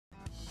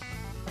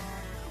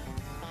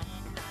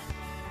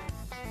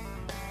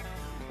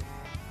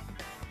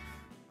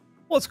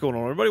What's going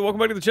on, everybody? Welcome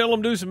back to the channel.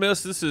 I'm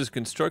DeuceMS. This is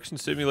Construction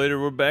Simulator.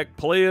 We're back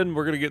playing.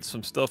 We're going to get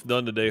some stuff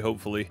done today,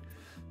 hopefully.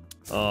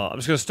 I'm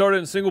just going to start it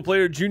in single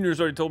player. Junior's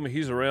already told me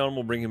he's around.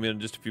 We'll bring him in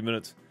just a few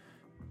minutes.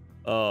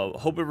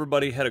 Hope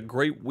everybody had a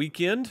great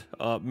weekend.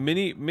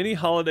 Many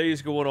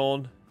holidays going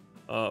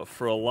on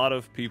for a lot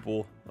of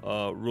people,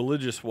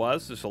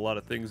 religious-wise. There's a lot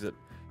of things that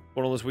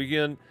going on this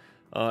weekend.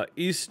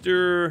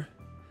 Easter,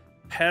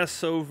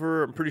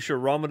 Passover, I'm pretty sure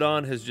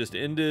Ramadan has just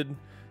ended.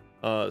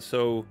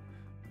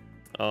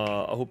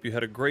 I hope you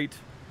had a great,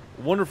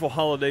 wonderful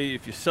holiday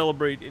if you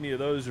celebrate any of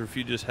those, or if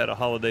you just had a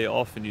holiday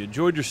off and you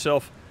enjoyed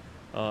yourself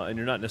and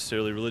you're not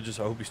necessarily religious.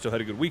 I hope you still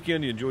had a good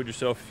weekend. You enjoyed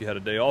yourself if you had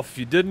a day off. If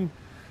you didn't,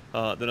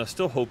 then I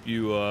still hope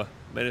you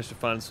managed to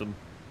find some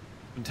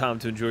time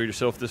to enjoy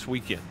yourself this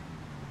weekend.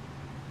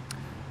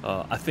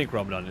 I think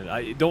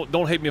Ramadan.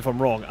 Don't hate me if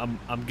I'm wrong.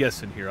 I'm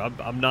guessing here.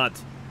 I'm not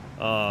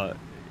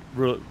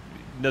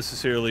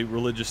necessarily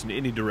religious in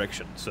any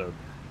direction, so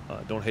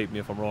don't hate me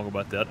if I'm wrong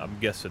about that. I'm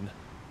guessing.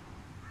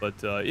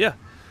 But, yeah.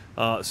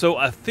 So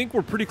I think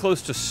we're pretty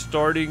close to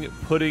starting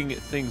putting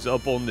things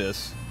up on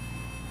this.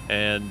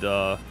 And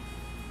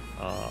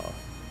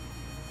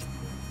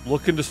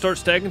looking to start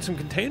stacking some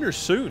containers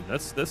soon.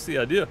 That's the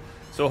idea.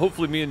 So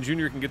hopefully me and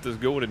Junior can get this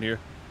going in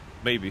here.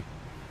 Maybe.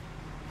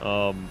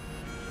 I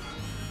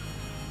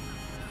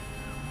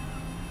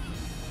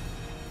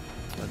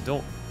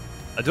don't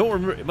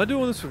remember. Am I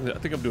doing this? I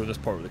think I'm doing this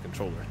part with the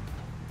controller.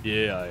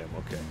 Yeah, I am.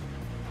 Okay.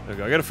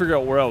 I got to figure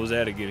out where I was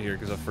at again here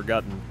because I've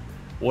forgotten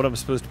what I'm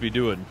supposed to be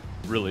doing,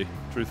 really,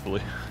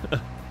 truthfully.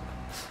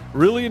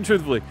 Really and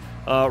truthfully.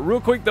 Real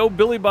quick, though,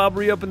 Billy Bob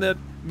re-upping that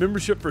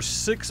membership for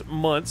 6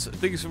 months.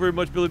 Thank you so very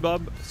much, Billy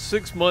Bob.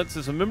 6 months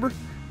as a member.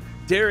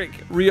 Derek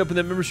re-upping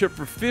that membership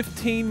for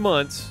 15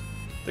 months.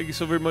 Thank you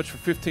so very much for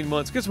 15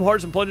 months. Get some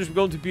hearts and plungers from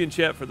Golden TP in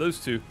chat for those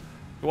two.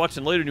 If you're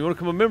watching later and you want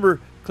to become a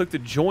member, click the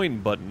join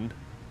button.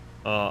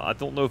 I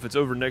don't know if it's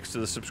over next to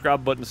the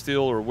subscribe button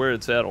still or where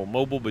it's at on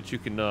mobile, but you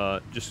can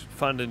just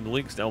find in the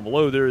links down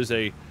below. There is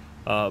a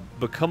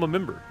become a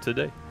member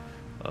today.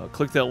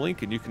 Click that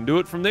link and you can do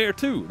it from there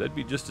too. That'd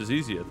be just as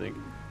easy, I think.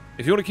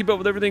 If you want to keep up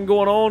with everything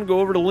going on,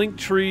 go over to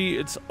Linktree.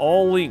 It's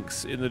all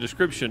links in the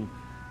description.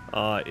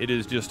 It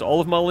is just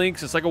all of my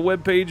links. It's like a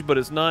web page, but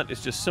it's not.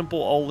 It's just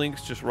simple, all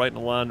links, just right in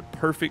a line.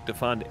 Perfect to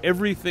find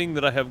everything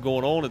that I have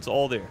going on. It's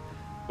all there.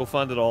 Go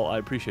find it all. I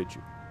appreciate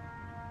you.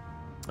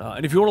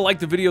 And if you want to like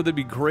the video, that'd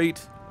be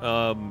great.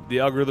 The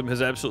algorithm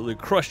has absolutely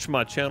crushed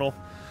my channel.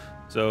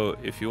 So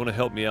if you want to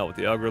help me out with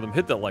the algorithm,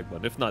 hit that like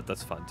button. If not,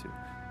 that's fine too.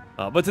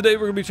 But today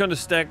we're going to be trying to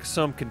stack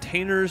some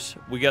containers.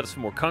 We got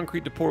some more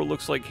concrete to pour, it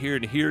looks like, here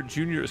and here.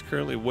 Junior is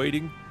currently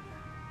waiting.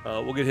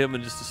 We'll get him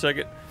in just a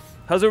second.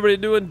 How's everybody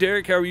doing?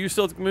 Derek, how are you?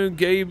 Celtic Moon,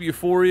 Gabe,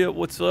 Euphoria,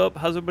 what's up?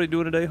 How's everybody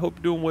doing today? Hope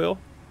you're doing well.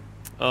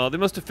 They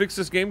must have fixed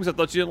this game because I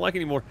thought you didn't like it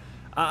anymore.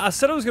 I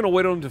said I was going to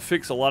wait on them to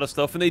fix a lot of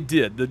stuff, and they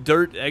did. The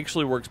dirt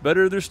actually works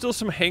better. There's still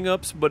some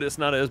hang-ups, but it's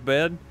not as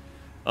bad.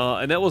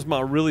 And that was my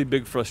really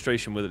big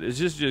frustration with it. It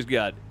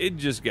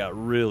just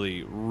got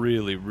really,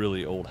 really,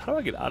 really old. How do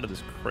I get out of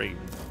this crate?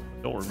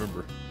 Don't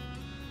remember.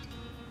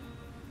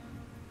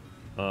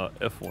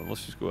 F1.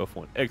 Let's just go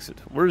F1. Exit.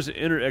 Where's the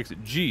enter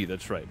exit? G.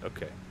 That's right.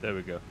 Okay. There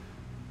we go.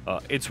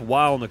 It's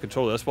Y on the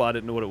controller. That's why I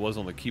didn't know what it was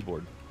on the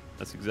keyboard.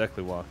 That's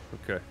exactly why.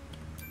 Okay.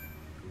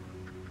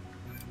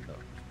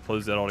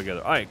 Close that all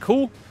together. All right.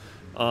 Cool.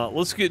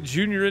 Let's get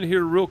Junior in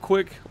here real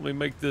quick. Let me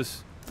make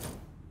this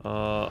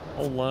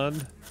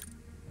online.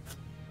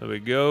 There we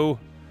go.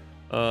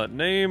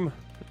 Name,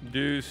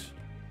 Deuce,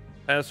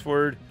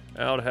 password,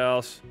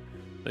 outhouse.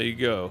 There you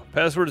go.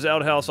 Password is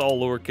outhouse, all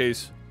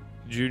lowercase.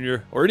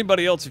 Junior, or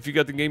anybody else, if you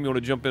got the game you want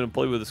to jump in and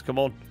play with us, come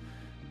on.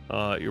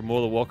 You're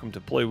more than welcome to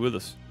play with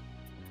us.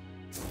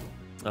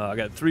 I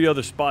got 3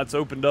 other spots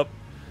opened up.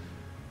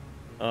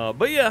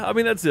 But yeah, I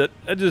mean, that's it.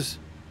 I just,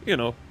 you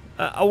know,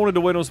 I wanted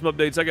to wait on some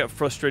updates. I got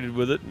frustrated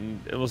with it, and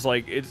it was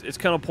like, it's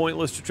kind of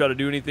pointless to try to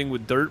do anything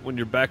with dirt when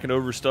you're backing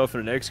over stuff in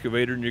an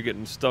excavator and you're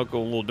getting stuck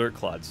on little dirt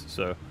clods.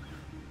 So,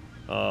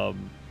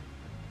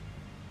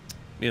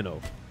 you know,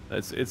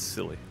 it's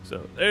silly.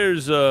 So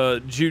there's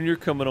Junior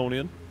coming on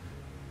in.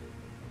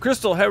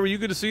 Crystal, how are you?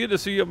 Good to see you. To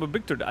see you up a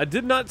big turd. I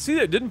did not see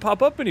that. It didn't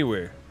pop up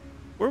anywhere.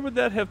 Where would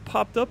that have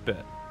popped up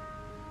at?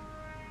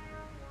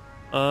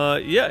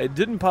 Yeah, it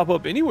didn't pop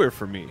up anywhere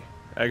for me,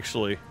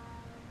 actually.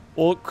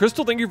 Well,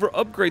 Crystal, thank you for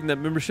upgrading that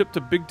membership to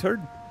Big Turd.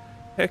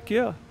 Heck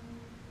yeah.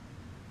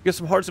 Get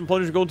some hearts and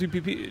plungers, Golden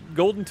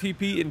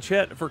TP in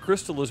chat for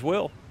Crystal as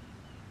well.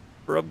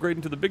 For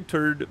upgrading to the Big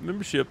Turd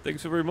membership.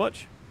 Thanks so very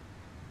much.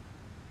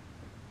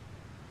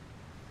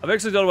 I've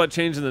actually thought about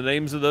changing the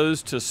names of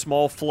those to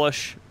Small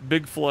Flush,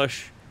 Big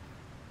Flush,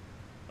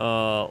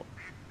 Golden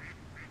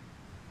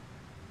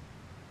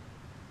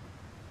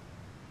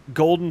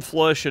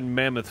Flush, and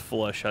Mammoth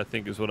Flush, I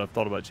think is what I've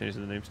thought about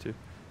changing the names to.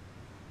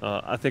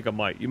 I think I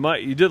might.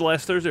 You did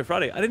last Thursday or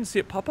Friday. I didn't see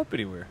it pop up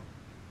anywhere.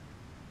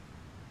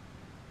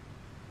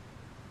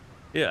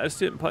 Yeah, I just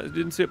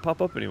didn't see it pop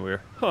up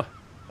anywhere. Huh.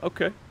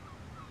 Okay.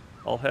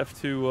 I'll have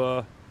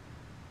to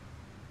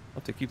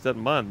keep that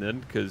in mind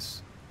then,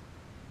 because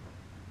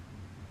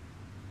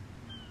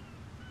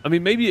I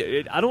mean,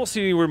 maybe I don't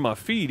see anywhere in my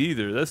feed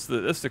either. That's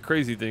the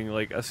crazy thing.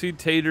 Like, I see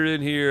Tater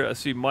in here. I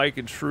see Mike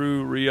and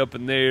True re-up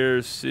in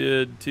there.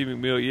 Sid, T.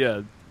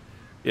 McMill.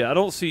 Yeah. I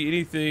don't see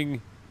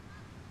anything.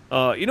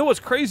 You know what's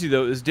crazy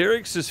though is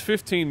Derek's is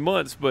 15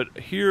 months, but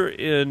here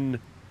in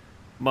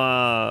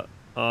my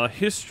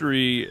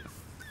history,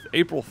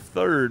 April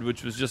 3rd,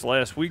 which was just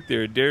last week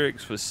there,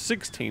 Derek's was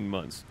 16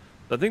 months.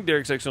 I think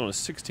Derek's actually on a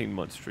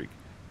 16-month streak.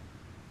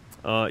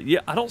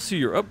 Yeah, I don't see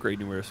your upgrade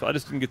anywhere, so I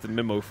just didn't get the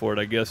memo for it,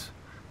 I guess.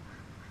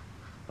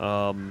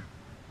 Sorry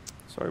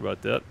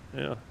about that.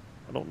 Yeah,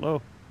 I don't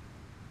know.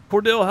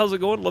 Cordell, how's it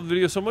going? Love the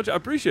video so much. I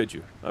appreciate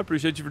you. I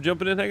appreciate you for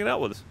jumping in, hanging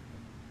out with us.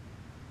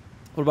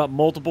 What about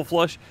multiple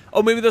flush?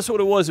 Oh, maybe that's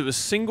what it was. It was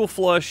single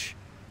flush,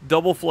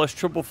 double flush,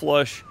 triple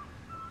flush,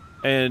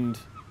 and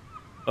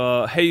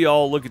hey,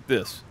 y'all, look at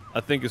this. I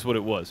think is what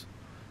it was.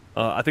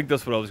 I think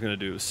that's what I was going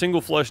to do.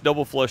 Single flush,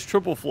 double flush,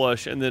 triple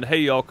flush, and then hey,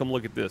 y'all, come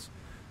look at this.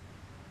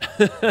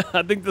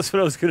 I think that's what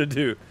I was going to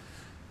do.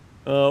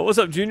 What's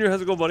up, Junior?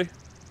 How's it going, buddy?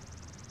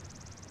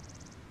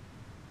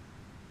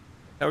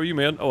 How are you,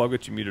 man? Oh, I've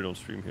got you muted on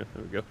stream here.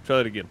 There we go. Try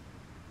that again.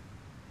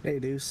 Hey,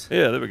 Deuce.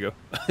 Yeah, there we go.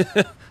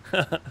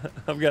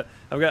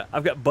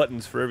 I've got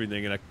buttons for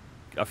everything, and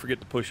I forget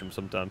to push them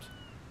sometimes.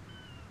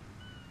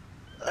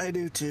 I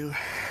do too.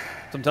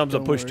 Sometimes I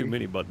push too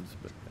many buttons,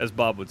 but as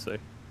Bob would say,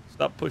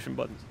 stop pushing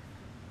buttons.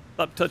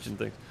 Stop touching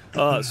things.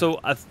 So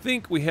I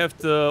think we have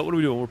to. What are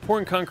we doing? We're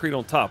pouring concrete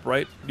on top,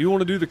 right? Do you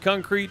want to do the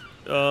concrete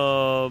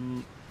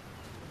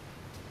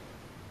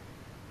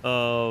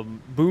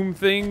boom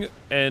thing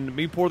and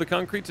me pour the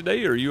concrete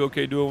today, or are you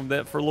okay doing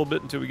that for a little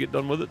bit until we get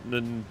done with it and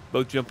then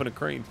both jump in a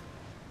crane?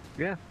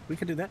 Yeah, we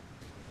could do that.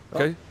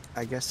 Okay. Well,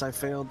 I guess I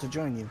failed to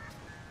join you.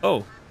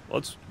 Oh, well,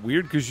 that's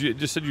weird because you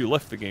just said you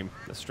left the game.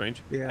 That's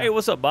strange. Yeah. Hey,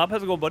 what's up, Bob?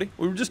 How's it going, buddy?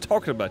 We were just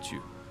talking about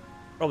you.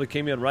 Probably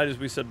came in right as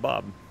we said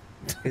Bob.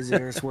 His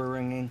ears were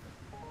ringing.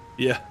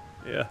 Yeah.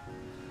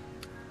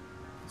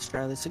 Let's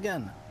try this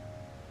again.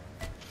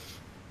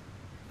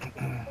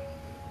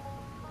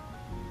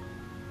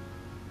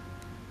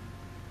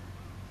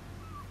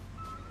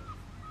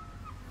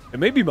 It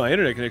may be my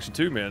internet connection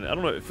too, man. I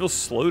don't know. It feels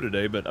slow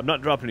today, but I'm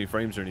not dropping any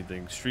frames or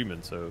anything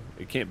streaming, so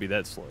it can't be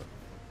that slow.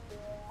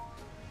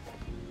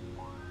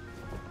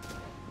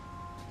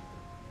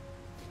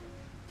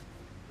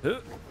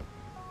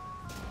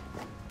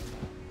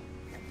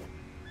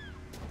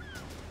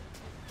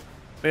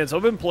 Man, so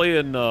I've been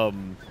playing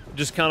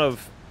just kind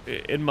of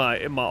in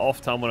my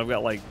off time when I've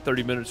got like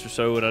 30 minutes or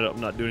so and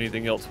I'm not doing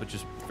anything else, which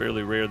is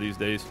fairly rare these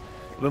days.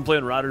 I've been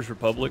playing Riders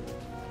Republic.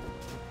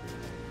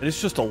 And it's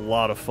just a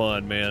lot of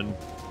fun, man.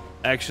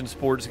 Action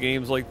sports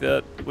games like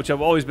that, which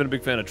I've always been a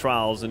big fan of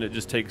Trials, and it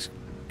just takes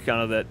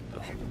kind of that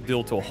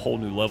deal to a whole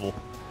new level.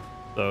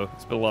 So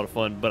it's been a lot of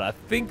fun. But I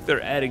think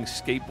they're adding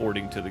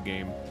skateboarding to the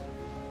game.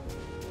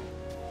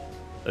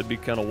 That'd be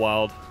kind of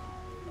wild.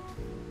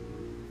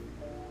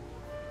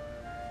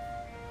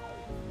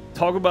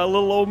 Talk about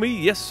little old me.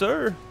 Yes,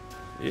 sir.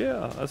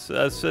 Yeah, I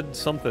said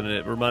something and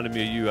it reminded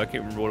me of you. I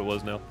can't remember what it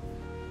was now.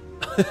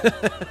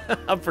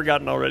 I've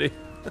forgotten already.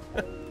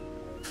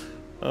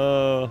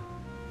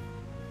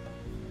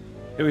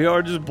 Here we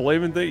are just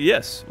blaming things.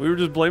 Yes, we were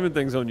just blaming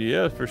things on you.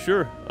 Yeah, for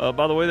sure.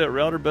 By the way, that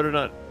router better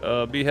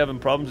not be having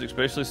problems,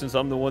 especially since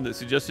I'm the one that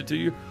suggested to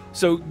you.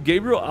 So,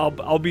 Gabriel,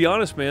 I'll be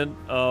honest, man.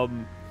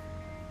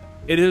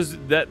 It is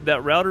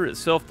that router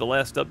itself, the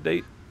last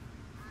update,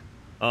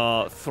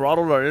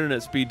 throttled our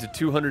internet speed to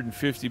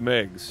 250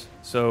 megs.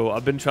 So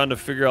I've been trying to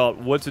figure out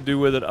what to do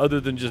with it other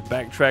than just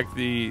backtrack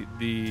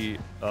the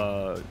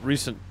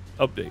recent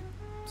update.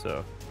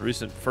 So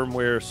recent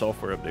firmware,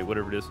 software update,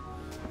 whatever it is.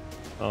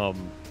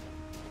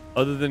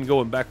 Other than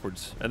going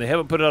backwards, and they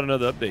haven't put out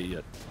another update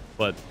yet.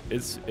 But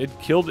it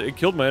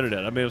killed my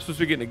internet. I mean, I'm supposed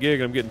to be getting a gig,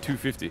 and I'm getting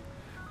 250,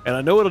 and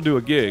I know it'll do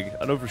a gig.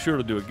 I know for sure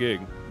it'll do a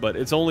gig, but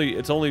it's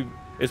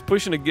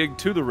pushing a gig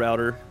to the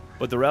router,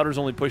 but the router's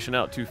only pushing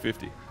out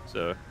 250.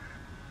 So,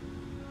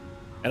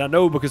 and I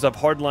know because I've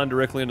hardlined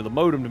directly into the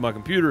modem to my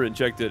computer and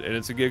checked it, and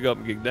it's a gig up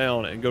and gig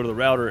down, and go to the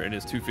router and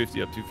it's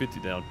 250 up,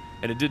 250 down,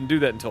 and it didn't do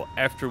that until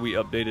after we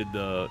updated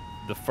the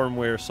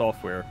firmware,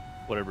 software,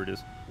 whatever it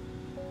is.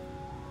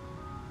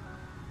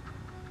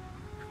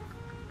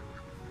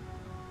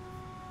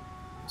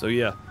 So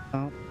yeah.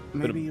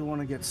 Maybe you want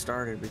to get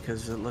started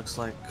because it looks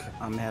like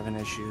I'm having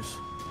issues.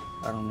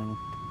 I don't know.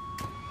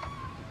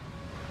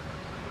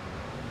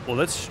 Well,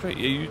 that's straight.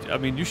 Yeah, I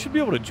mean, you should be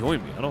able to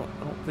join me. I don't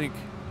think.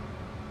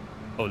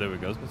 Oh, there we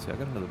go. Let's see. I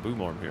got another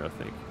boom arm here, I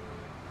think.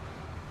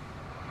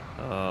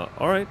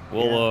 All right.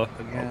 Well,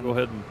 yeah, I'll go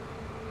ahead and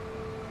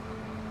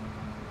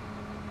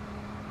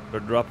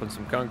start dropping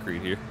some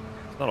concrete here.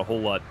 It's not a whole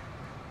lot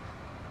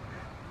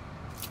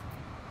to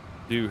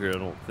do here, I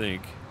don't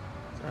think.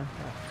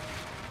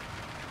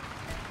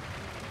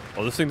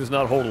 Oh, this thing does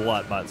not hold a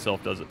lot by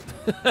itself, does it?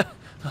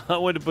 I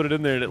went to put it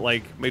in there and it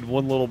like made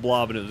one little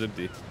blob and it was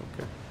empty.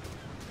 Okay.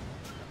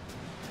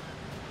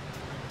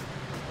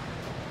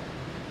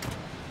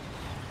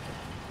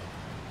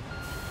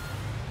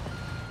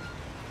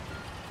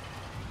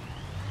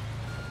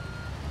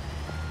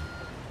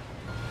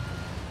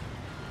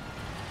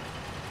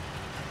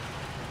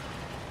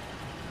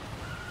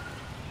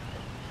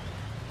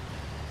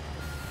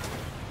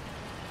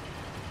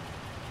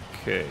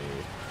 Okay.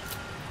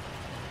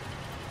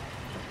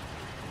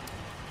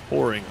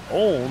 Pouring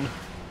on.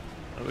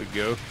 There we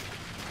go.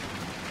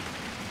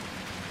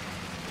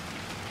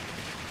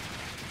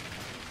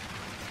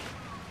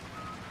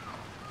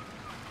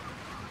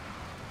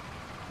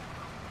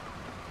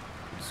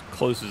 As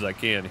close as I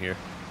can here.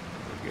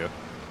 There we go.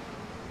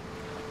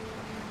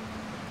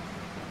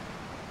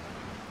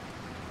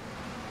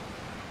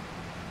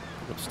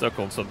 I'm stuck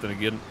on something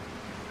again.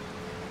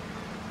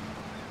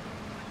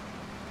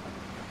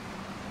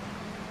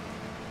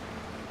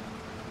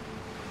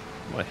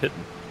 What am I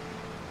hitting?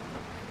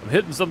 I'm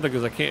hitting something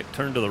because I can't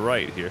turn to the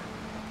right here.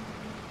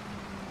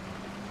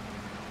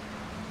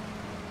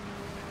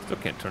 Still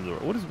can't turn to the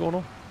right. What is going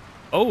on?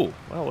 Oh,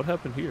 wow, what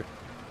happened here?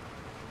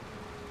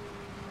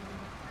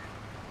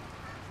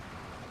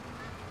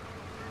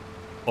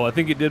 Oh, I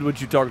think it did what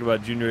you talked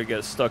about, Junior. It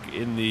got stuck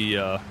in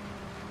the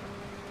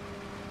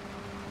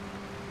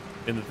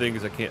thing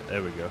because I can't.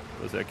 There we go.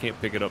 I can't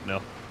pick it up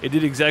now. It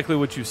did exactly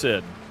what you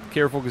said.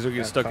 Careful because it'll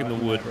get stuck in the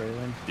wood.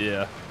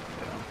 Yeah.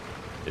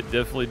 It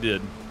definitely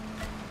did.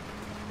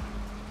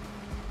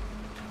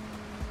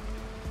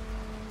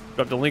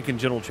 Dropped a link in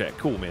general chat.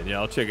 Cool, man. Yeah,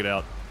 I'll check it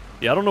out.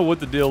 Yeah, I don't know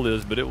what the deal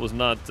is, but it was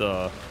not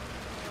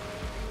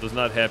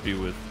happy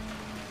with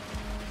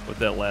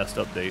that last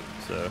update.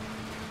 So.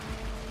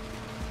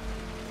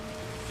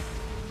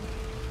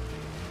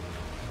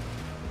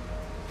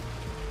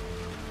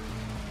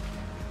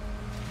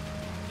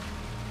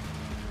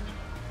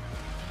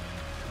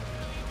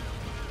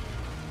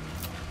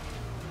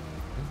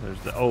 There's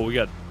the. Oh, we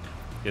got.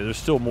 Yeah, there's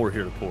still more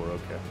here to pour.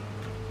 Okay.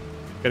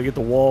 Gotta get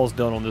the walls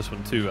done on this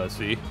one too. I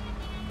see.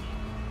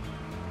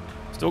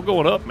 Still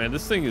going up, man.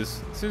 This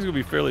thing's gonna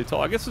be fairly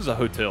tall. I guess it's a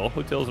hotel.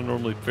 Hotels are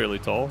normally fairly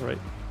tall, right?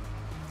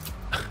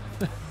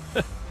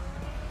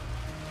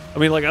 I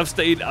mean, like I've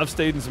stayed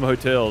in some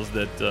hotels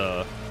that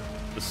the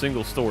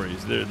single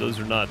stories. Those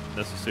are not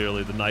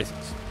necessarily the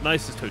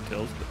nicest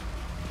hotels, but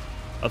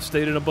I've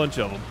stayed in a bunch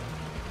of them.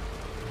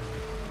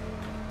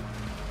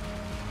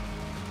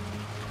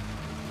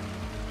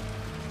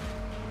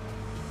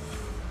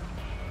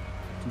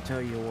 I can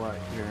tell you what,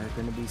 you're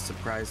going to be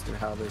surprised at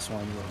how this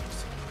one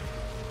looks.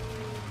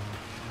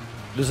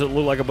 Does it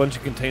look like a bunch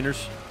of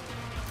containers?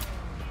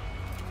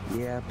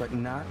 Yeah, but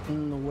not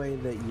in the way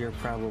that you're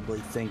probably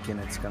thinking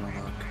it's going to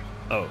look.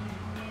 Oh. Well,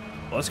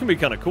 that's going to be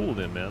kind of cool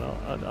then, man.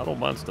 I don't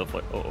mind stuff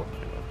like... Uh-oh. Hang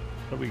on.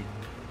 How do we...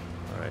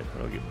 Alright, how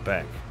do I get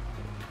back?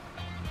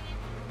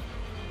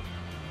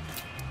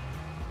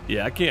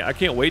 Yeah, I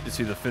can't wait to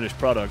see the finished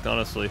product,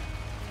 honestly.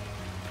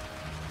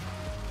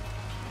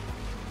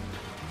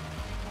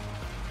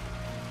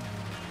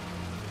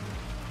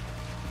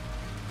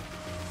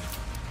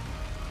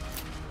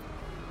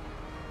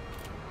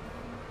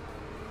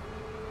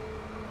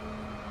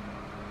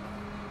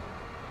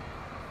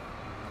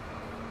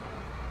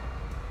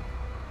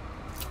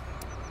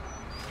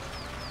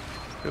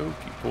 Go,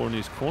 keep pouring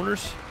these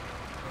corners.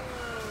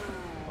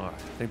 Alright, I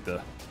think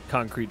the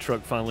concrete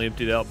truck finally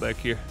emptied out back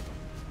here.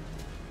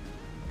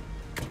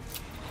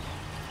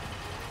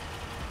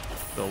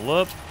 Fill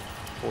up,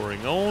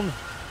 pouring on. There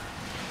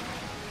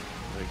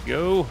we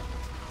go.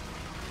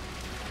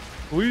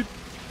 Sweet.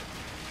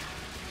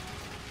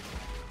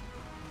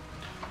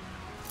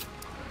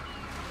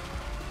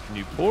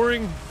 New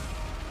pouring.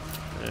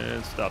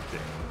 And stop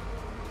there.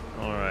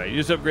 Alright, you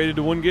just upgraded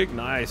to 1 gig?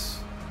 Nice.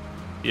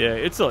 Yeah,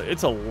 it's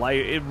a light.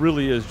 It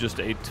really is just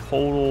a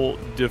total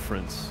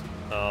difference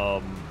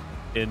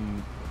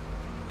in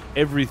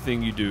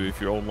everything you do if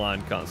you're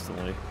online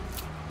constantly.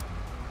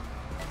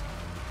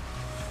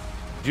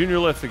 Junior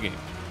left the game.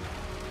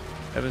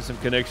 Having some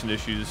connection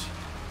issues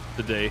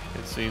today,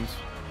 it seems.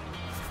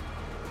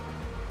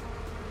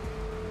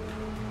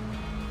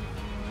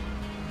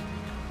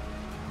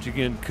 Which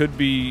again could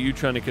be you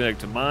trying to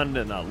connect to mine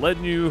and not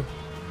letting you.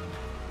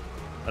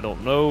 I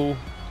don't know.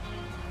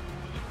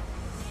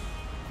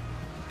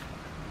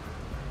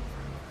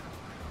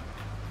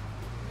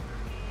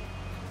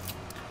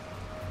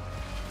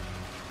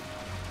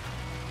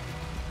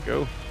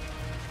 Go.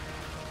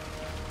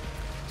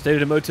 Stayed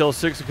at a Motel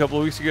 6 a couple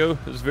of weeks ago.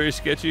 It was very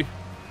sketchy.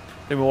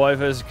 I think my wife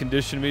has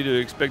conditioned me to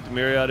expect the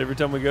Marriott every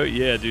time we go.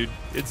 Yeah, dude,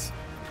 it's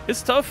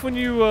tough when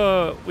you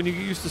get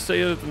used to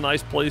staying at the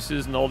nice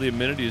places and all the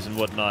amenities and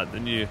whatnot.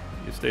 Then you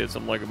stay at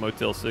something like a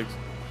Motel 6.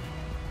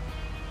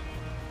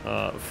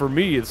 For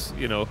me, it's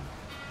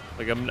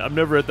like I'm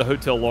never at the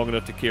hotel long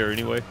enough to care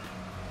anyway.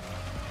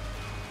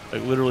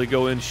 Like literally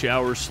go in,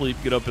 shower, sleep,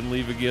 get up, and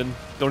leave again.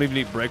 Don't even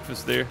eat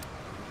breakfast there.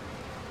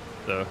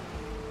 So,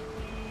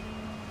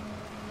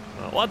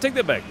 well, I'll take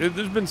that back.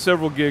 There's been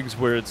several gigs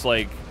where it's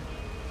like,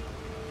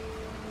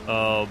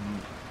 my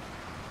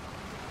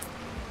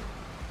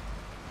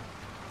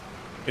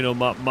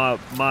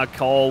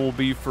call will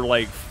be for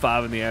like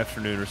 5 in the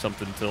afternoon or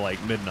something to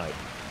like midnight,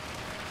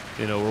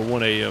 or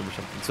 1 a.m. or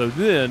something. So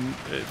then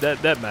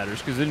that matters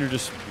because then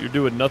you're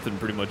doing nothing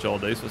pretty much all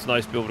day. So it's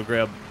nice to be able to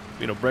grab,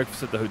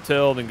 breakfast at the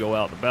hotel, then go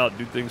out and about,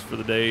 do things for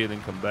the day, and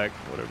then come back,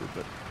 whatever.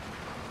 But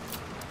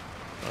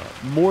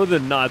more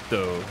than not,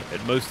 though,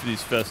 at most of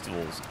these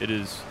festivals, it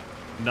is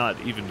not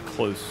even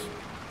close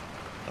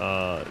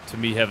to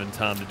me having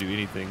time to do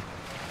anything.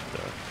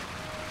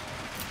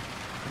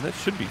 And that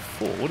should be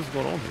full. What is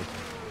going on here?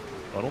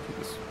 I don't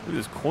think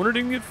this corner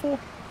didn't get full.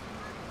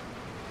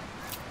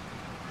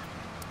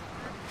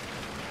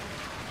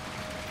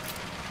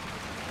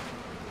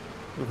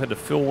 We've had to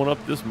fill one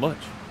up this much.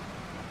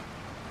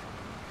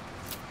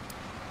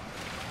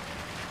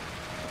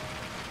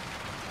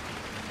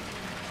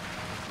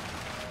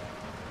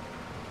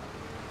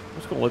 I'm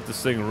just gonna let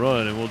this thing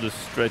run and we'll just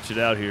stretch it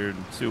out here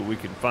and see what we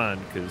can find,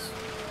 because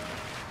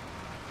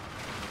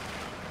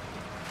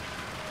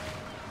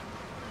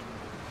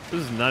this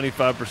is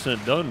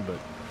 95% done, but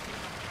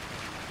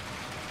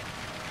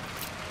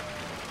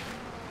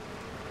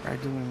try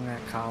doing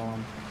that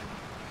column.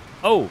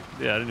 oh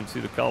yeah, I didn't even see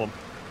the column.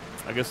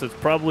 I guess that's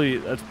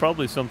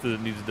probably something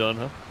that needs done,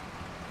 huh?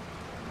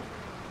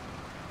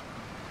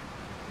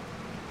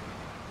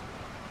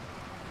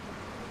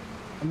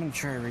 I'm gonna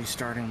try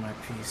restarting my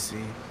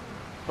PC.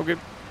 Okay.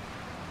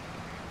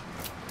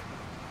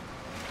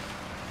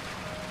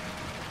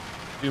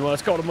 You know why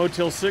it's called a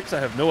Motel 6? I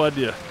have no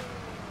idea.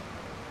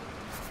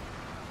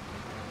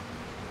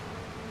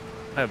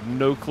 I have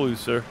no clue,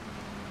 sir.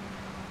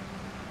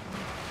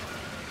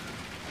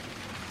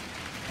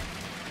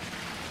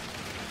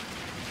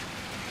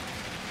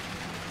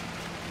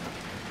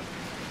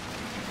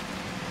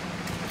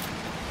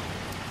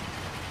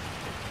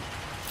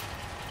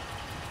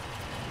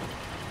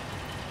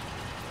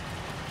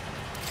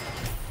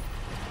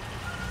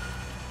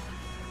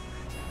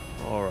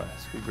 Alright,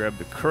 so we grab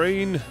the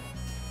crane.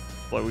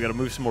 Like, we gotta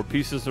move some more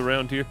pieces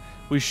around here.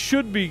 We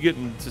should be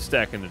getting to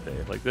stacking today.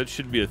 Like, that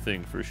should be a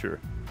thing for sure.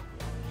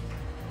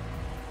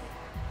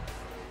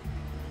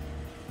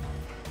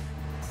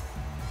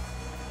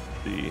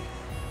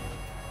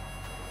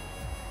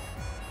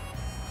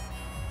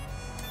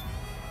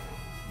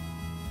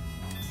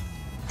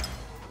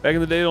 Back in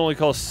the day, it only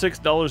cost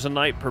 $6 a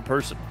night per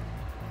person.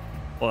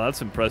 Well,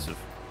 that's impressive.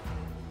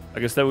 I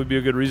guess that would be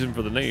a good reason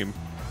for the name.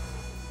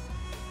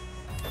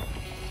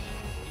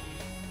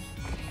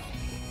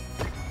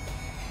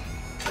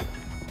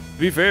 To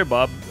be fair,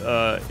 Bob,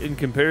 in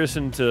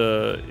comparison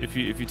to if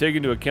you take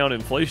into account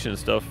inflation and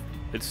stuff,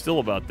 it's still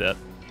about that.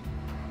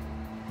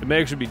 It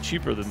may actually be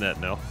cheaper than that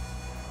now.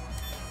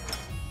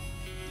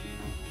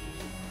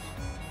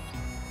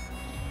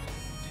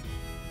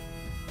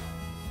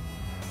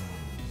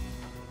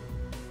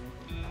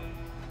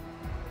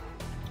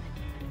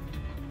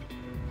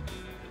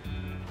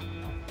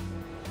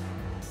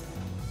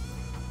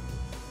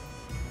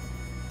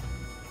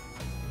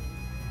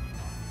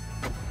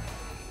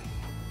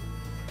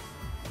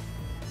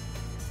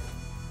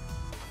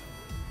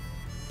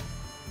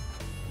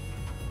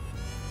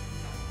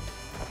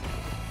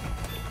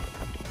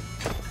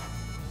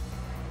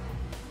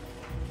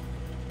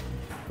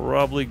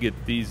 Probably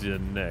get these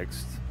in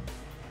next.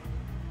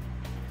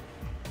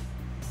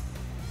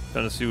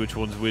 Trying to see which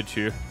one's which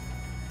here.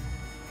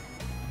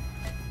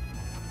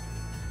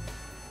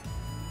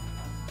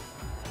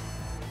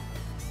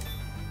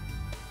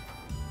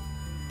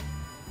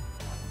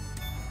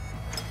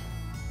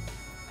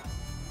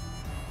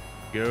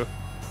 Go.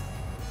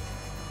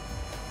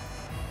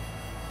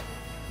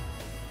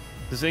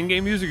 This is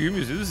in-game music or your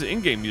music? This is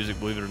in-game music,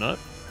 believe it or not.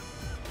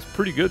 It's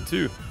pretty good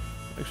too.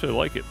 Actually, I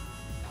like it.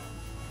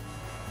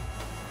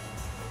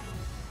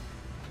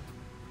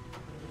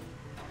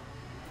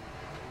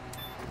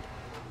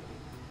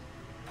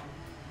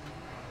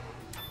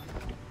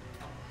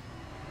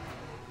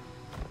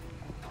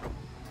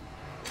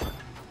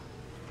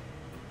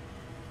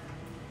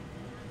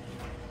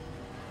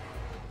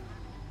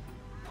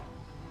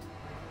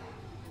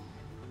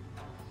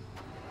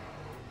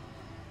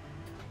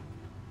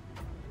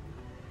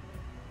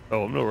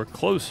 Oh, I'm nowhere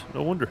close.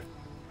 No wonder.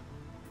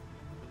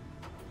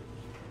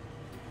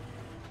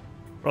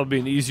 Probably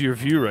an easier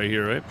view right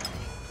here, right?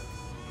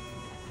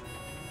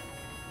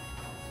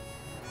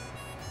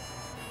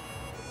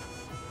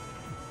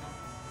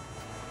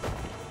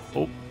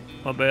 Oh,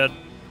 my bad.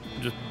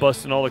 I'm just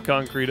busting all the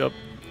concrete up.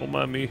 Don't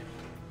mind me.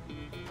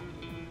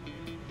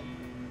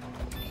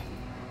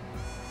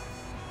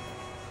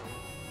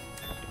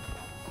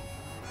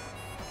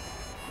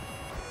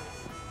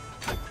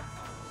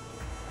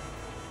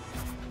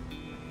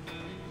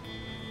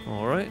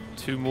 Alright,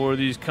 two more of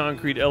these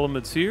concrete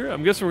elements here.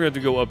 I'm guessing we're going to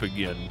have to go up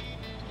again,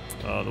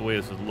 the way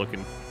this is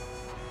looking.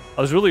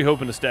 I was really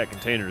hoping to stack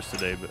containers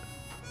today, but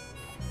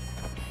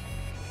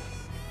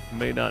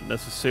may not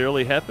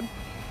necessarily happen.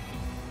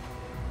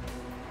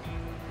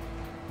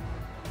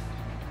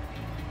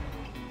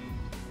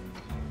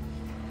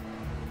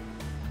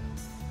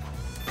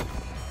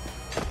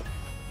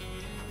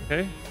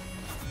 Okay,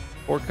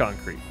 or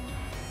concrete.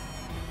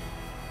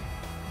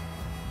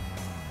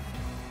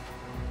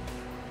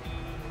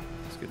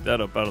 Get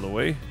that up out of the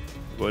way.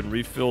 Go ahead and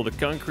refill the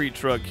concrete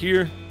truck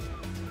here.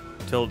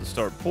 Tell it to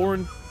start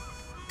pouring.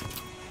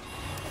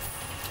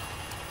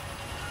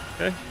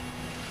 Okay.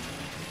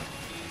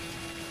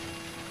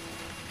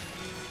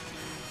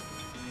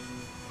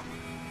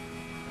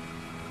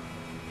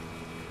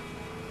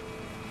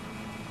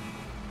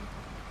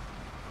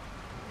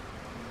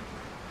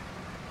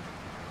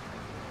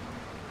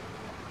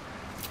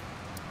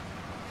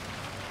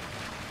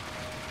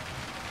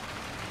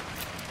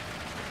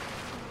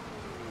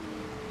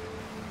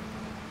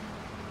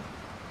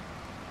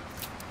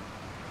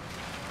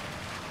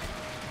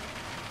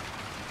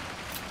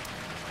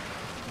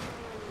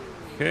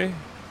 Okay.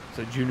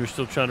 So Junior's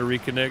still trying to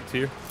reconnect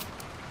here.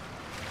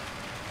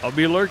 I'll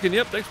be lurking.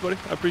 Yep, thanks, buddy.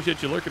 I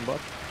appreciate you lurking, bud.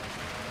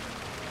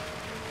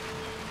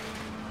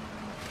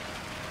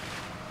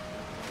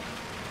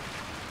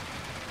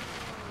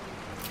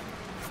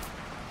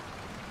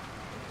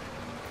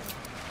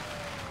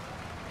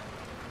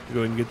 Go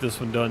ahead and get this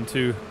one done,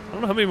 too. I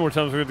don't know how many more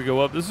times we're going to go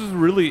up. This is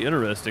really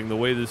interesting, the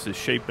way this is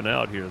shaping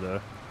out here,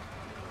 though.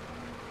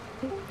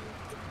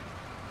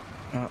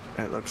 Oh,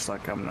 it looks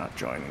like I'm not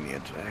joining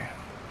you today.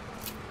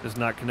 It's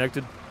not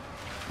connected?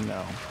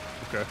 No.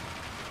 Okay.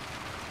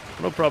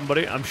 No problem,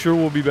 buddy. I'm sure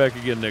we'll be back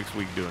again next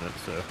week doing it,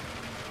 so.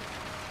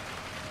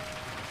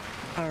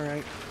 All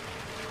right.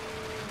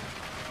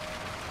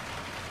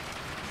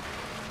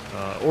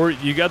 Or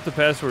you got the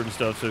password and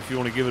stuff, so if you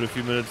want to give it a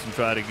few minutes and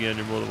try it again,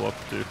 you're more than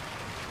welcome to.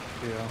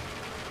 Yeah.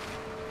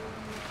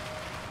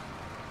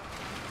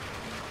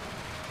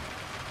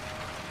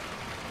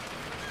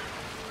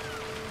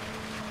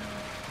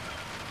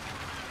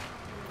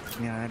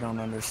 Yeah, I don't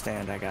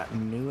understand. I got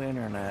new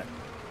internet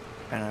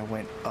and I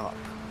went up.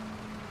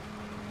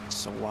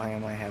 So why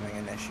am I having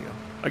an issue?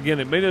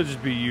 Again, it may not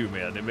just be you,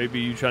 man. It may be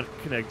you trying to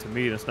connect to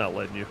me and it's not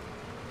letting you.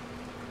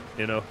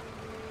 You know?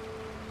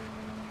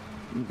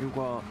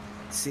 Well,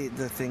 see,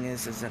 the thing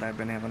is that I've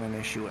been having an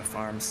issue with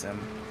FarmSim.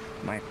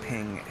 My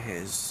ping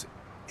is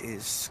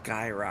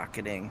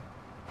skyrocketing,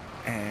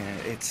 and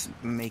it's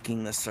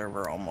making the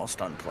server almost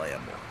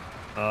unplayable.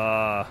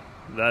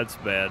 That's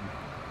bad.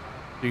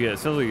 Yeah, it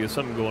sounds like there's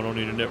something going on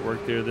in your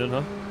network there then,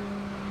 huh?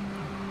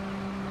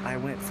 I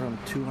went from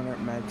 200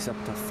 megs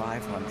up to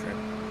 500,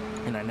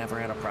 and I never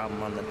had a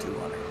problem on the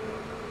 200.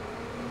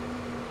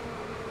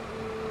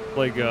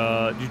 Like,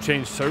 did you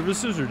change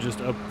services or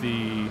just up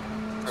the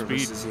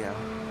Services, speed?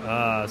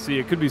 Yeah. See,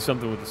 it could be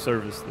something with the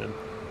service then.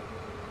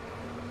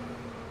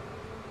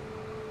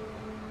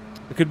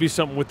 It could be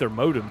something with their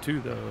modem too,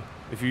 though,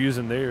 if you're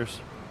using theirs.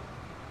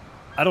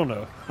 I don't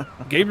know.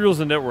 Gabriel's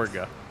a network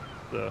guy,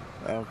 so.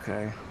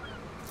 Okay.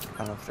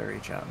 I'll have to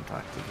reach out and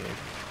talk to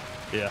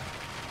Gabe. Yeah.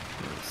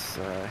 It's,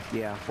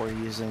 yeah, we're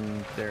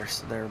using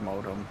their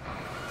modem.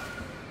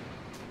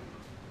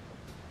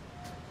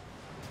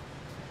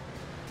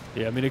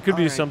 Yeah, I mean, it could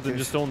be Alright, something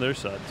Deuce. just on their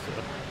side, so.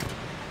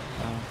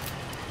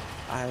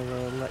 I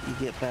will let you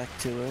get back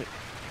to it.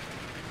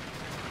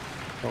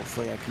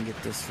 Hopefully I can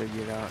get this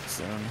figured out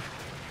soon.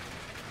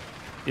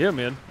 Yeah,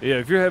 man. Yeah,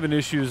 if you're having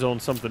issues on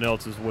something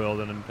else as well,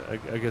 then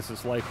I guess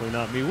it's likely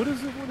not me. What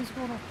is it? What is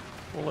going on?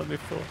 Won't let me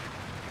fill it.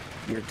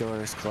 Your door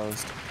is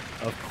closed.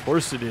 Of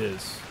course it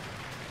is.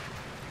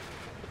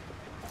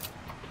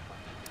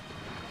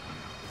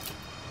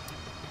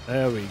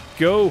 There we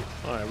go.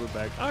 All right, we're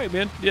back. All right,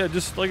 man. Yeah,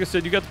 just like I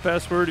said, you got the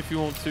password. If you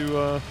want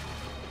to,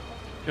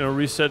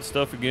 reset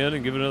stuff again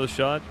and give it another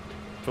shot,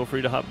 feel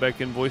free to hop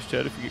back in voice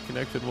chat if you get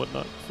connected and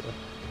whatnot. So.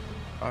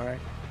 All right.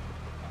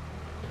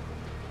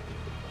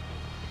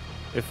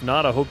 If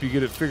not, I hope you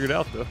get it figured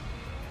out, though.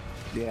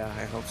 Yeah,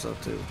 I hope so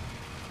too.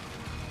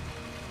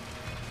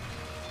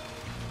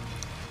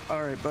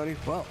 All right, buddy.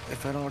 Well,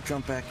 if I don't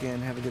jump back in,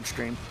 have a good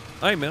stream.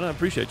 All right, man. I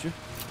appreciate you.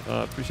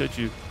 Appreciate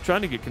you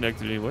trying to get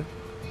connected anyway.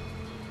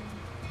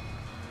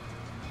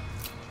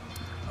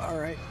 All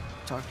right.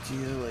 Talk to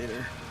you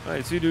later. All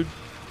right, see you, dude.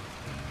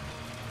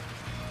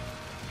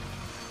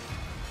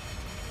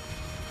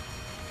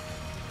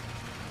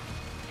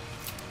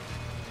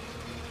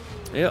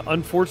 Yeah,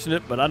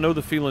 unfortunate, but I know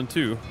the feeling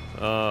too.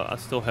 I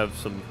still have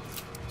some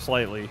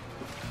slightly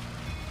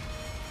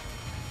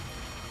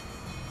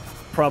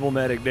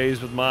problematic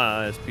days with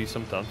my ISP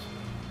sometimes.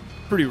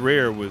 Pretty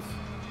rare with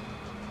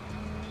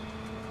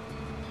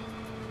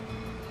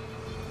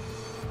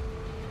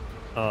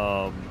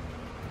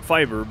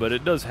fiber, but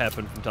it does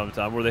happen from time to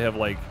time where they have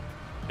like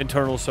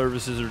internal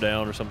services are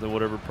down or something,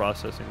 whatever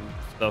processing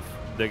stuff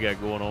they got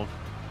going on.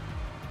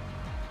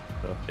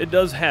 So it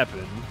does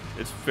happen.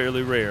 It's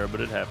fairly rare,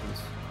 but it happens.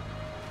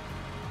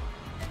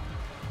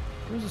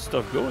 Where's this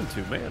stuff going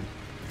to, man?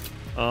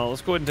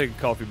 Let's go ahead and take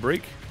a coffee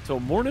break. Till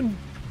morning.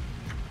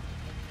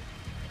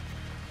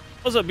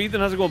 What's up, Ethan?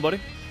 How's it going, buddy?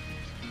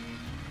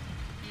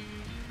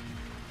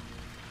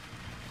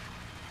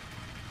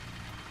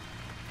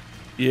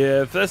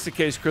 Yeah, if that's the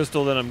case,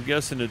 Crystal, then I'm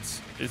guessing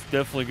it's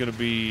definitely going to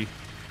be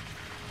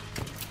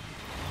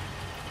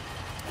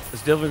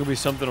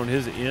something on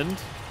his end,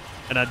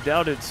 and I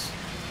doubt it's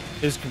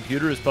his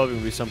computer. Is probably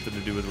going to be something to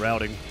do with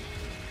routing.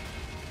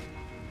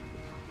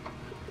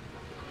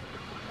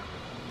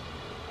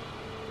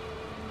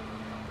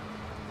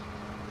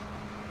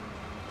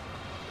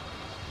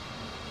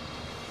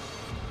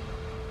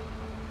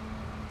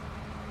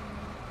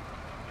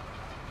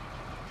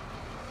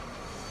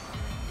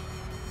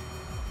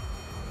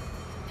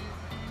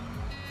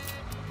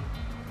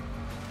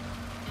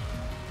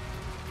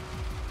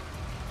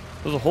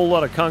 There's a whole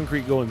lot of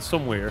concrete going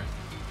somewhere.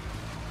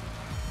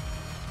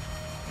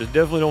 Just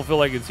definitely don't feel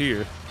like it's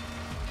here.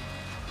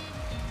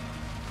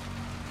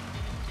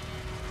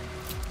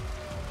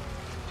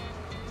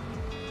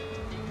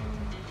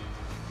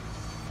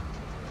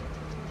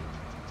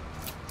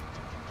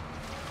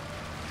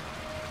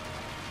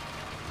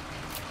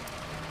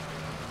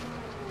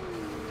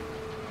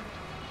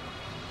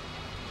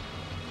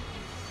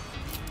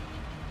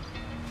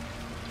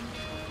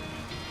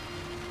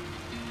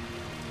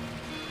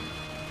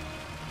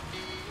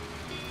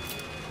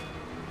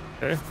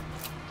 Okay.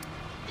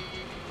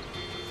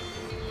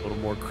 A little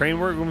more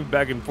crane work. We're going to be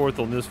back and forth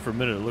on this for a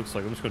minute, it looks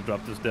like. I'm just going to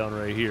drop this down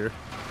right here.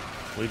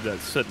 Leave that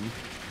sitting.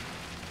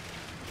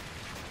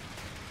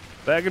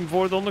 Back and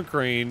forth on the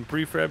crane.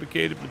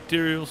 Prefabricated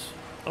materials.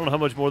 I don't know how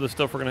much more of this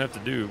stuff we're going to have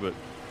to do, but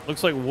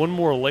looks like one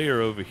more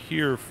layer over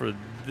here for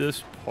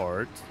this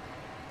part.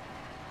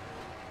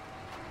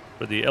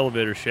 For the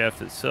elevator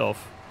shaft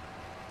itself.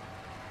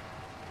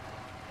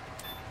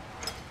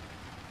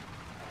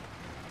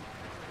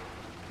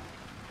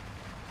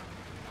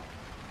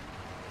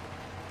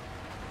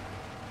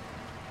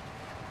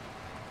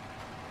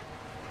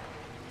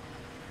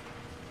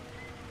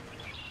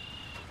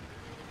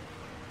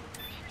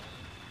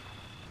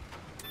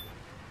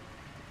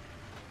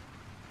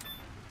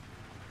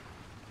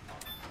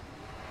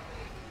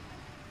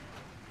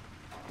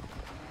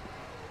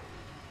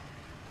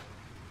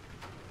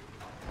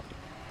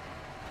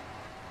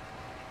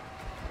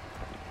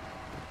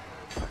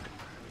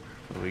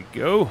 There we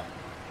go.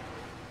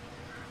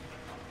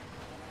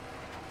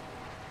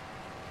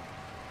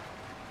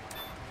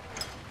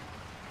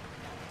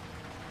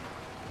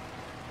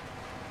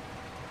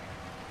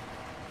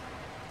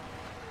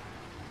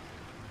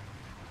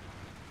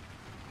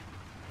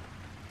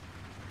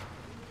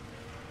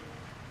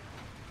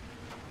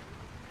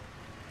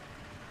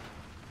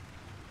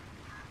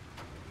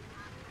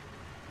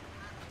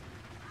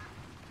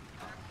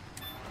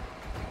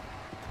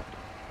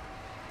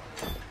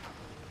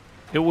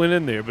 It went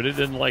in there, but it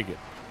didn't like it.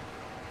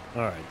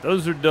 All right,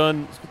 those are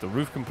done. Let's get the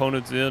roof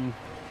components in.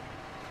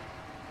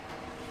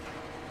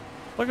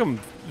 Like I'm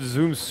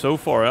zoomed so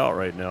far out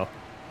right now.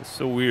 It's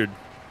so weird.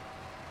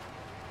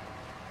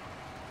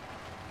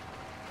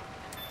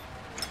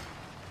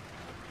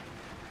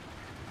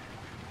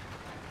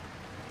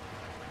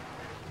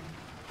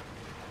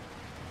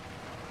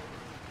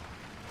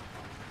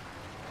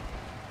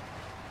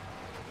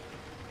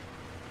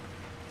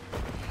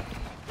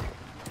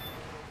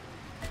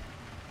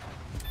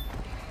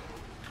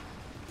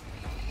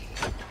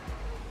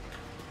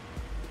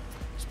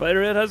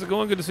 Spiderhead, how's it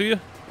going? Good to see you.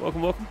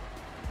 Welcome, welcome.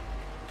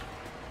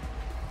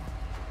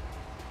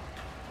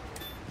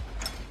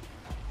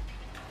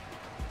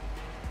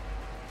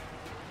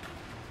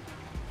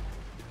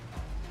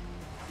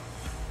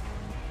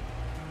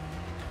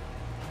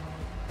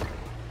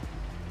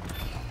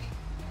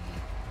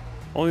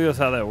 Only that's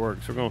how that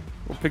works. We'll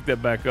pick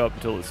that back up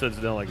until it sets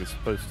down like it's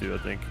supposed to, I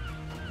think.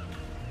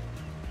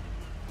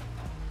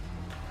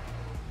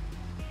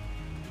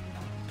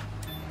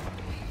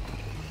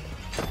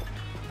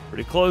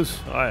 Pretty close.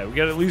 All right, we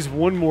got at least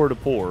one more to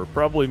pour.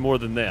 Probably more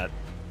than that.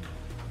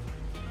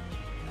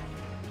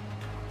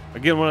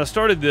 Again, when I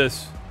started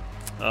this,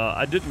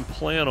 I didn't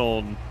plan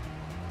on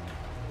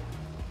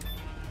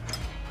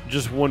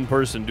just one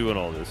person doing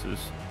all this.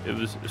 It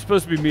was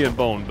supposed to be me and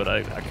Bone, but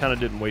I kind of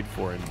didn't wait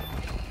for him.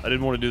 I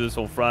didn't want to do this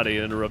on Friday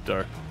and interrupt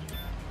our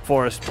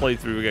forest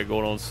playthrough we got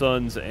going on,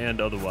 Suns and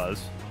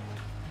otherwise.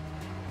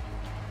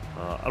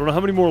 I don't know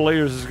how many more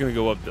layers this is going to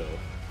go up, though.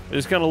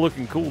 It's kind of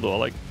looking cool, though. I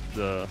like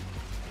the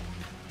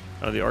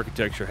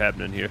architecture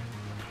happening here.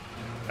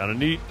 Kind of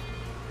neat.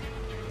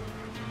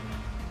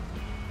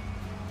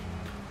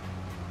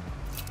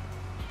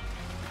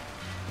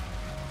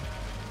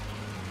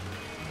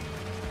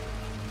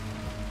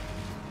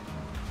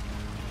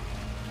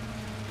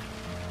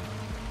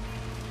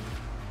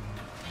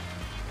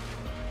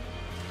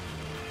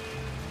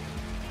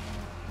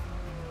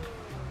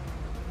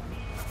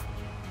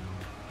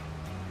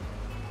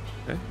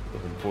 Okay,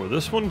 looking for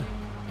this one.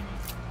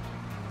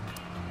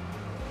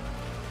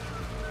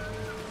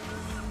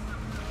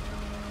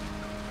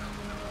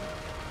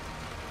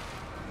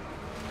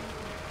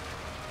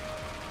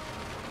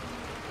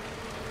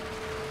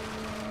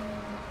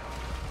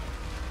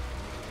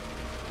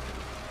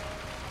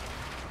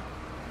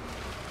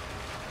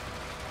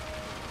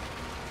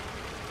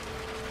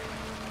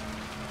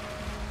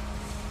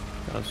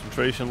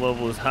 Concentration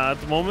level is high at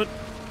the moment.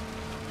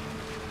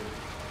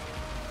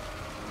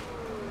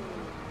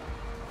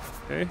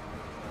 Okay.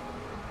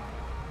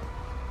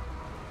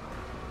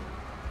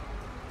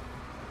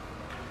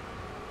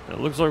 It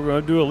looks like we're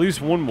going to do at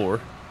least one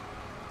more.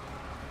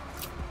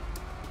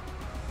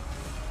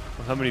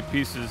 How many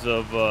pieces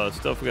of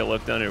stuff we got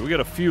left down here? We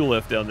got a few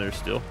left down there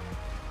still.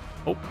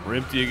 Oh, we're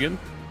empty again.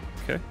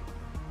 Okay.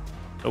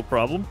 No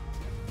problem.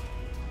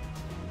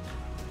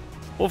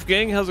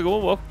 Wolfgang, how's it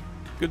going? Well,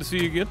 good to see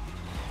you again.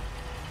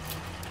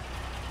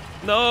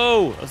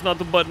 No, that's not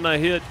the button I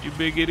hit, you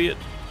big idiot.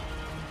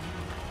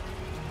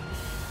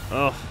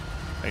 Oh,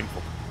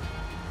 painful.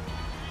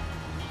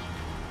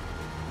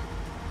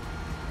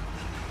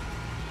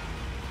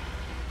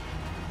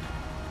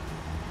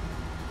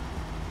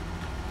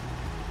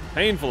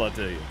 Painful, I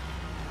tell you.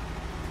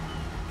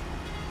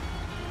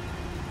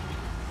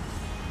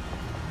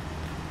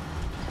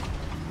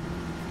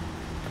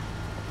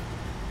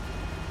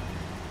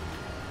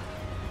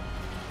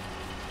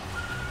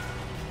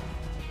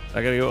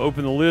 I gotta go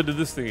open the lid to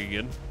this thing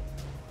again.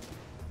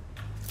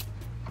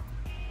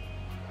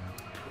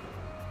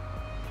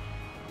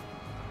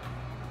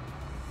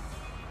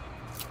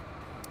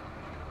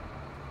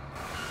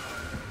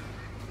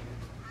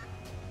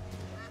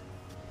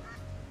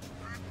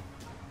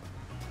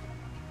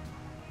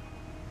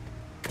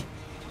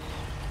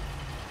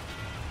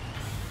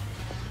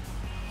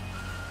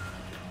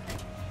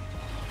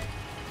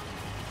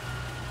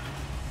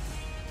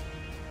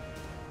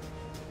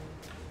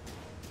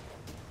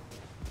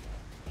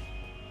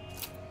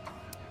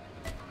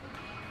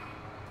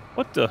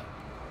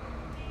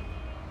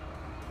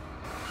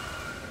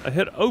 I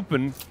hit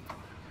open.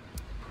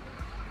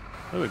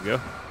 There we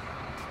go.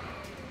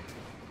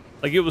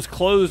 Like it was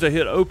closed, I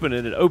hit open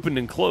and it opened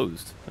and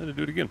closed. I had to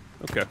do it again.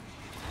 Okay.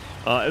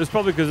 It was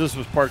probably because this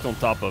was parked on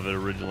top of it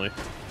originally.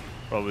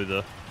 Probably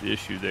the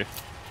issue there.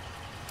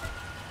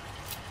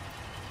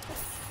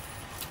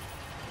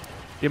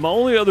 Yeah, my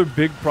only other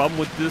big problem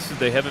with this that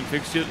they haven't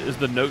fixed yet is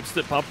the notes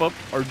that pop up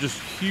are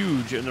just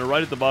huge, and they're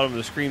right at the bottom of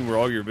the screen where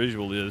all your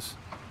visual is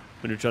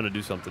when you're trying to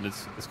do something.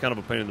 It's kind of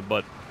a pain in the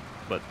butt.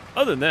 But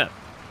other than that,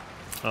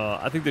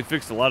 I think they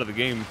fixed a lot of the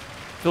game.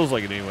 Feels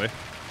like it anyway.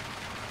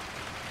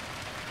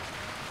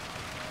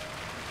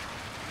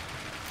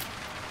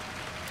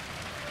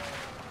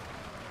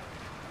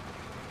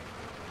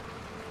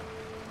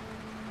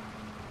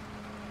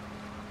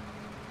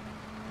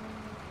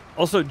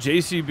 Also,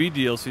 JCB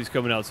DLC is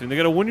coming out soon. They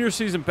got a 1-year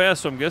season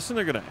pass, so I'm guessing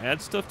they're going to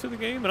add stuff to the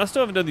game. And I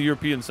still haven't done the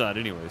European side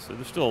anyway, so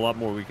there's still a lot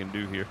more we can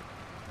do here.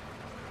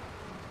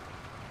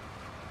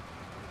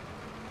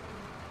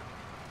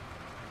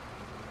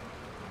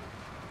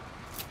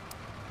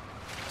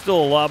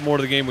 Still a lot more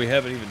to the game we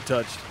haven't even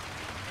touched.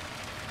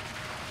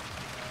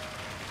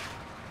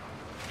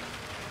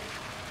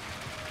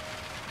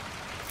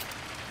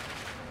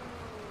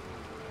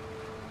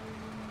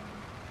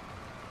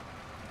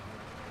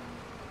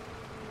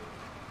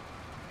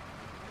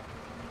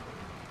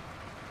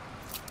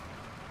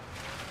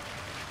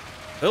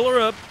 Fill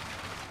her up.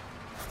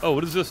 Oh,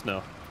 what is this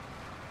now?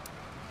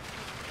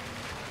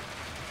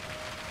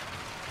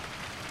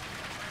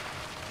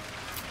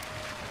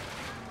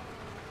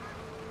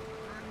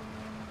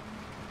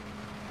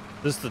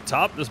 This the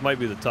top? This might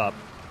be the top.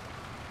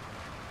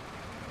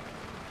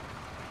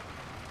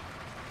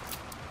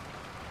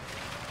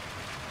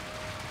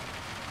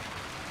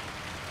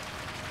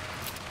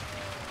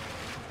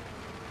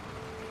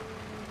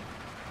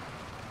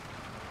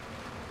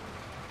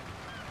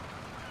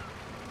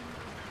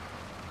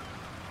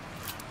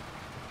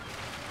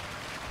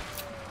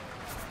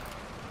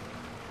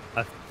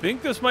 I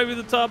think this might be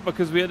the top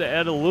because we had to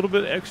add a little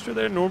bit extra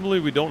there. Normally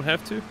we don't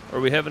have to, or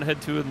we haven't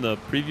had to in the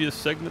previous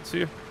segments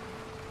here.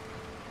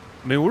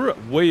 I mean, we're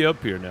way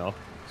up here now,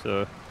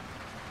 so.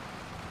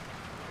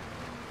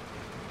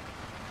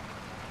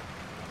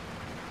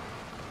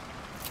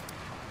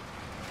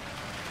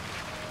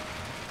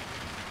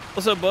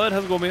 What's up, bud?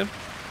 How's it going, man?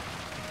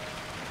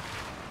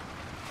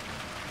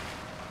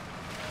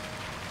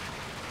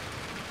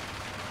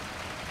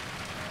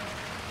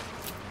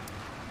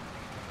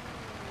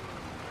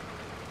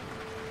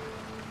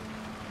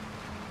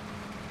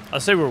 I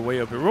say we're way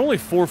up here. We're only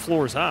 4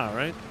 floors high,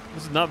 right?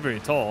 This is not very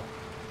tall.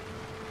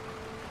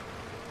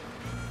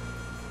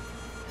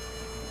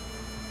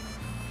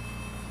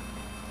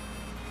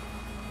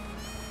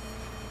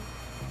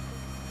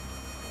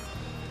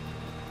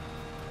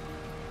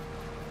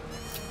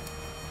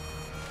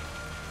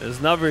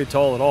 It's not very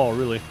tall at all,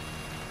 really.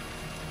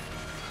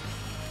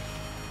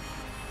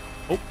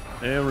 Oh,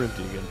 and we're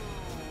empty again.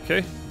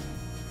 Okay.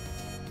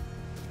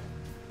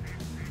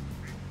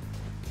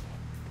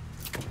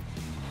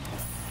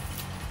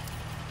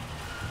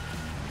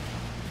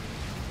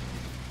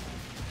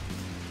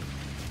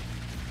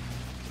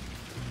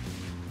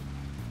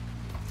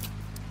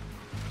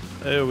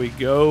 There we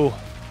go.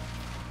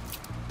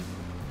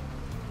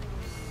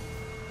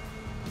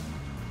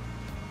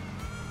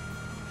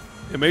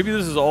 Yeah, maybe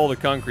this is all the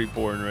concrete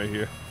pouring right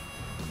here.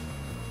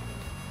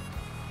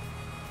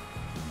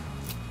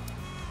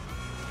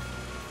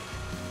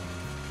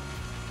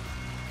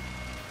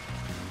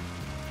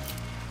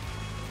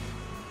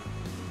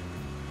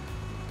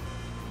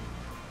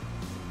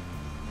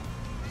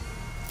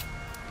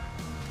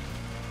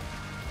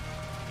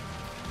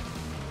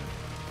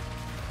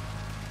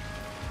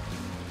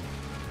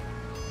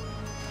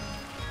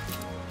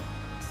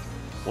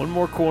 One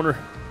more corner.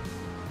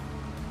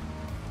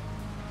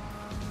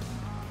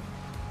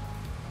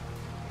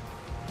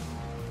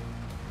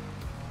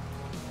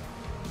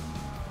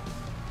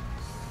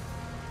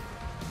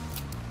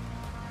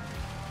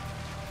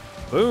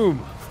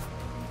 Boom.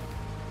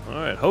 All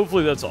right,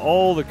 hopefully that's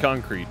all the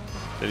concrete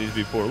that needs to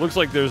be poured. Looks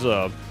like there's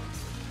a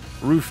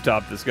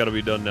rooftop that's got to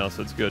be done now,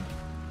 so it's good.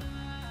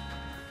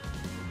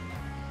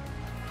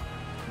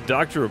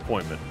 Doctor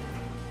appointment.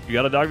 You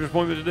got a doctor's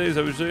appointment today? Is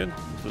that what you're saying?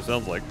 That's what it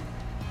sounds like.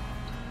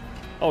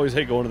 I always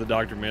hate going to the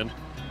doctor, man.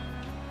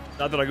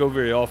 Not that I go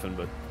very often,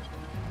 but...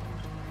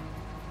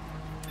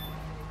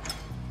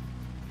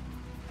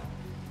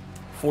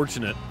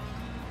 Fortunate.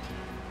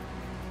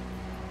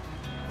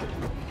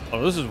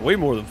 Oh, this is way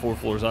more than 4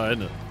 floors high,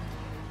 isn't it?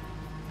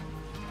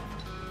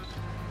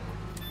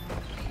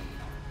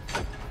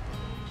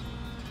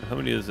 How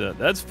many is that?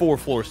 That's 4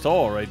 floors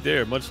tall right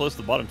there, much less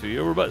the bottom 2.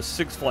 Yeah, we're about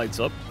 6 flights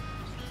up.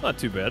 It's not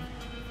too bad.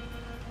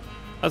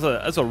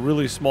 That's a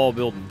really small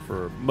building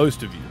for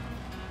most of you.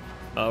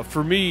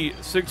 For me,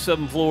 6,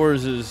 7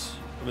 floors is,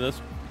 I mean, that's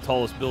the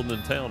tallest building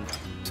in town.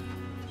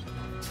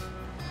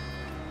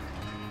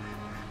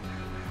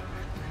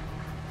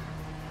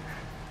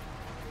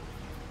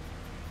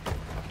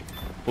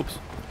 Whoops.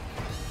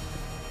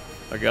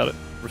 I got it.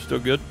 We're still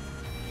good.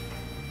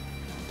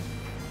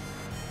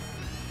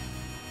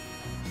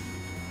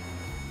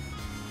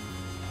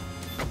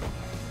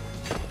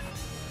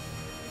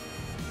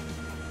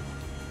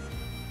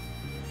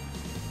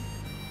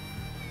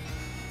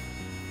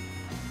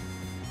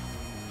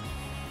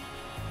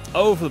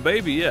 Oh, for the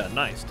baby? Yeah,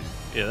 nice, dude.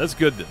 Yeah, that's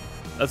good then.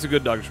 That's a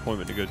good doctor's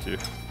appointment to go to.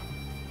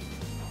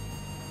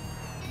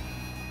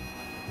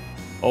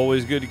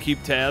 Always good to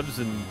keep tabs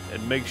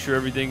and make sure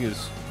everything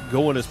is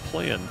going as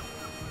planned.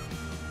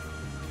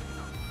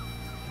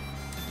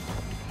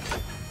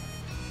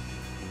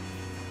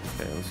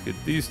 Okay, let's get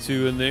these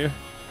two in there.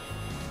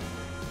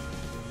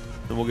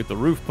 Then we'll get the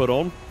roof put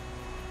on.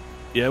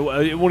 Yeah,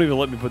 it won't even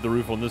let me put the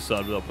roof on this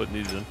side without putting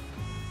these in.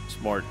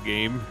 Smart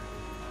game.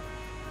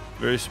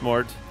 Very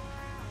smart.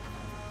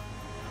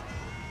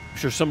 I'm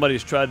sure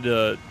somebody's tried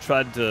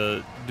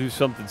to do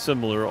something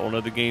similar on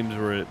other games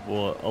where it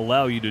will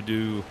allow you to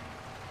do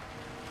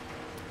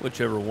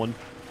whichever one.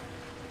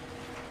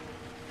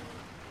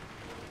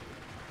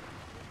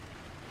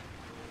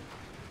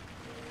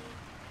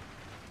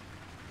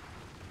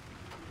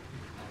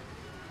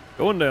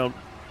 Going down.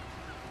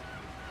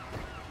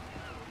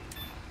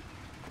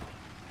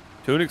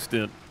 To an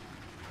extent.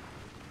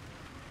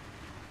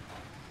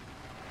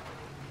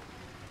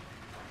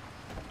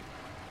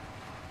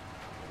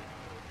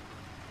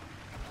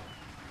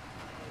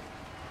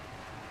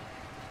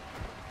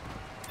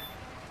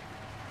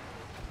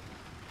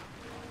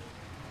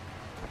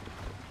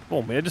 Come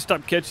on, man. Just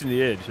stop catching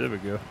the edge. There we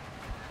go.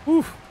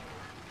 Whew.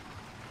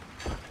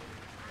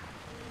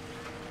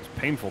 It's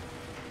painful.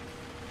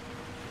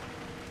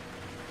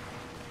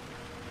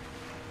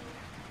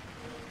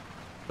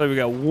 So we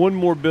got one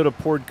more bit of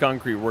poured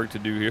concrete work to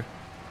do here.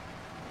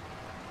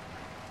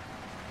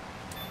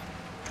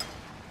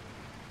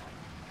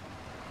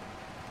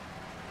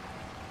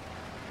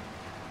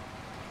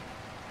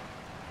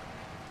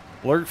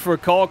 Lurked for a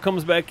call,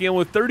 comes back in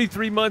with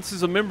 33 months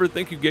as a member.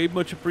 Thank you, Gabe.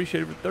 Much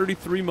appreciated for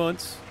 33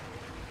 months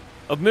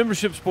of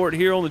membership support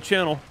here on the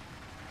channel.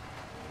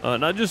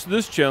 Not just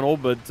this channel,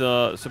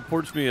 but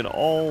supports me in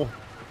all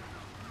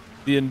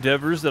the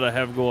endeavors that I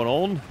have going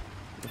on.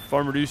 The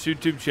Farmer Deuce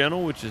YouTube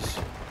channel, which is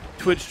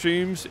Twitch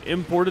streams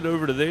imported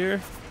over to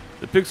there.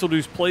 The Pixel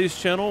Deuce Plays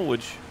channel,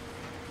 which,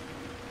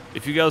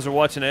 if you guys are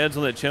watching ads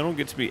on that channel,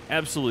 gets me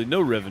absolutely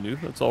no revenue.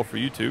 That's all for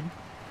YouTube,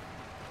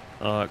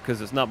 because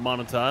it's not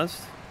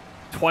monetized.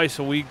 Twice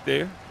a week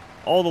there.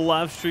 All the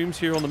live streams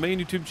here on the main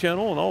YouTube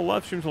channel and all the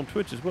live streams on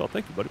Twitch as well.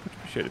 Thank you, buddy. Much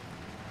appreciated.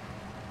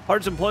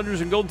 Hearts and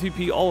plunders and golden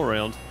TP all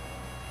around.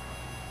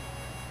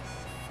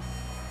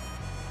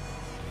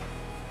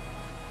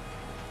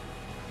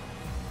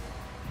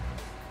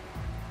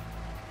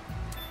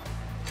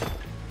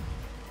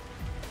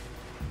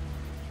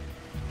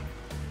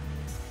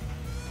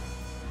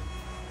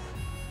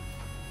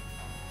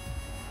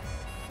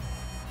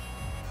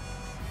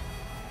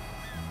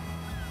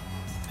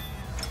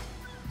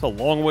 It's a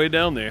long way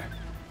down there.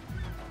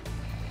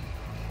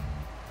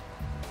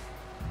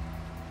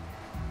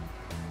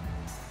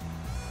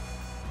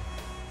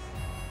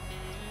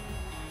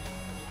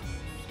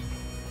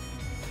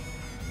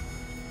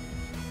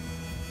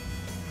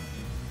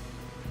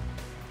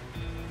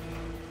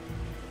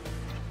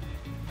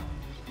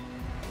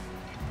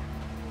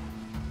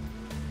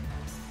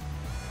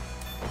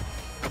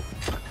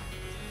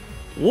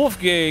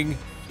 Wolfgang,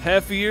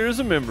 half a year as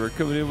a member,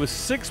 coming in with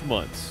 6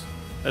 months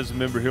as a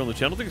member here on the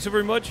channel. Thank you so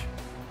very much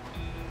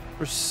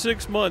for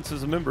 6 months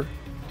as a member.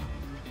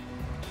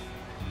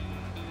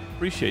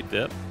 Appreciate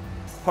that.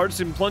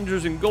 Hearts and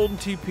plungers and golden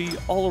TP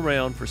all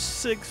around for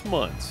 6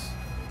 months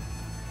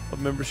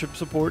of membership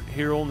support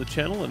here on the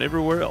channel and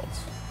everywhere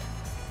else.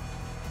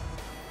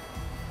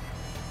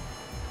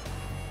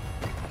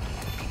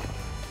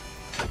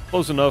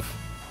 Close enough.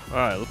 All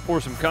right, let's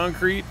pour some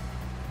concrete.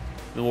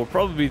 Then we'll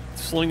probably be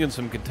slinging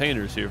some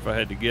containers here if I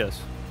had to guess.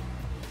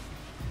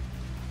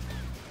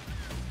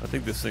 I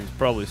think this thing's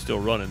probably still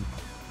running.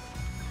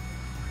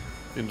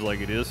 Seems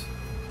like it is.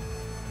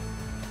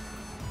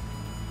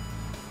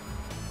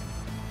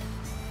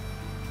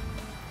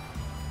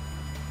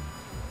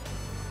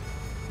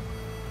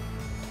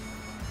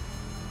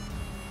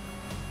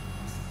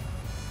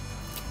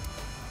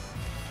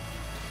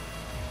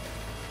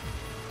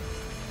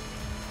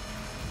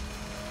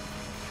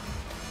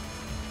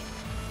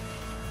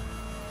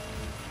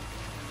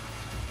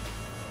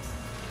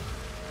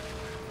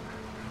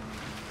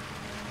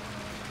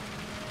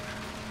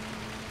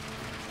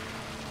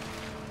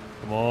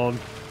 Come on.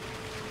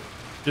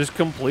 Just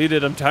complete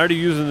it. I'm tired of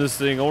using this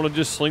thing. I want to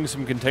just sling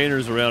some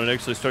containers around and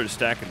actually start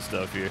stacking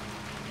stuff here.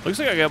 Looks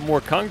like I got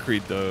more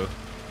concrete, though.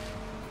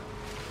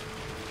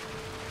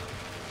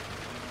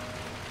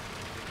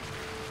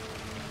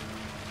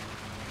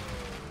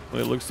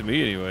 Well, it looks to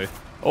me anyway.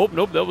 Oh,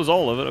 nope, that was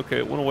all of it. Okay,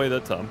 it went away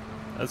that time.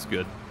 That's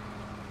good.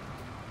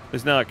 At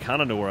least now I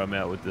kind of know where I'm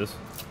at with this.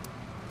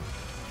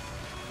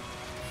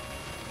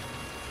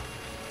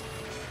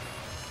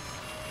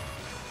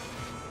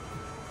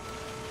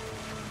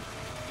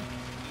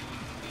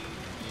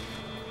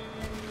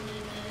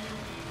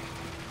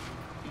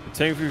 The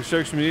tank for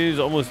construction is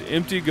almost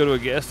empty. Go to a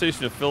gas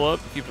station to fill up.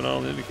 Keep an eye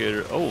on the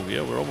indicator. Oh,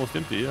 yeah, we're almost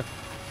empty, yeah.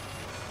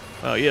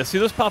 Yeah, see,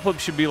 those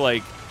pop-ups should be,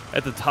 like,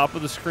 at the top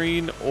of the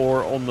screen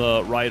or on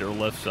the right or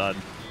left side.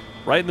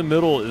 Right in the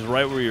middle is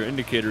right where your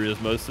indicator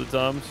is most of the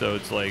time, so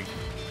it's, like,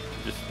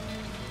 just,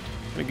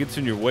 it gets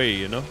in your way,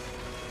 you know?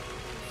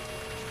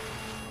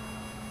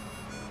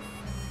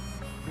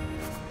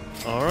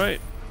 All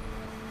right.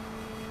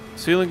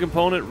 Ceiling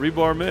component,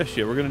 rebar mesh.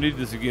 Yeah, we're going to need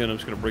this again. I'm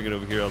just going to bring it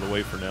over here out of the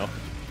way for now.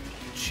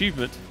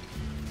 Achievement.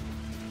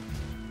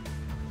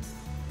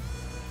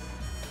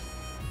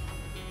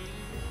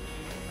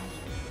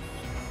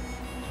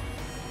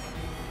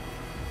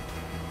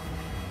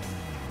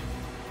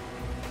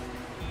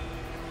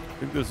 I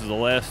think this is the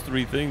last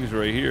 3 things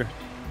right here.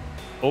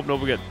 Oh, no,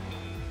 we got...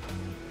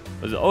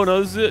 Oh, no,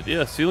 this is it.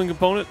 Yeah, ceiling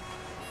component.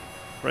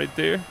 Right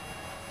there.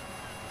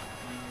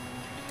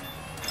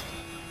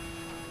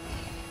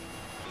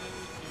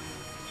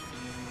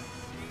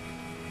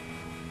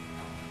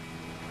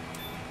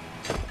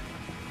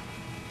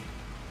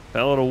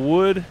 Pallet of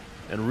wood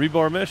and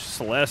rebar mesh. It's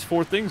the last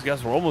 4 things,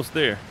 guys. We're almost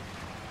there.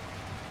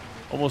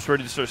 Almost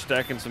ready to start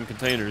stacking some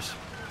containers.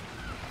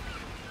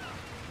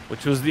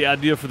 Which was the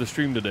idea for the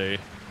stream today.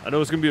 I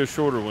know it's going to be a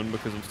shorter one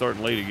because I'm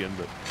starting late again,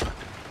 but...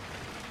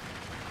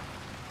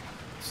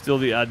 still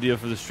the idea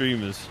for the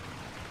stream is...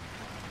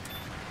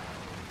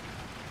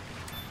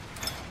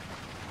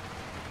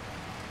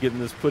 getting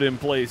this put in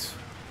place.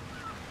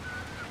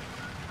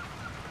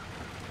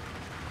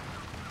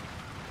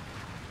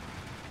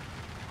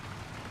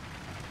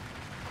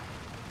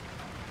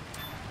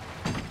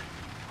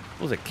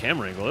 What was that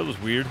camera angle? That was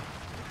weird.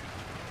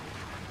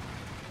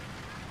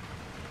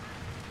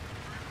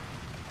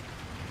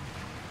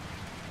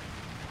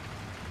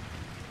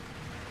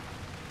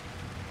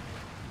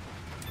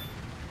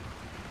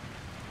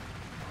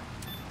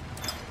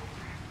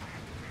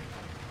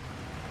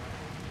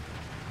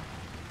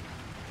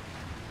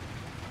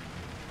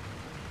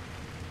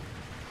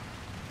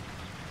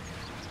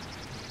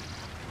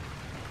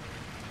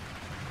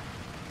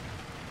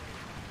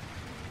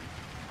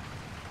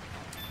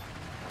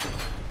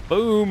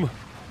 Boom.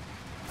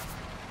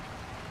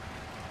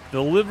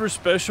 Deliver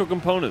special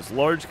components.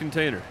 Large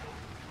container.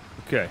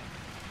 Okay.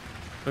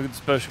 Look at the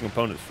special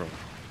components from.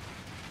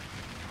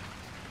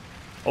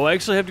 Oh, I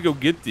actually have to go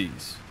get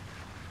these.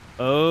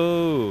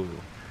 Oh.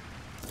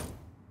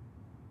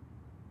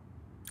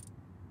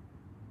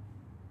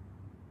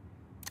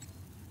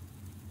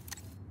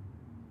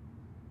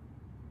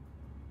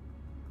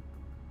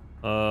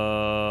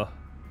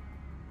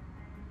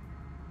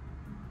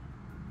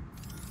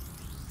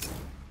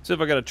 See if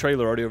I got a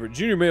trailer already over.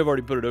 Junior may have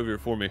already put it over here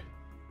for me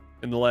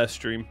in the last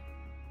stream.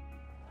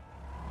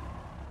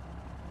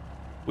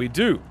 We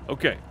do.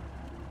 Okay.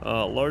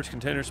 Large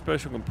container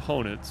special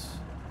components.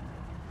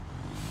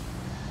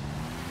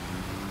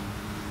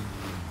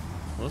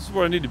 Well, this is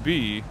where I need to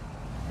be.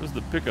 This is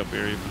the pickup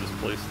area for this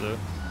place, though.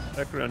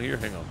 Back around here.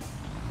 Hang on.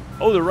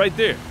 Oh, they're right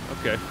there.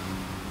 Okay.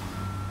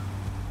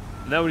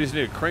 Now we just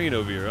need a crane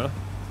over here,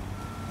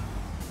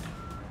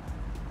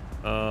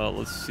 huh?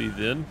 Let's see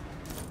then.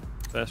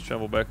 Fast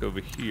travel back over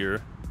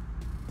here.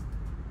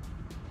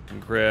 And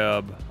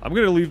grab... I'm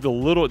going to leave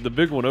the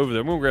big one over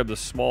there. I'm going to grab the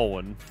small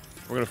one.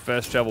 We're going to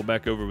fast travel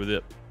back over with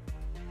it.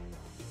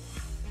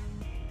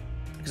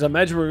 Because I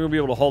imagine we're going to be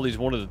able to haul these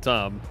one at a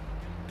time.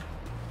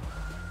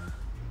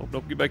 Oh,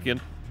 nope, get back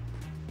in.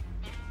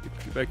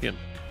 Get back in.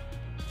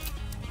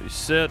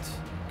 Reset.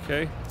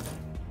 Okay.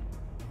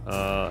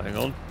 Hang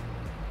on.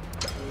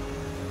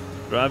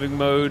 Driving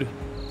mode.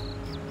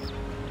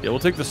 Yeah, we'll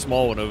take the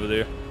small one over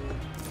there.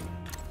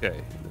 Okay,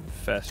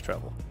 fast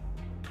travel.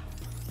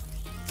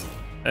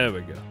 There we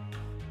go.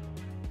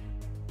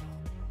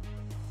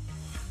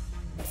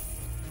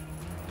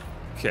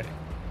 Okay.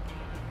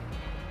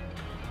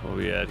 What are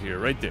we at here?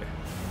 Right there.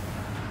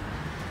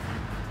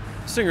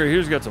 This thing right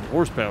here's got some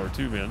horsepower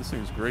too, man. This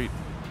thing's great.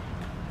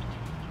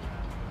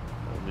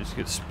 I'll just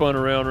get spun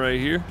around right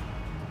here.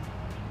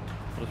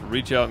 Let's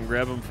reach out and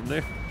grab them from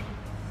there.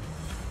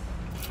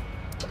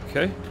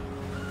 Okay.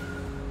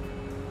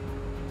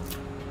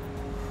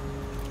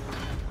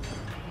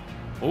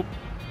 Oh,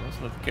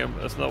 that's not the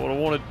camera. That's not what I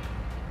wanted.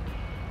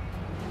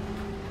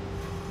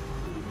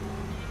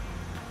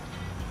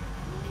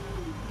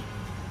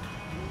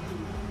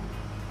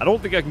 I don't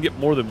think I can get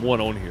more than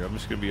one on here. I'm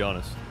just going to be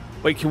honest.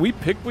 Wait, can we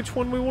pick which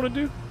one we want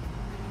to do?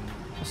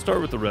 Let's start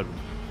with the red one.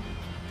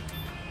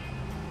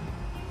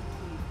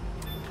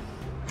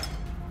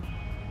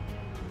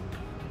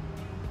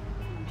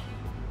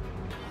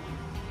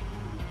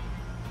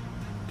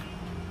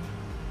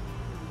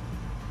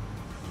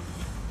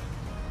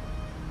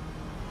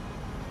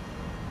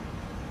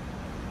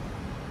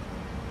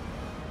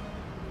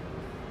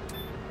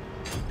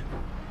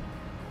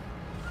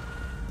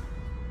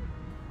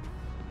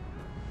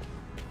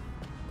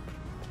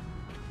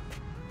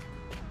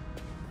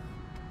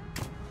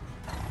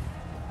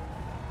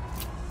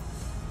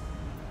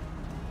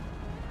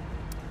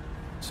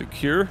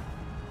 Secure.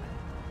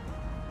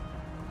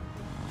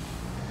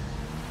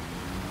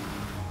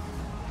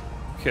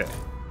 Okay.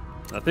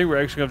 I think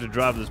we're actually going to have to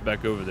drive this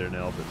back over there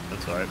now, but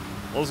that's alright.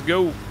 Let's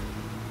go.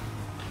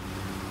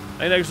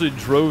 I ain't actually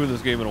drove in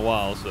this game in a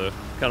while, so it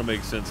kind of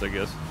makes sense, I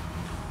guess.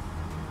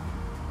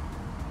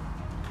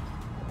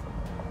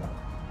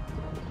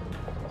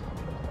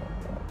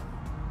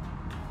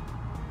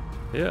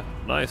 Yeah,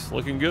 nice.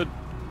 Looking good.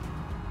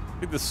 I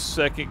think the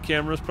second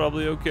camera's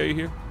probably okay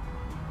here.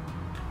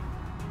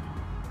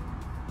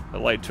 The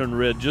light turned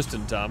red just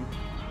in time.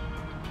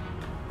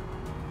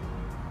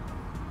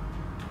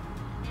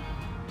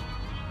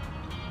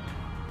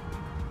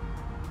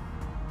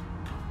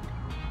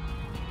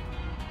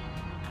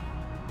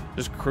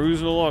 Just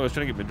cruising along. I was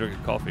trying to get me a drink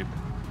of coffee.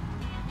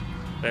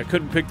 I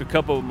couldn't pick the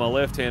cup up with my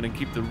left hand and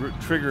keep the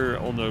trigger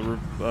on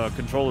the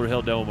controller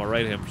held down with my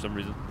right hand for some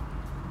reason.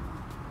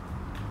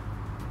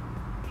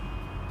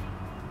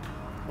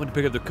 Went to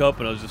pick up the cup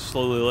and I was just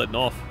slowly letting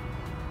off.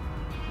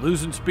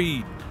 Losing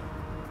speed.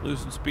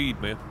 Losing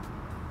speed, man.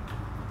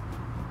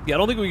 Yeah, I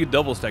don't think we could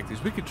double stack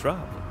these. We could try.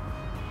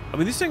 I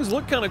mean, these things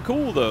look kind of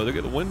cool, though. They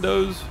got the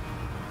windows.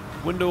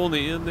 Window on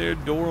the end there.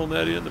 Door on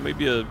that end. There may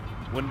be a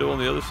window on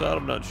the other side.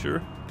 I'm not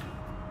sure.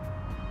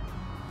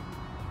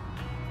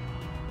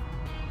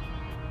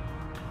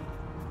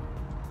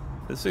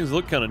 These things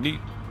look kind of neat.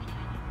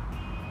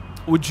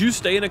 Would you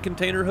stay in a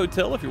container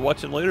hotel? If you're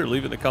watching later,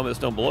 leave it in the comments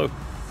down below.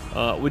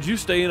 Would you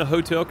stay in a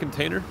hotel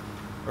container?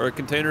 Or a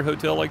container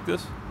hotel like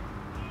this?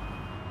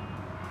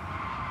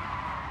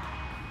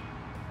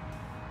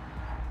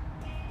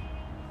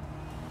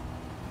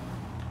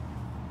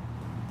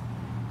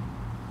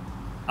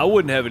 I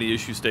wouldn't have any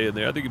issue staying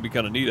there. I think it'd be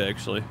kind of neat,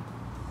 actually.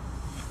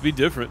 It'd be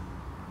different.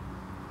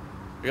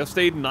 Like, I've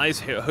stayed in nice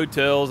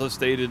hotels. I've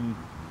stayed in,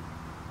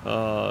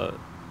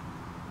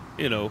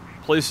 you know,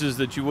 places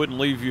that you wouldn't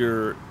leave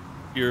your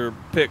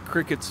pet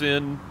crickets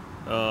in.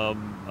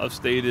 I've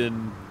stayed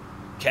in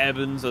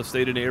cabins. I've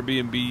stayed in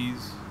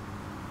Airbnbs.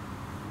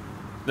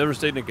 Never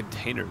stayed in a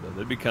container, though.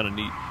 That'd be kind of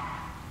neat.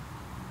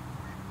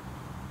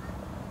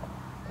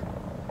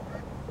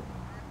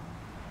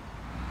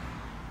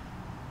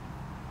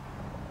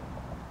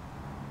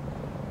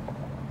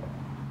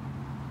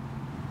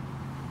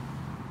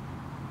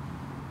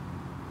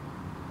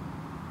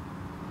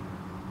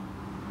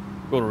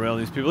 Going around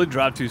these people, they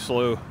drive too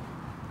slow.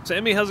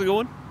 Sammy, how's it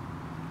going?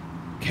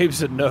 Gabe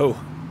said no.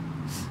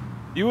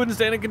 You wouldn't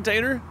stay in a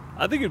container?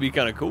 I think it'd be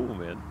kind of cool,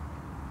 man.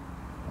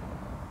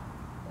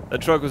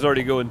 That truck was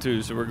already going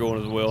too, so we're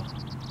going as well.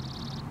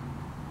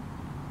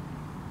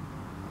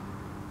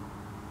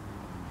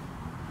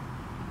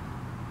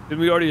 Didn't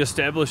we already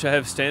establish I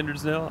have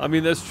standards now? I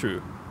mean, that's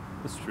true.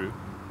 That's true.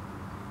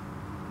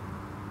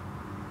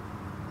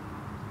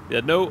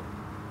 Yeah,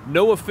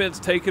 no offense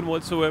taken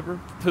whatsoever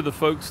to the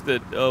folks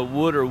that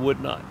would or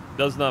would not.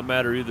 Does not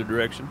matter either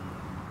direction.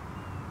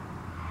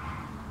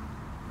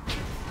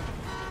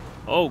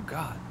 Oh,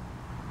 God.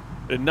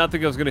 I did not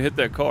think I was going to hit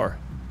that car.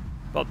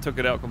 About took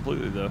it out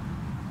completely, though.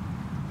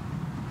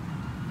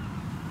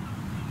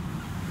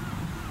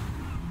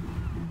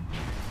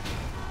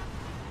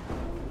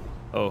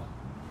 Oh,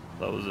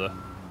 that was a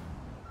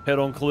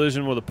head-on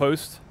collision with a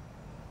post.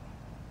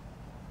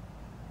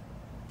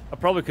 I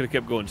probably could have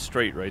kept going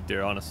straight right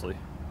there, honestly.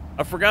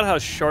 I forgot how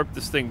sharp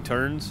this thing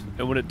turns,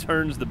 and when it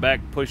turns, the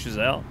back pushes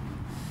out.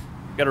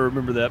 Gotta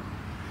remember that.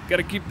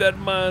 Gotta keep that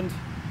in mind.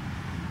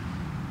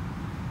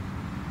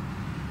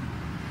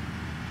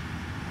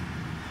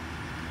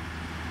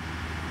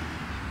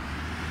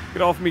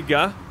 Get off me,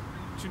 guy.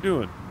 What you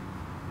doing?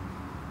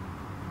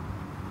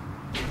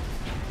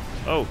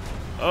 Oh.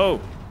 Oh.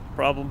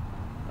 Problem.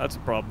 That's a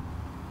problem.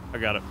 I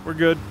got it. We're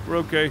good. We're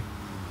okay.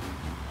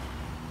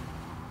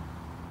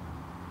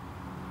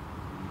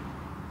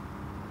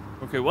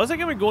 Okay, why is that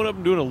gonna be going up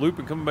and doing a loop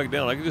and coming back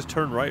down? I can just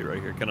turn right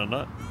here, can I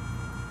not?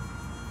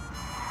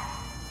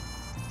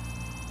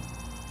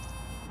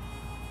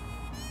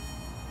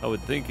 I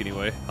would think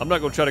anyway. I'm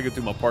not gonna try to get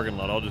through my parking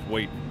lot. I'll just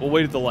wait. We'll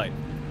wait at the light.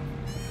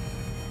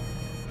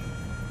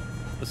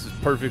 This is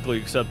perfectly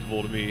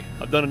acceptable to me.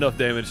 I've done enough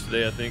damage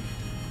today, I think.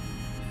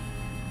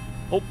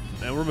 Oh,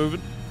 now we're moving.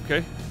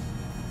 Okay.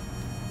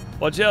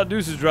 Watch out,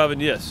 Deuce is driving.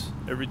 Yes,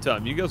 every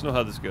time. You guys know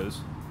how this goes.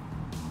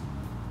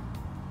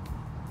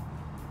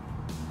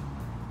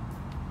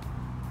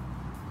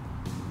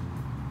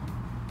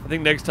 I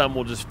think next time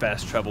we'll just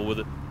fast travel with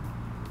it.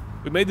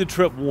 We made the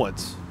trip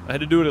once. I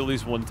had to do it at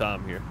least one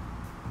time here.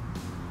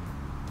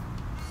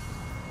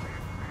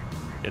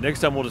 Yeah,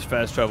 next time we'll just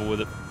fast travel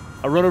with it.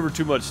 I run over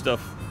too much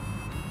stuff.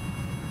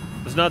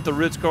 It's not the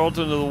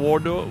Ritz-Carlton or the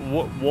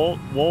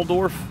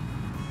Waldorf.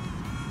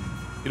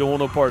 You don't want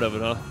no part of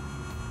it, huh?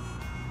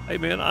 Hey,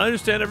 man, I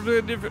understand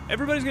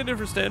everybody's got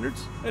different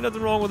standards. Ain't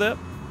nothing wrong with that.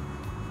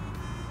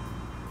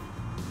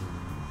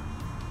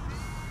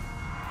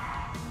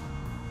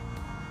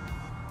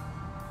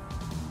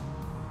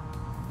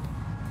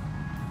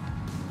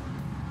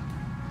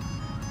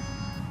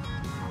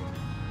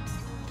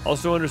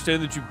 Also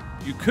understand that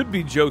you could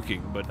be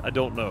joking, but I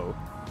don't know.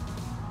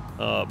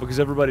 Because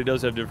everybody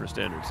does have different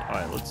standards.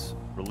 Alright, let's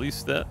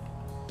release that.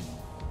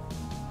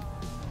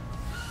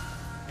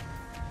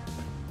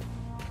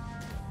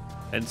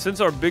 And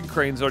since our big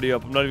crane's already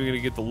up, I'm not even going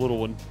to get the little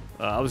one.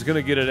 I was going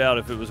to get it out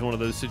if it was one of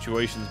those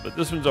situations, but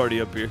this one's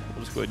already up here.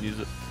 I'll just go ahead and use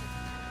it.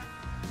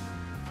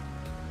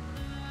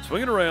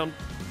 Swing it around.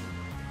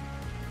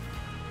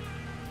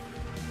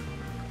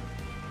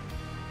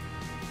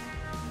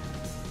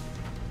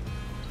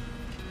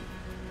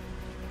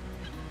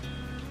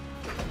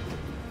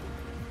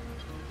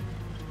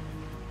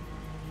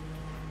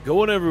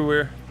 Going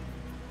everywhere.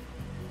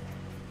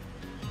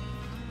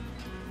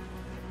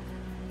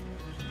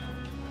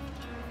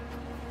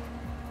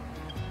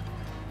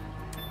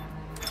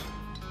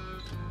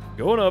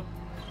 Going up.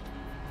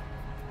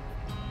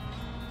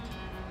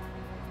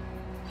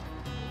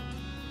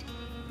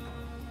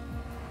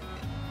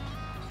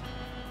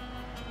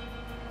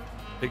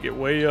 Take it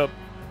way up.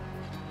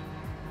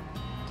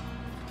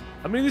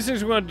 How many of these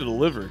things are going to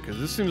deliver? Because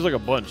this seems like a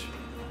bunch.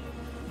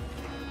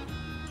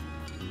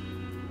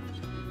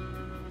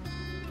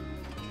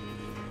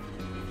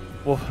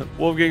 Well,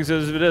 Wolfgang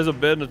says if it has a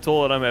bed and a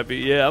toilet, I'm happy.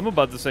 Yeah, I'm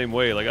about the same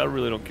way. Like, I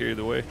really don't care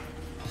either way.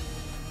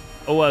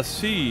 Oh, I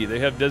see. They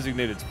have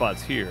designated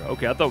spots here.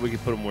 Okay, I thought we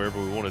could put them wherever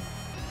we wanted.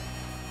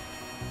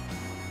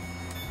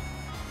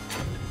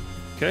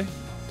 Okay.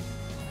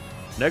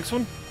 Next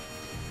one.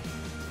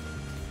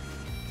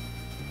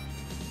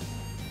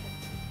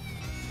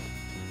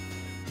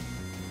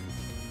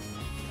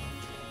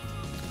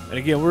 And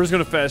again, we're just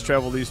gonna fast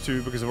travel these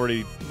two because I've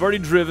already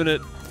driven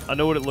it. I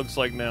know what it looks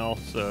like now,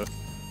 so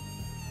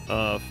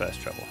fast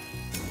travel.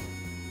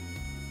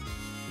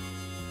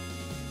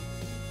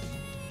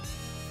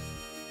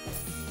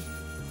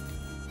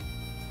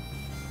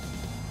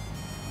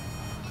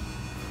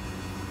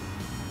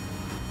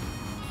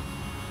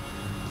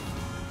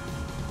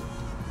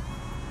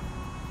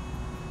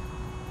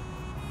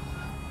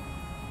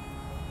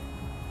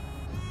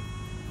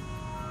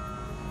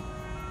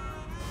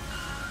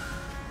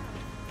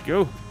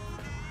 Go.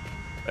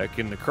 Back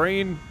in the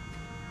crane.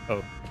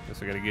 Oh,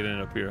 guess I gotta get in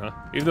up here, huh?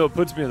 Even though it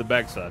puts me on the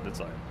backside, that's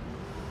all right.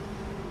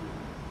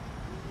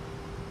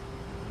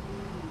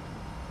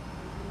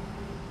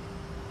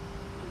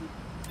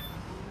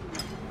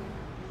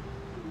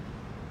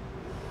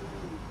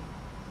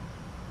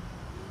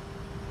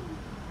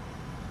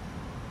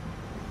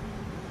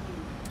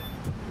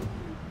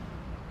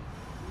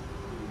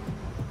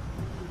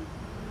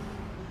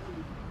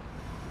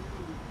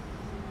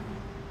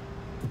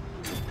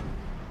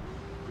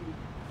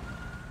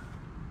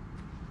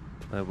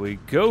 There we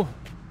go.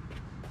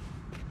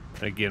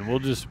 Again, we'll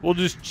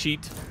just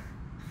cheat.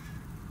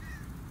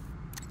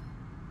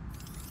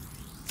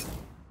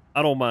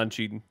 I don't mind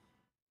cheating.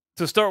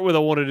 To start with, I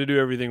wanted to do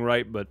everything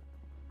right, but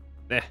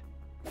now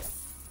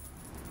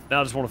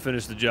I just want to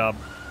finish the job.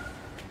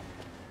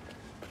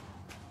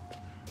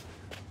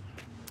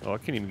 Oh, I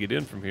can't even get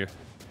in from here.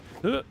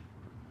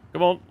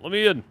 Come on, let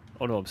me in.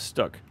 Oh no, I'm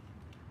stuck.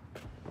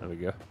 There we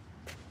go.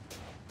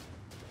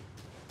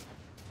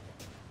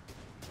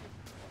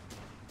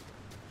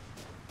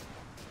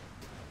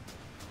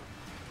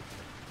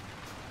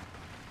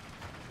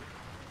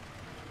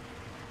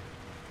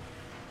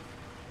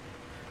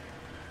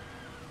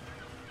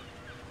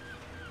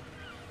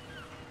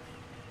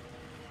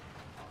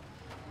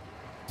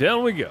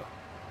 Down we go.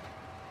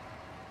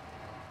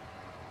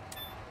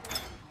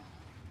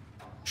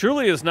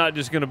 Surely it's not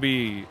just going to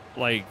be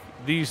like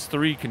these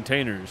 3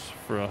 containers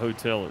for a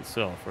hotel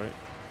itself, right?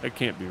 That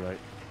can't be right.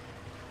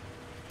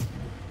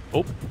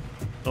 Oh,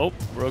 oh,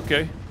 we're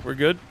okay. We're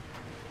good.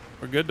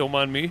 We're good. Don't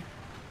mind me.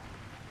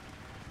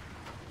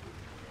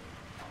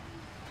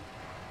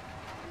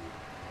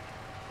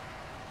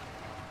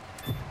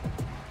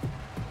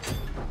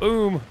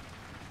 Boom. All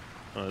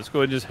right, let's go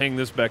ahead and just hang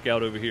this back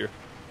out over here.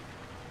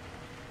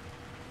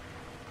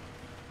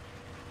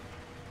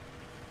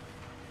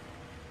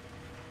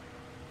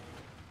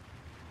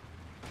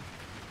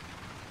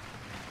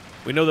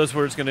 We know that's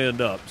where it's going to end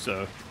up,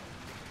 so.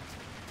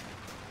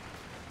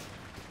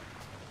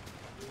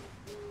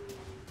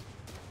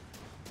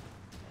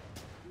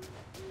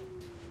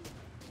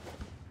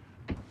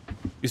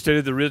 You stayed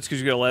at the Ritz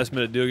because you got a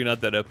last-minute deal. You're not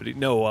that uppity.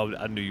 No,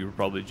 I knew you were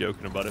probably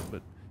joking about it,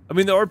 but I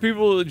mean, there are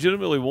people who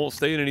legitimately won't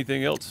stay in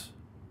anything else.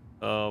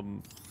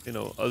 You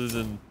know, other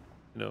than,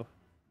 you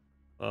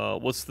know,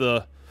 what's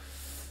the,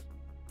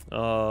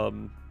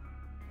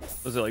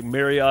 was it like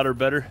Marriott or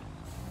better?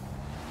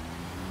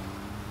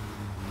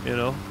 You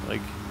know,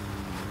 like,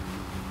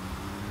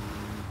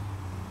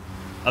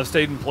 I've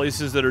stayed in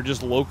places that are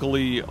just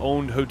locally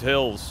owned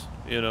hotels,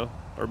 you know,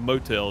 or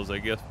motels, I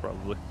guess,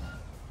 probably.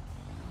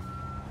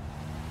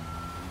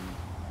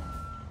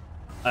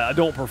 I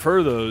don't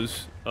prefer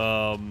those,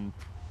 by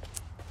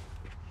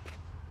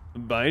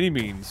any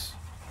means,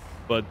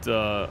 but,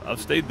 I've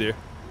stayed there.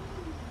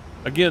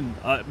 Again,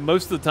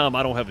 most of the time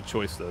I don't have a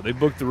choice, though. They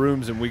book the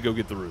rooms and we go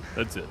get the room.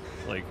 That's it.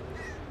 Like,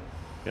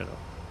 you know.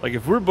 Like,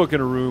 if we're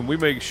booking a room, we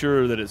make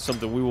sure that it's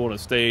something we want to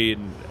stay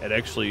and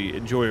actually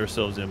enjoy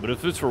ourselves in. But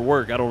if it's for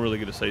work, I don't really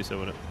get to say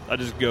so in it. I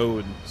just go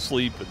and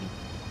sleep, and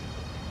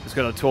it's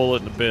got a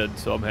toilet and a bed,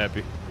 so I'm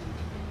happy.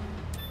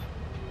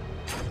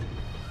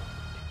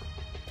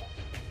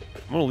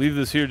 I'm gonna leave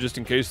this here just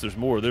in case there's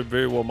more. There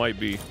very well might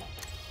be.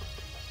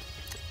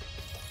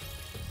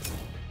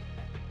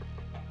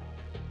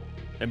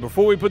 And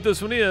before we put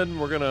this one in,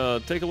 we're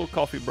gonna take a little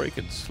coffee break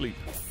and sleep.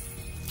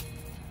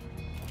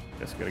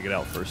 Guess I gotta get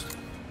out first.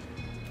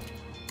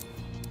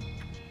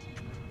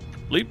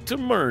 Leap to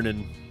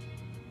morning.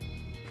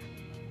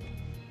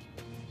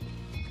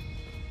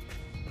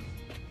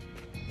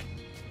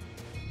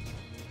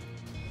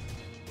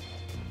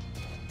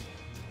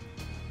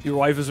 Your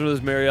wife is one of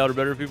those Marriott or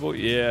better people?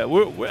 Yeah,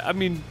 I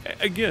mean,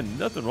 again,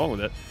 nothing wrong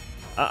with that.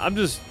 I'm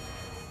just,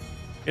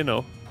 you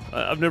know,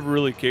 I've never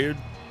really cared.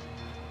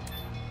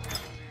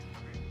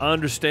 I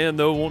understand,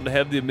 though, wanting to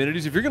have the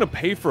amenities. If you're going to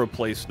pay for a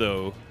place,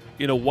 though,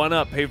 you know, why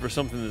not pay for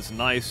something that's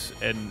nice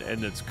and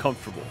that's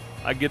comfortable?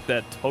 I get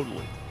that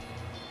totally.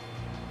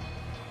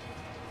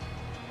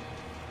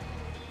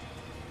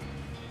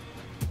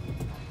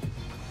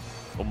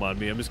 Don't mind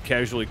me. I'm just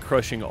casually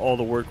crushing all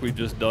the work we've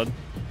just done.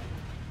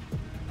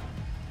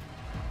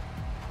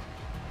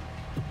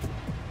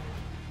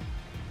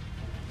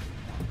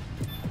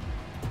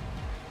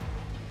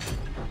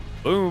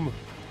 Boom.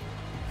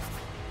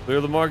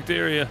 Clear the marked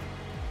area.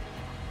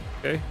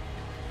 Okay.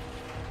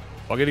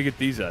 I gotta get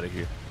these out of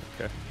here.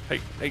 Okay.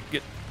 Hey,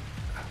 get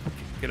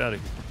out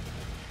of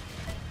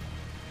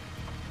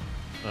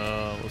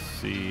here. Let's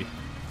see.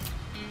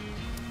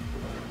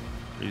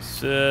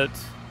 Reset.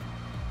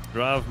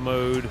 Drive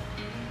mode.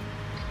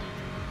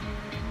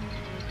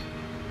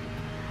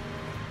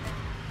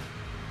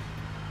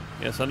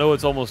 Yes, I know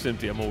it's almost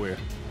empty. I'm aware.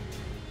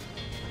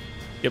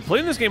 Yeah,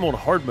 playing this game on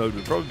hard mode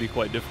would probably be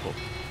quite difficult.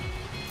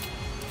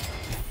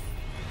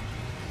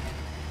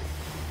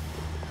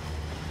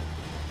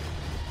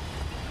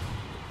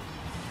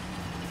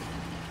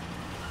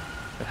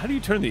 How do you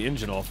turn the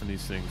engine off in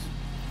these things?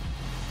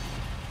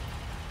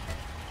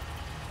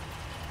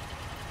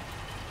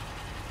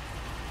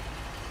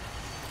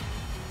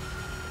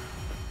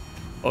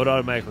 Oh, it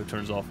automatically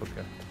turns off.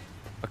 Okay.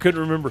 I couldn't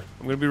remember.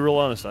 I'm going to be real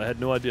honest. I had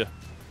no idea.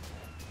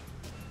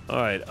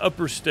 Alright,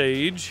 upper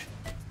stage.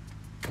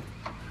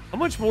 How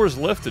much more is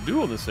left to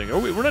do on this thing?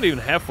 We're not even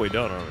halfway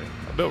done, are we?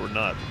 I bet we're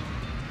not.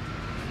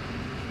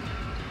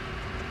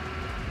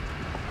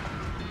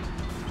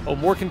 Oh,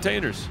 more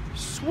containers.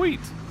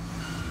 Sweet.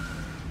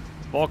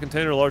 Small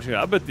container, large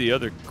container. I bet the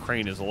other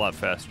crane is a lot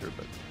faster,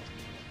 but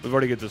we've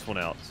already got this one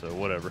out, so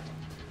whatever.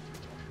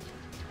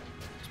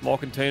 Small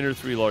container,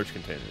 3 large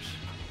containers.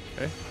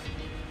 Okay.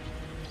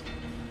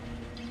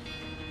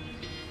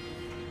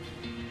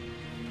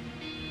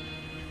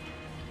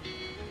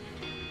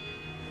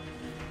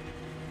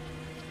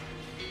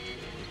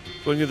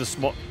 Go and get the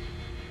small...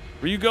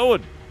 Where you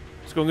going?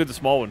 Let's go and get the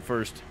small one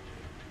first.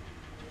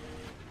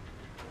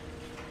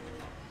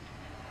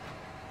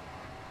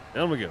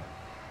 Down we go.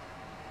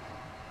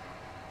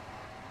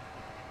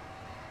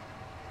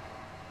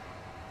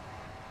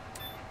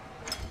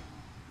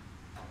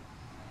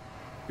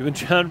 You've been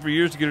trying for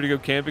years to get her to go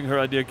camping. Her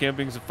idea of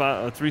camping is a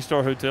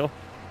 3-star hotel.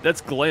 That's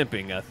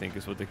glamping, I think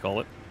is what they call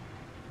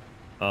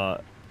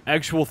it.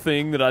 Actual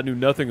thing that I knew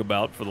nothing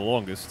about for the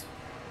longest.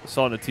 I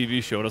saw on a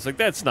TV show, and I was like,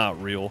 that's not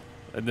real.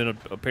 And then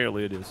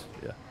apparently it is,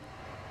 yeah.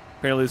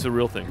 Apparently it's a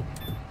real thing.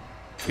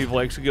 People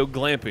actually go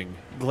glamping,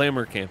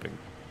 glamour camping.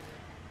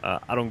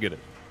 I don't get it.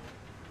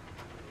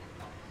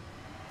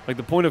 Like,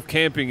 the point of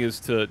camping is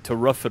to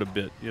rough it a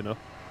bit, you know?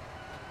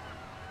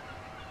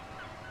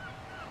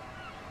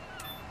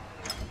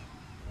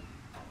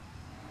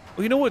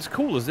 Well, you know what's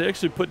cool is they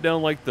actually put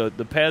down, like, the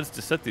pads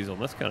to set these on.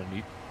 That's kind of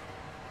neat.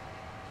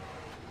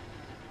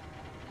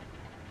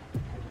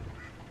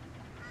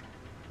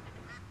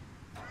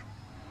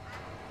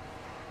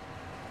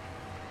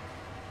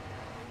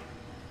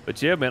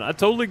 But yeah, man, I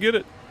totally get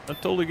it. I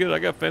totally get it. I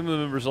got family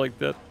members like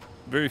that.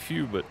 Very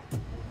few, but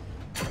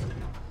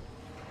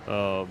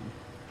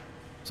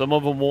some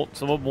of them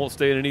won't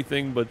stay in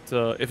anything. But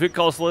if it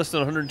costs less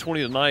than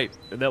 120 a night,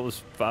 and that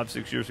was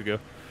 5-6 years ago,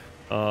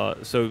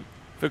 so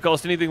if it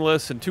costs anything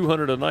less than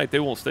 200 a night, they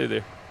won't stay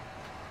there.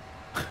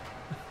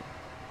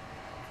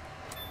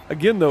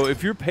 Again, though,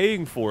 if you're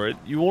paying for it,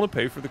 you want to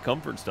pay for the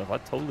comfort and stuff. I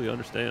totally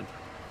understand.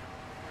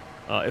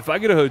 If I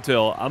get a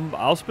hotel,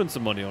 I'll spend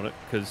some money on it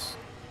because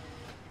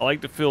I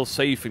like to feel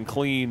safe and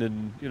clean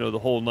and, you know, the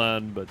whole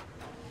nine, but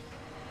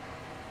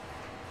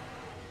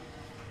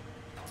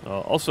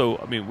also,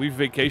 I mean, we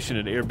vacation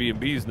in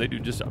Airbnbs and they do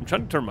just, I'm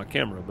trying to turn my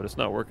camera, but it's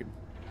not working.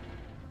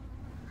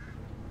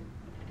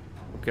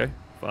 Okay,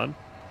 fine.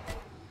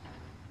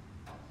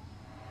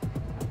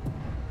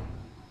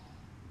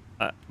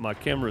 My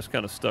camera is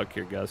kind of stuck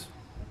here, guys.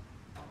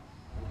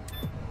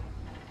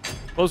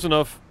 Close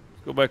enough.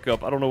 Let's go back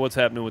up. I don't know what's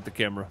happening with the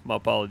camera. My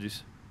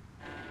apologies.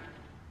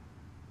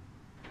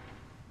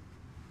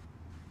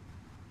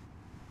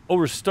 Oh,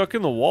 we're stuck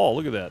in the wall.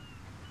 Look at that.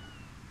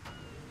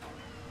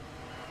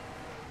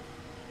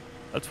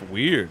 That's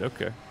weird.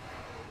 Okay.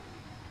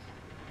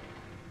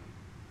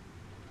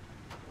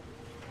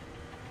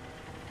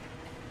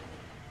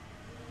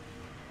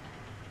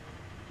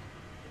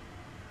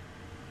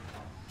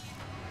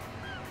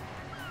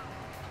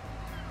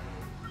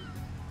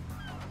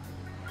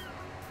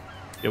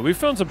 Yeah, we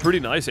found some pretty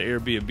nice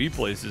Airbnb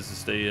places to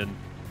stay in.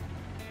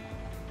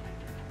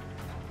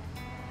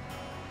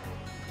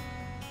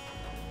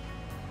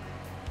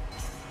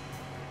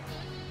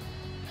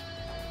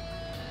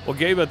 Well,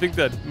 Gabe, I think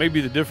that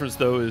maybe the difference,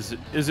 though, is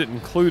it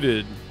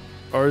included,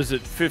 or is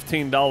it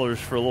 $15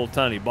 for a little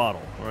tiny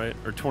bottle, right?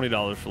 Or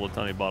 $20 for a little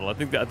tiny bottle? I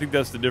think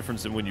that's the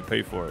difference in when you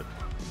pay for it.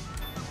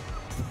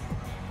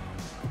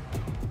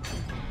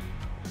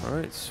 All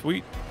right,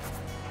 sweet.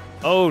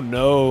 Oh,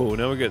 no.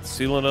 Now we got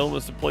sealant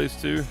elements to place,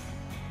 too.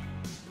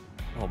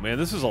 Oh, man,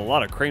 this is a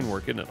lot of crane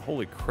work, isn't it?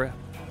 Holy crap.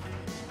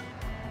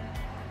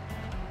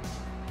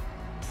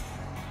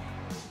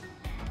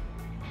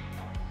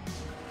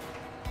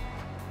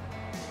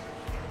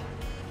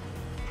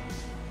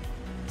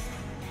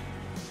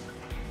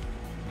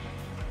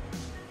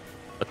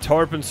 A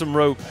tarp and some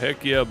rope.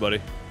 Heck yeah,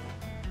 buddy.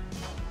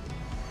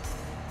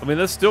 I mean,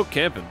 that's still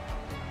camping.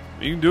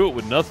 You can do it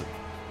with nothing.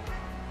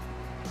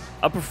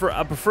 I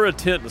prefer a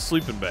tent and a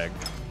sleeping bag,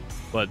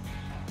 but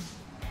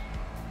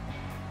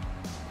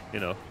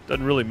you know,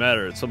 doesn't really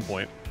matter at some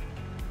point.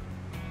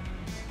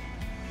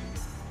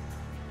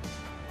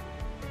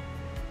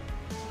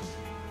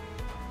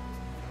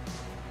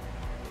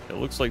 It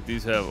looks like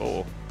these have,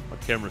 oh, my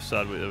camera's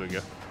sideways, there we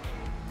go.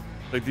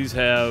 Like these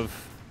have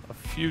a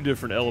few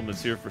different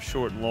elements here for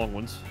short and long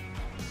ones.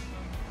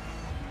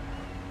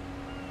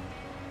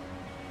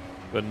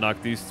 Go ahead and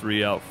knock these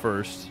three out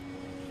first.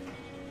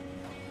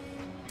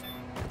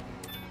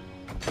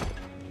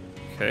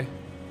 Okay.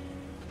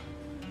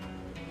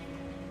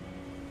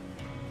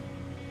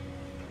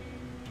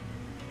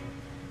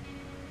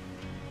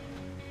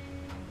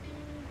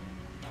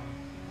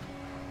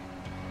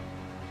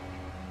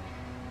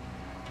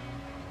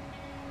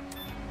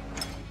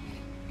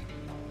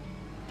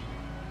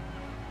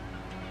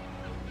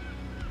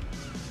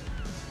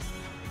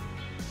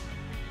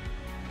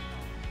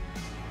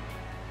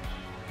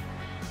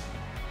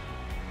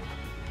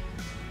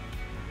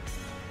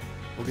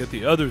 We'll get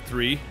the other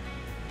three.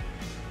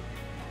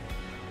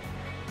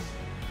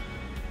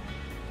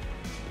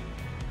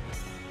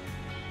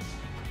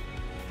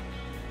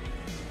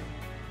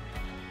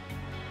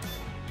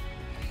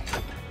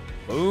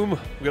 Boom.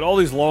 We got all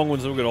these long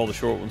ones and we got all the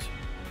short ones.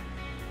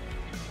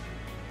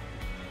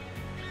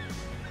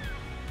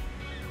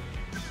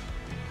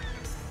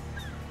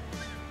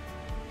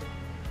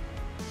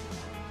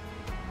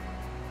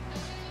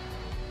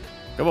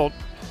 Come on.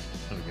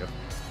 There we go.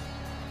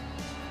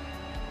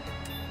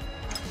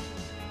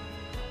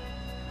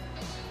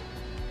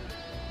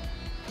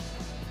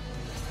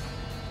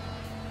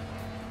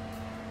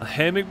 A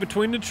hammock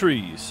between the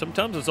trees.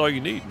 Sometimes that's all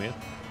you need, man.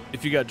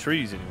 If you got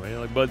trees anyway,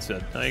 like Bud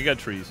said. Now you got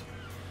trees.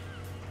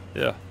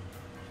 Yeah.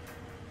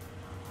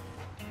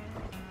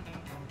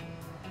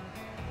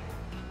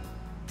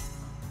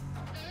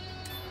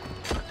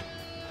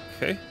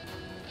 Okay.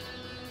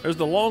 There's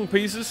the long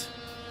pieces.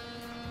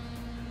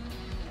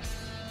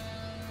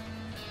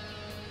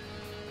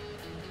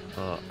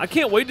 I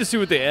can't wait to see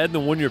what they add in the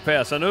 1-year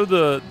pass. I know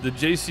the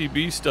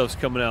JCB stuff's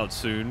coming out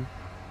soon.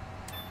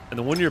 And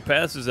the 1-year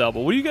pass is out.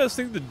 But what do you guys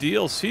think the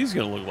DLC is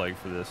going to look like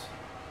for this?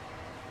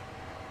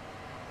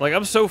 Like,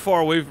 I'm so far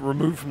away,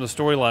 removed from the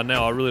storyline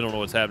now, I really don't know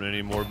what's happening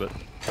anymore, but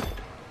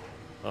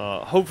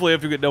hopefully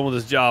after we get done with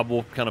this job,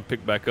 we'll kind of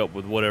pick back up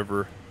with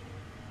whatever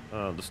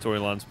the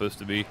storyline's supposed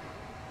to be.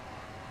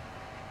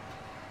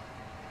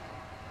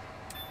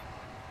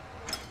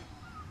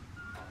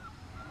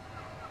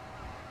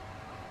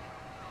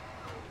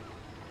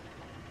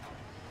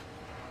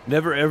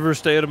 Never ever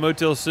stay at a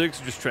Motel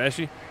 6, just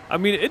trashy. I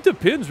mean, it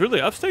depends,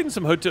 really. I've stayed in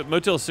some Motel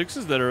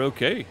 6s that are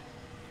okay.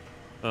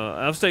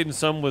 I've stayed in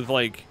some with,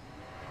 like,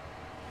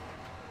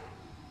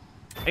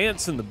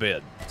 ants in the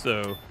bed.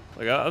 So,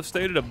 like, I've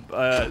stayed at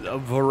a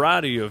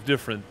variety of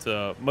different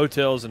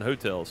motels and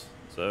hotels.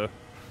 So,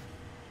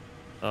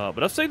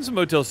 but I've stayed in some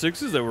Motel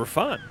 6s that were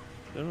fine.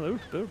 They were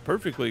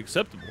perfectly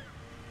acceptable.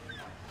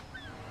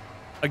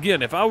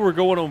 Again, if I were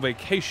going on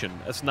vacation,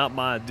 that's not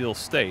my ideal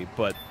stay.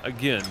 But,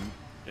 again,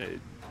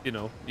 you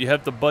know, you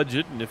have the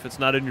budget, and if it's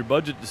not in your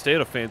budget to stay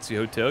at a fancy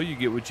hotel, you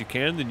get what you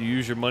can, then you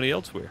use your money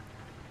elsewhere.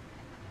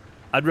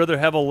 I'd rather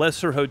have a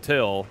lesser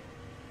hotel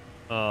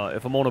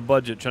if I'm on a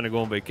budget trying to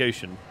go on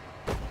vacation.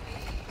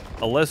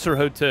 A lesser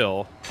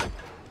hotel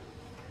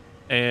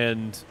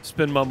and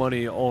spend my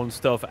money on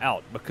stuff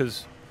out,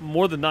 because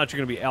more than not, you're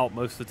going to be out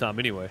most of the time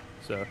anyway.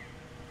 So,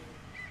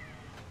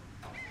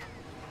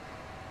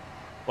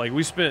 like,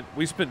 we spent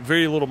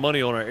very little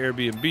money on our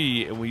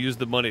Airbnb, and we used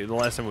the money the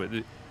last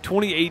time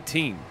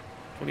 2018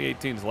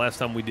 is the last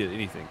time we did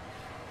anything.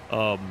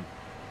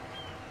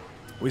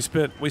 We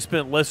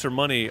spent lesser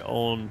money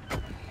on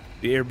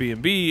the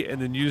Airbnb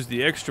and then used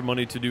the extra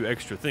money to do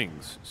extra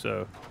things.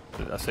 So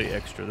I say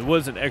extra. There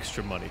wasn't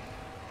extra money.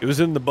 It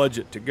was in the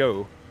budget to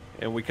go,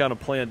 and we kind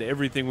of planned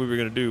everything we were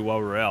going to do while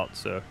we were out.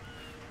 So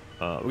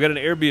we got an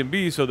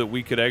Airbnb so that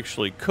we could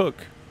actually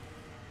cook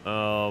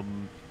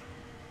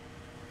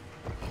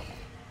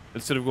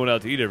instead of going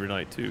out to eat every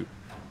night too.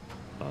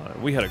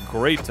 We had a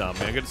great time,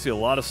 man. I got to see a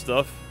lot of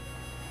stuff.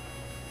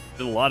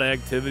 Did a lot of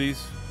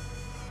activities.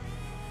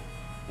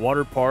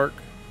 Water park.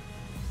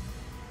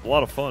 A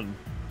lot of fun.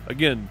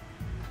 Again,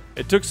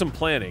 it took some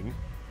planning,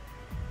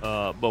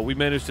 but we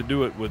managed to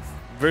do it with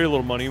very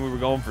little money. We were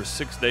gone for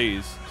 6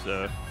 days,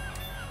 so...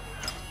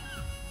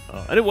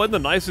 and it wasn't the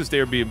nicest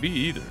Airbnb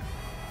either,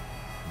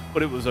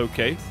 but it was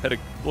okay. Had a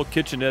little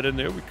kitchenette in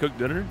there. We cooked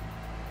dinner.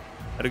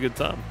 Had a good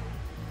time.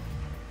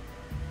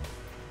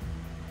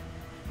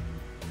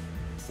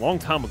 Long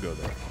time ago,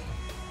 though.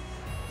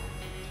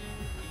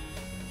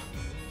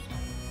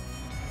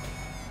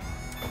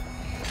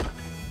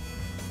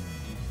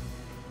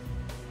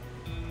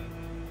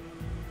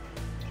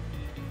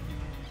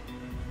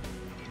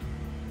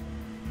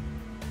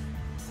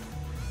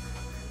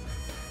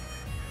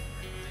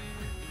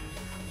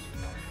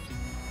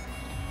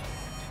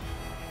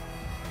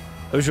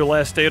 That was your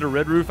last stay at a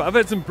Red Roof? I've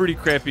had some pretty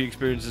crappy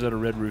experiences at a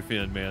Red Roof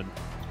Inn, man.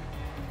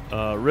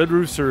 Red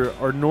Roofs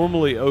are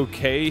normally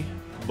okay,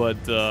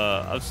 but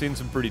I've seen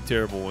some pretty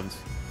terrible ones.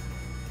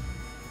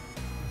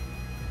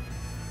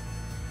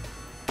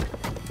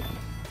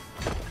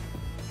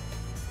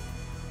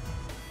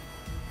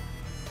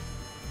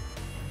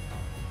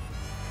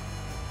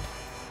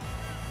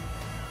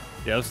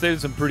 Yeah, I've stayed in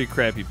some pretty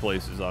crappy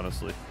places,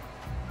 honestly.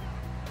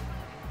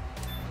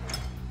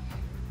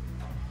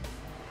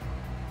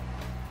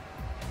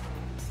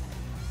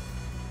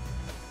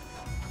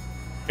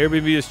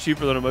 Airbnb is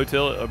cheaper than a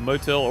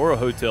motel or a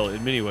hotel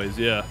in many ways,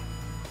 yeah.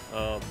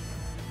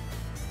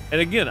 And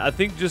again, I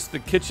think just the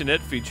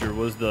kitchenette feature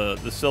was the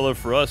seller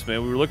for us,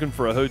 man. We were looking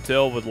for a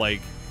hotel with,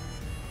 like,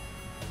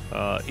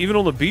 even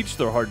on the beach,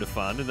 they're hard to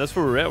find, and that's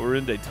where we're at. We're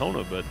in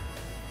Daytona, but,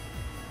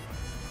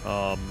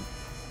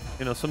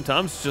 you know,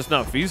 sometimes it's just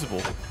not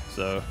feasible,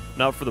 so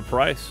not for the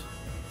price.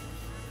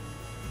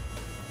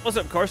 What's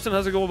up, Karsten?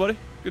 How's it going, buddy?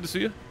 Good to see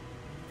you.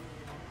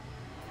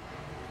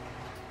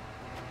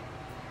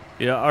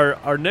 Yeah,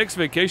 our next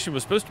vacation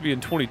was supposed to be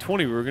in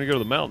 2020. We were going to go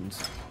to the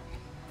mountains.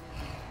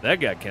 That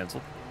got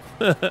canceled.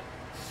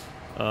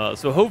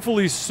 So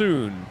hopefully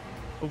soon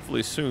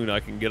I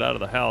can get out of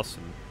the house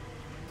and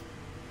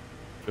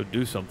go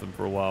do something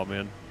for a while,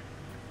 man.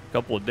 A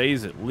couple of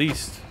days at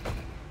least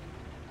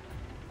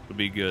would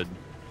be good.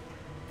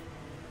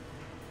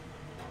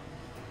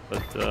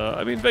 But,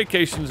 I mean,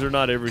 vacations are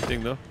not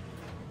everything, though.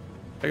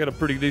 I got a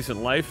pretty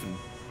decent life, and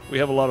we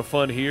have a lot of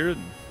fun here,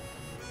 and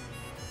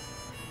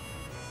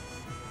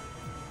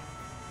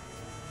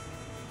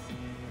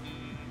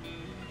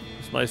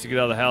nice to get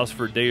out of the house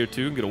for a day or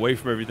two and get away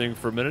from everything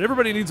for a minute.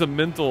 Everybody needs a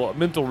mental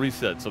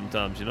reset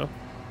sometimes, you know?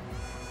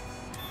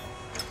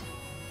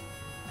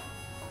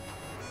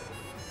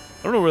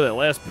 I don't know where that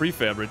last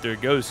prefab right there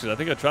goes, because I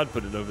think I tried to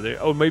put it over there.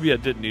 Oh, maybe I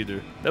didn't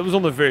either. That was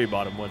on the very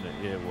bottom, wasn't it?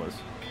 Yeah, it was.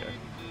 Okay.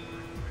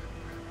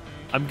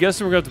 I'm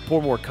guessing we're going to have to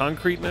pour more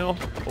concrete now.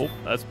 Oh,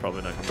 that's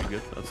probably not going to be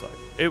good. That's like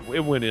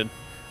it went in.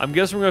 I'm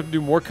guessing we're going to have to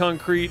do more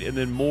concrete and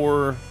then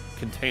more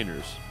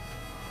containers.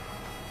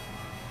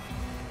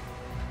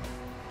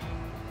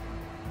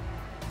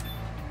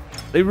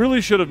 They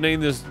really should have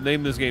named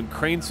this game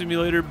Crane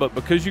Simulator, but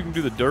because you can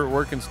do the dirt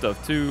work and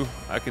stuff too,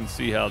 I can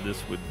see how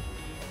this would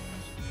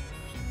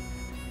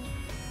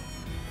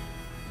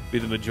be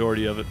the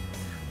majority of it.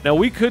 Now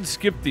we could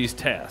skip these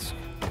tasks,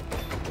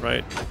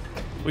 right?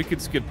 We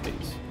could skip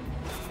these.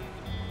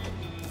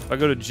 If I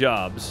go to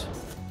jobs,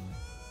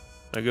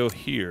 I go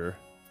here,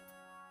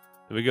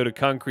 and we go to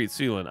concrete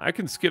ceiling, I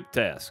can skip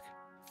task.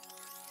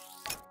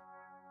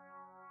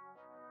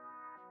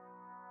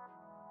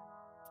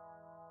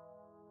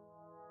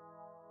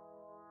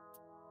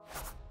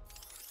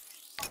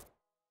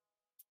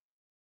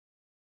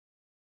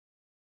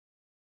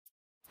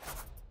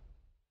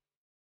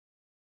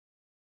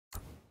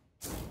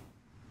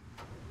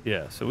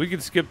 Yeah, so we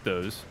could skip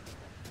those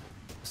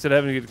instead of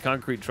having to get the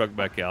concrete truck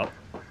back out.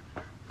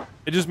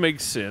 It just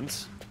makes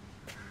sense.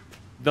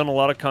 Done a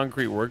lot of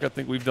concrete work. I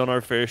think we've done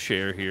our fair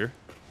share here.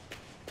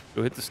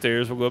 Go hit the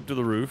stairs. We'll go up to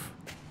the roof.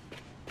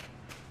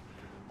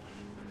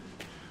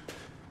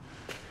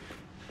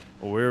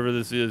 Or wherever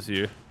this is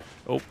here.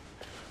 Oh.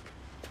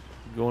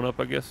 Going up,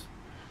 I guess.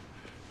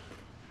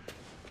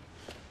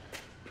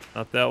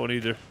 Not that one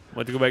either. Might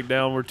have to go back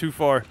down. We're too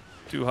far.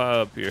 Too high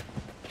up here.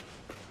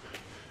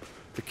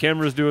 The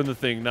camera's doing the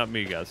thing, not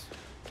me, guys.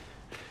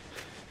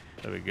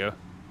 There we go.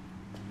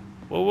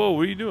 Whoa, whoa,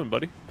 what are you doing,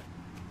 buddy?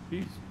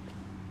 Jeez.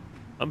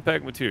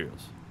 Unpack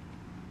materials.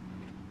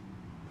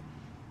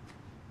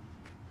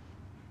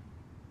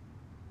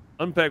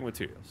 Unpack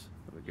materials.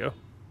 There we go.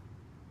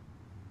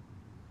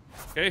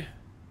 Okay.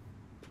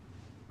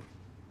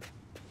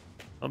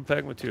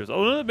 Unpack materials.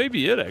 Oh, no, that may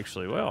be it,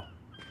 actually. Wow.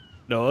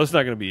 No, that's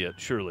not going to be it,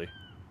 surely.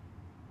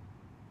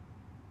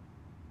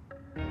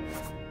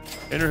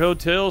 Enter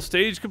hotel,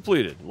 stage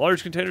completed.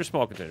 Large container,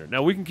 small container.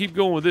 Now we can keep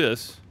going with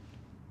this.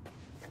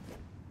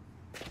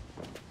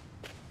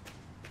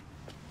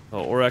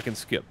 Oh, or I can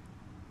skip.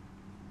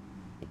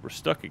 We're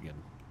stuck again.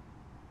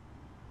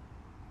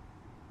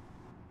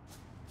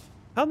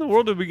 How in the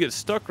world did we get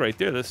stuck right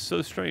there? That's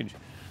so strange.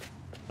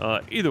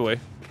 Either way,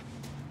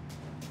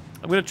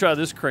 I'm going to try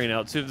this crane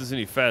out, see if it's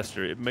any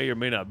faster. It may or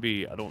may not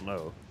be. I don't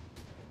know.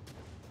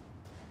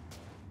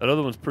 That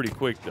other one's pretty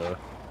quick, though.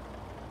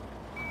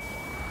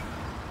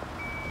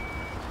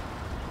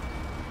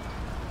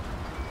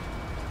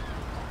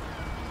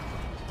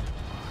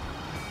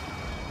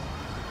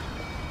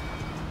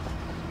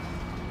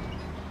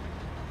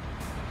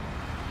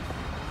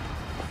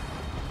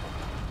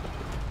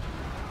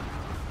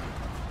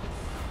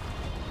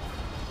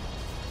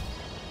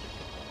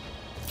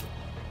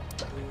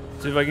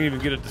 See if I can even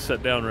get it to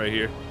set down right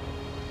here.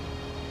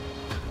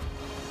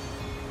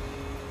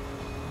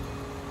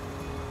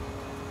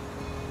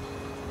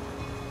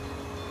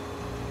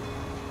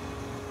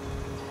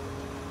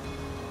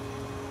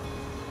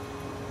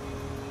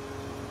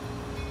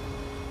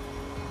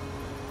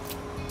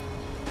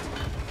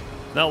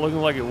 Not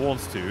looking like it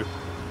wants to.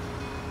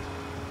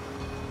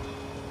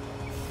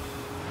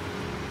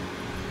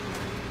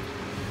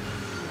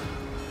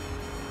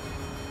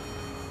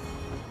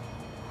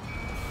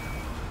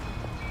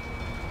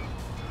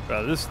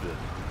 Try this then.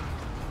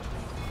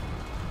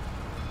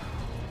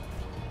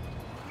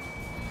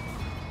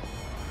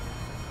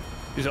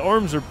 These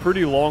arms are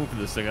pretty long for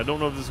this thing. I don't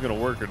know if this is going to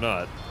work or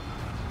not.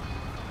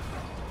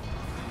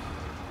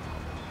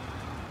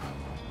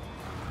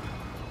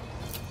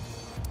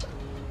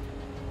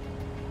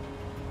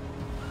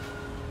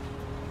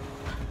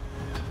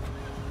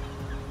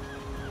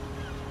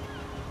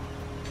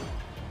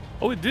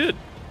 Oh, it did.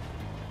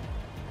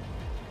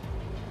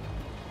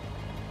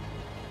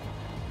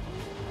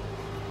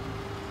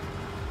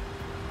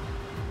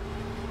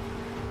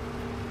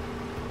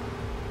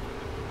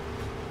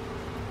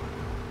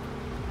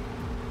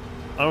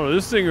 I don't know,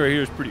 this thing right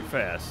here is pretty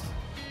fast.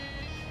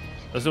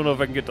 I just don't know if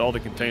I can get to all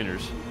the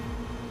containers.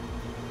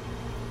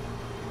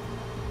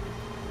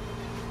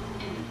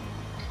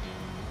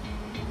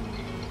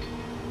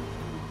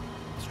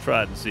 Let's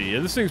try it and see. Yeah,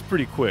 this thing's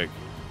pretty quick.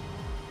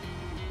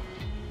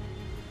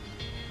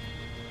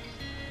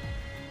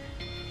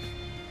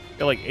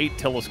 Got like 8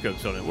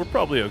 telescopes on it. We're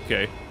probably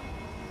okay.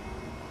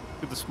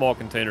 Get the small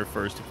container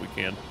first if we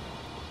can.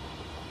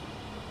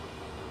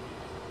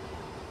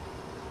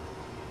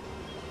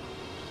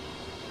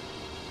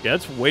 Yeah,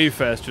 it's way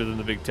faster than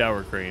the big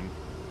tower crane.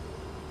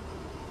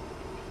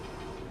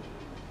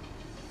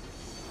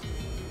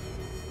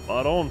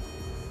 Spot on.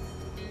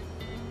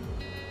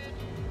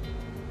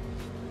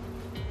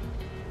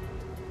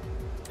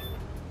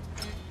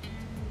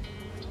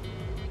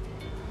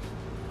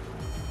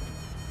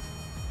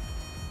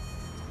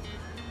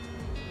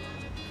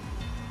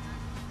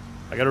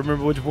 I gotta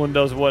remember which one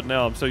does what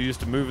now. I'm so used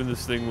to moving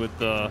this thing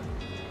with up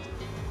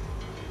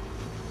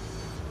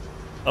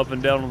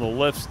and down on the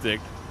left stick.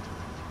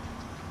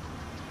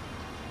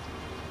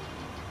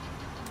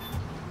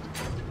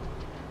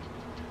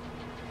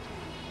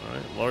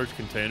 Alright, large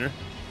container.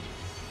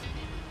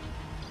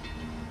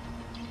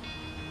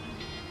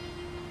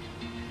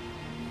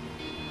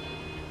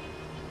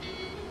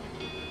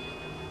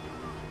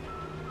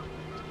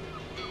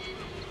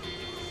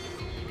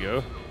 There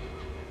you go.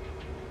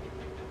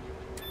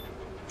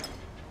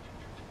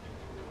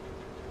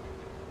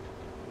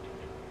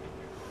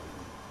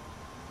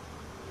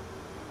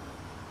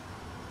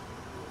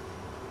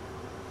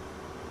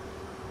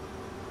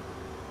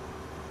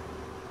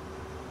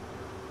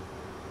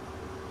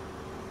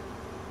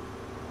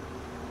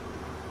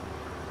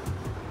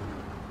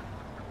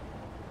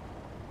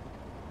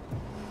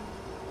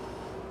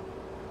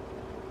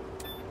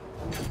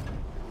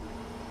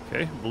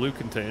 Okay, blue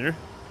container.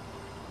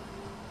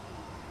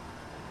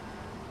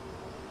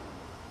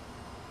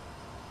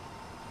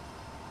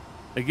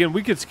 Again,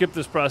 we could skip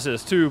this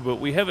process too,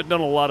 but we haven't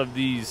done a lot of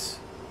these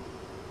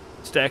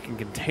stacking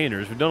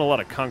containers. We've done a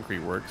lot of concrete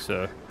work,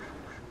 so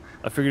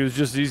I figured it was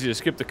just easy to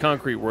skip the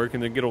concrete work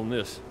and then get on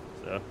this.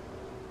 So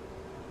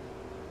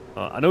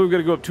I know we've got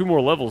to go up 2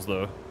 more levels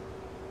though.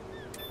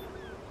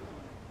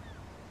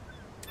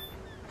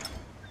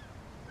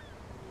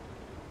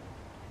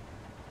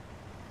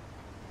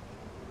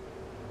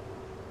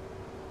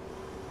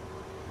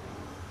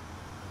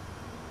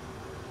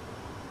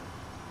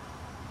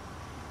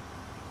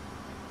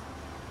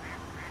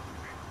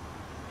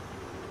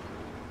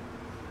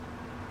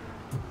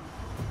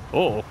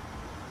 Oh,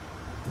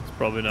 it's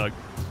probably not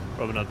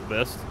the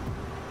best.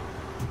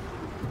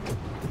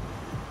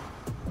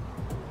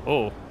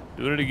 Oh,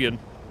 doing it again.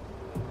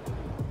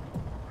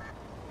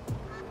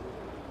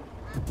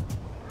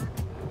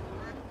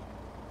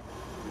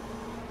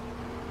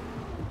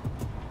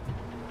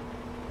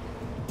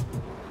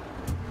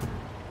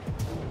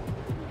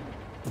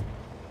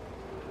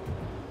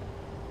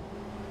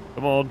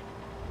 Come on.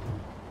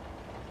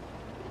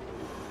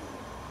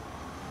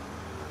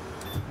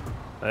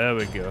 There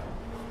we go.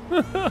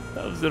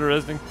 That was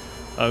interesting.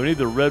 We need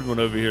the red one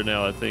over here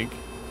now, I think.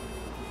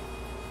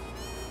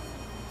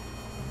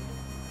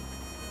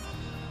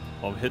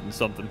 Oh, I'm hitting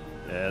something.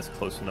 Yeah, that's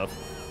close enough.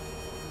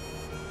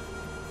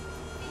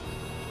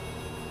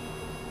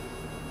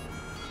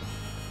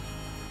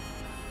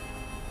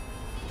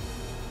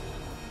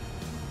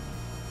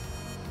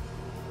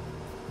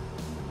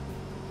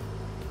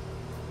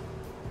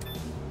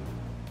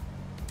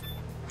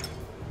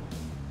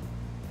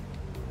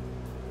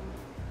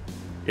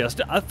 Yeah,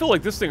 I feel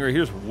like this thing right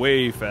here is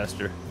way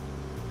faster.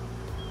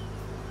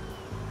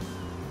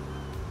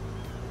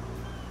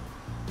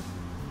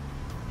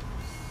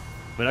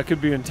 I mean, I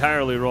could be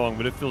entirely wrong,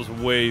 but it feels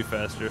way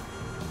faster.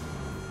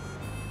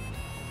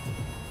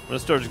 When it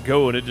starts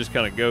going, it just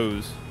kind of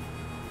goes.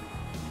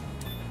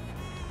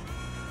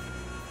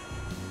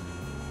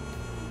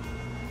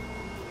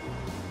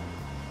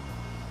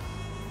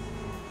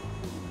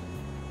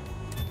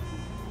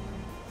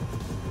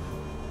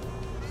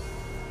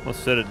 I'll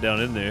set it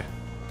down in there.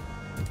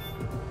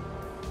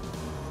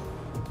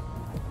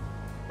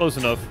 Close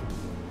enough.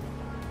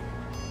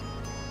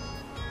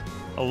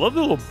 I love the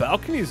little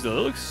balconies though.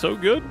 It looks so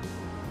good.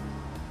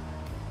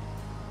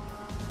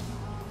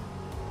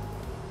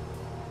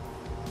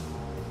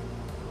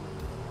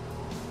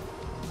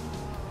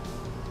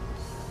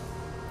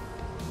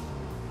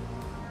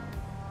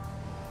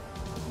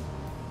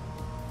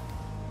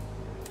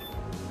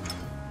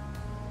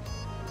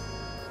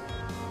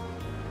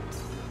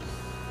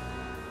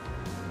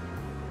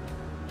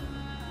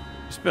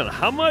 Spent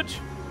how much?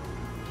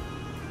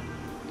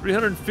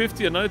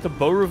 350 a night at the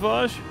Beau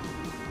Rivage?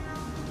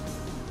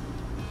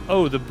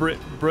 Oh, the Bro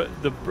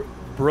Bridge?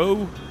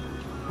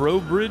 Bro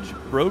Bridge?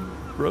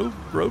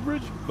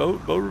 Beau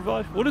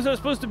Rivage? What is that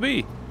supposed to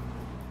be?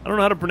 I don't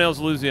know how to pronounce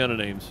Louisiana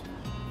names.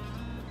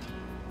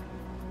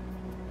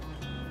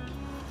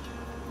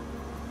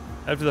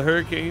 After the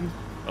hurricane?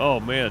 Oh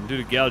man, due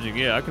to gouging,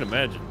 yeah, I can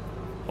imagine.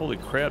 Holy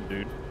crap,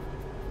 dude.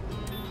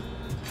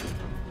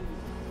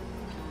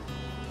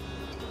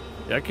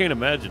 Yeah, I can't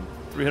imagine.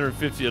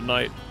 350 a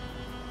night.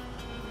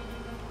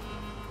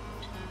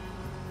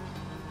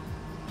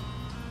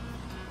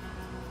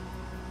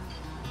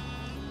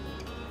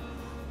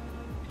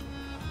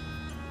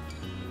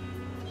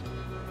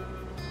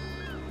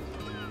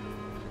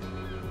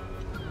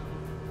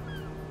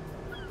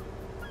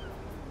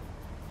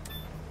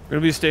 We're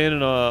gonna be staying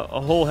in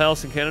a whole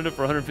house in Canada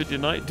for 150 a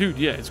night? Dude,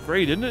 yeah, it's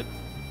great, isn't it?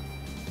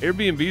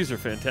 Airbnbs are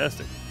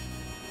fantastic.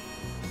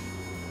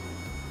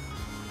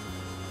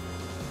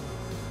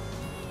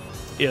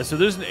 Yeah, so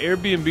there's an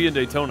Airbnb in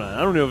Daytona.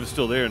 I don't know if it's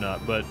still there or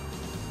not, but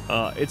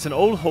it's an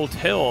old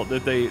hotel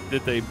that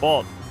they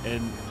bought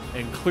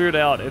and cleared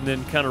out and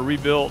then kind of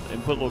rebuilt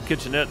and put little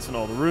kitchenettes in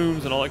all the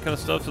rooms and all that kind of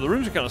stuff. So the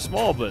rooms are kind of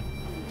small, but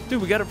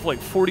dude, we got it for like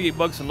 48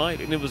 bucks a night,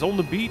 and it was on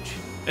the beach,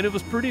 and it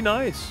was pretty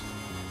nice.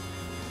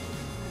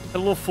 Had a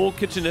little full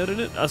kitchenette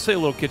in it. I say a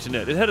little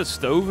kitchenette. It had a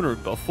stove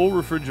and a full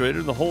refrigerator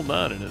and the whole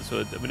nine in it.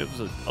 So I mean, it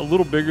was a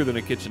little bigger than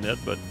a kitchenette,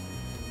 but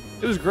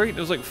it was great. It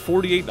was like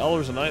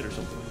 $48 a night or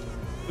something.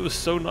 It was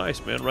so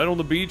nice, man. Right on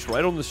the beach,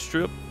 right on the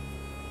strip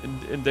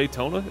in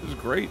Daytona. It was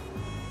great.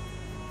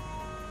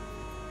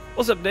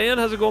 What's up, Dan?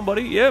 How's it going,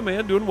 buddy? Yeah,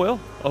 man, doing well.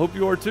 I hope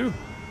you are too.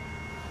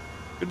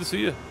 Good to see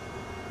you.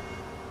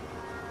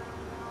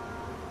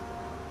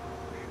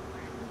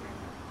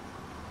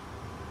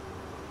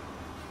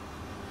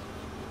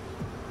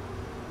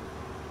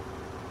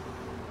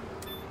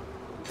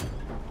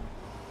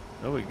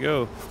 There we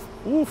go.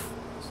 Oof.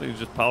 This thing's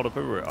just piled up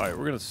everywhere. All right,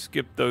 we're going to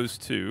skip those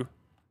two.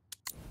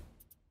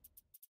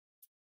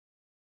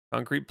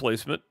 Concrete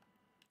placement.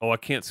 Oh, I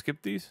can't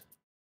skip these?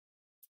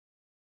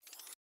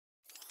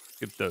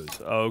 Skip those.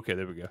 Oh, okay,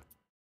 there we go.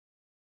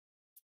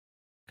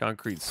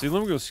 Concrete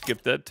ceiling. We're going to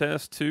skip that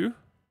task too.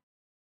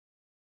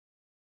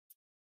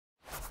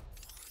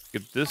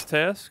 Skip this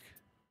task.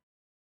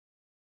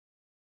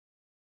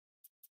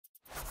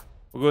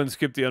 We'll go ahead and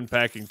skip the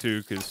unpacking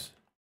too, because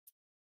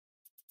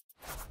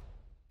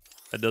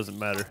that doesn't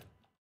matter.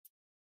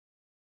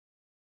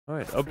 All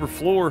right, upper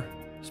floor.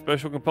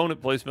 Special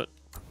component placement.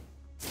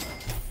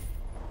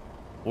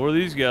 What are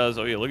these guys?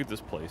 Oh yeah, look at this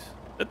place.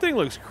 That thing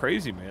looks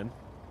crazy, man.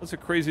 That's a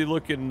crazy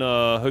looking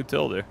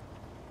hotel there.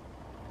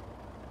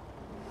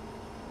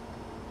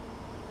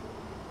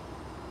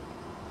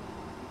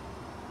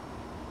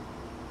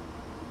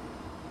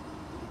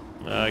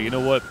 You know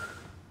what?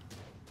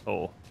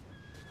 Oh,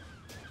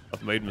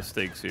 I've made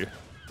mistakes here.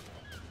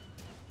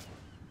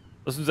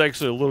 This one's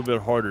actually a little bit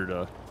harder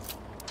to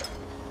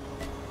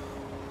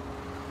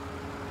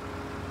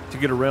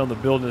get around the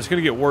building. It's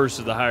going to get worse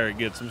as the higher it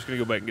gets. I'm just going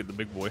to go back and get the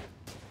big boy.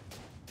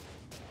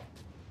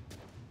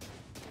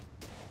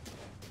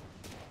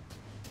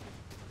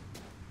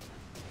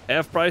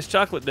 Half price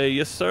chocolate day,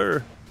 yes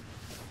sir.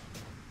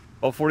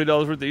 All $40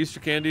 worth of Easter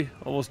candy,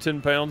 almost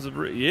 10 pounds of.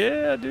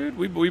 Yeah, dude,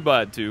 we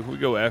buy it too. We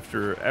go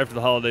after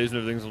the holidays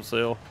and everything's on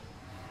sale.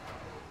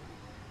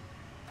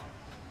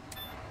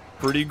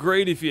 Pretty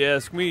great if you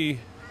ask me.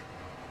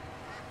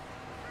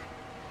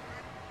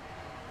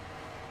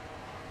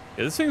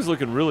 Yeah, this thing's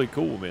looking really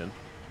cool, man.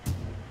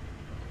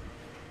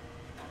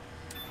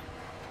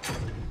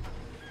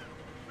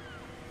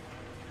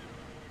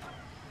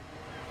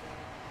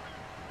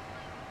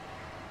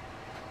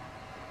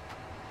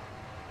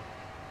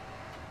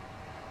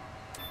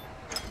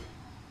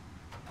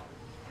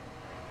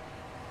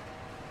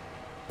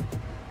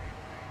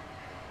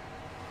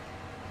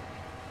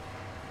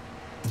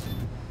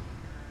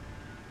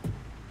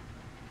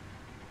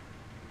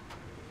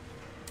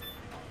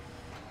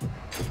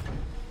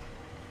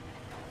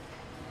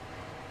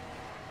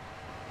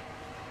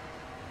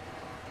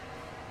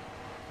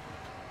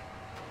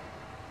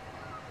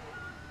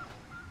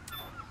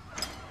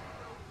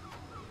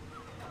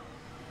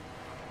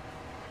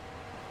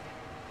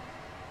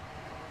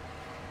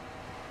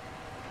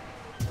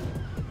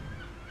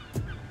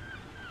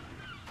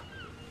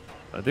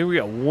 I think we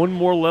got one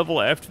more level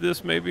after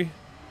this, maybe.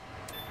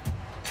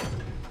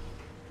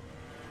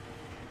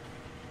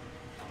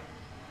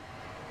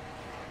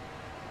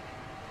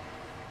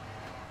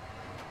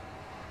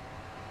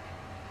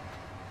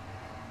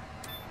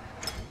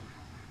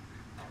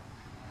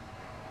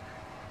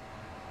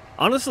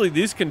 Honestly,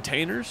 these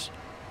containers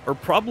are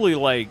probably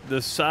like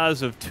the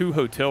size of 2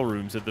 hotel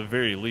rooms at the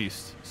very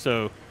least.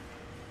 So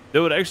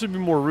there would actually be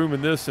more room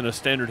in this than a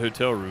standard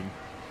hotel room.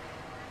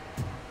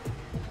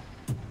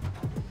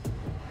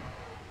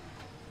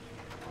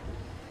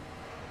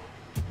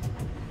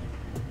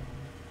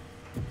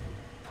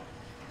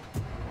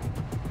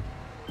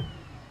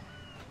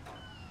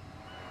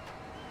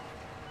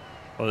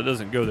 Oh, it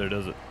doesn't go there,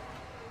 does it?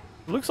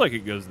 It looks like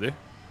it goes there.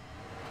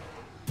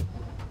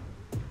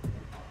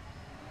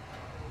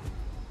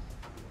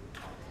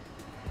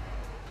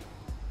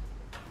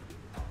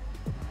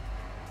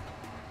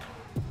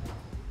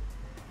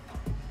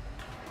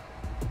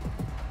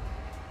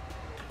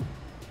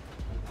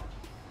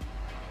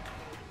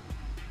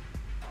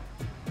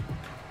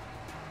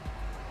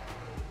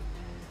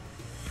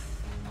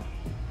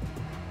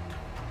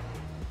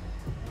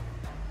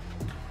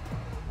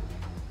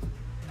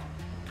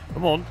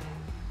 Come on.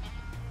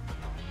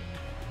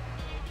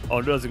 Oh,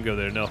 it doesn't go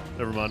there. No,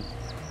 never mind.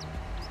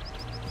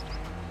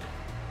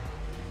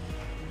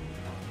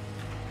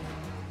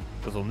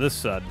 It goes on this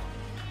side.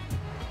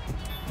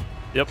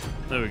 Yep,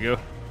 there we go.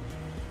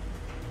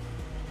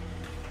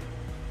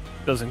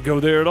 Doesn't go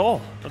there at all.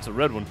 That's a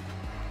red one.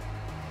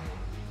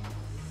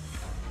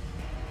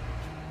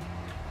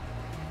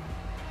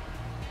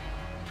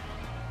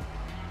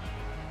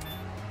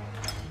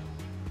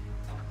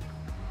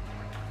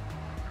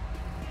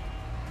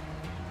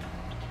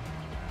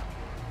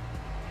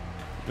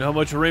 You know how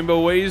much a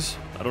rainbow weighs?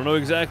 I don't know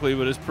exactly,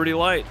 but it's pretty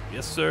light.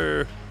 Yes,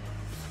 sir.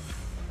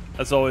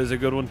 That's always a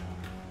good one.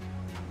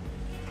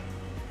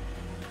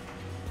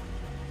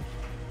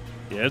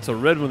 Yeah, it's a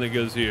red one that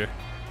goes here.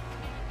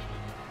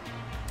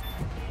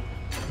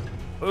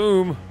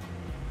 Boom.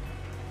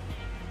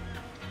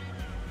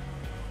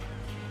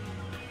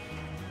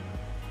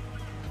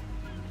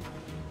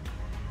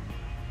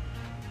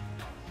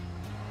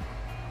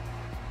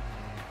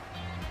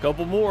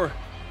 Couple more.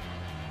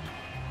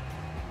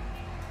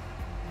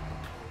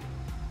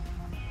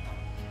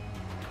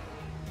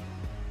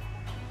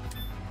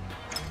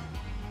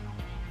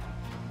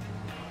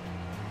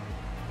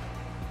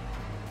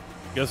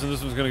 Guessing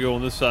this one's gonna go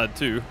on this side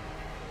too.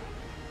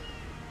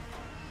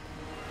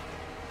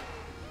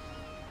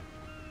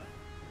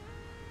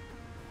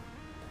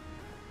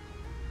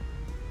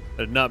 I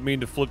did not mean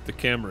to flip the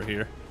camera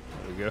here.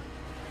 There we go.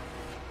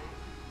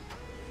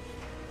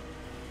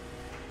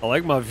 I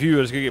like my view.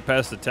 I just gotta get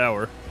past the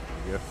tower.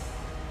 There we go.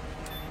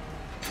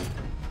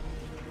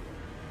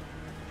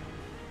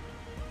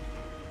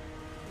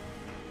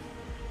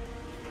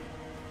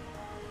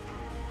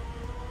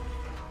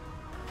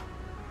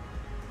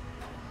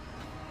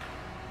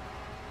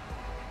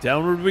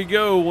 Downward we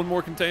go. One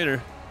more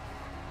container.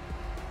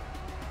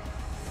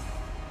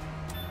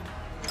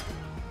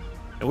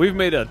 And we've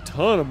made a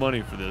ton of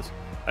money for this.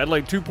 I had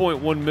like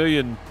 2.1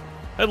 million.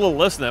 I had a little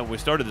less than that when we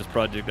started this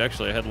project.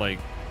 Actually, I had like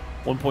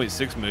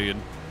 1.6 million.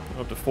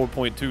 I'm up to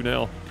 4.2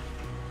 now.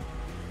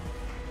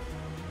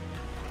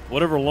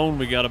 Whatever loan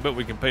we got, I bet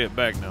we can pay it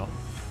back now.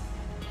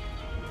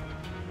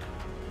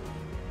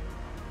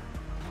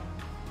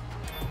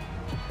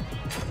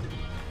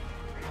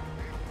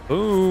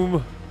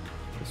 Boom.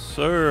 Yes,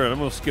 sir. And I'm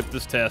gonna skip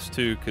this task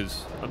too,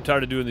 because I'm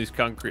tired of doing the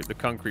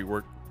concrete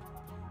work.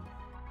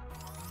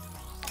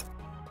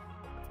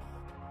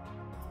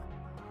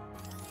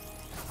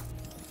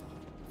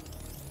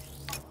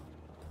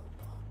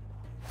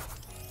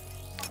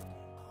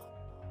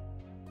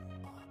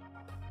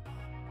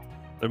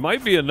 There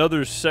might be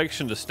another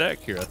section to stack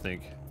here, I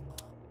think.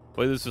 The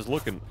way this is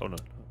looking. Oh no.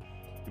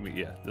 Give me,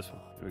 yeah, this one.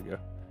 Here we go.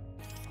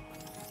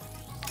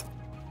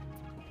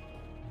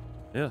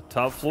 Yeah,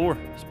 top floor.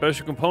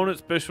 Special component,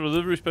 special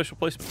delivery, special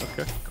placement.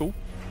 Okay, cool.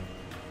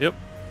 Yep.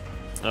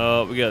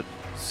 We got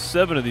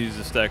 7 of these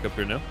to stack up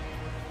here now.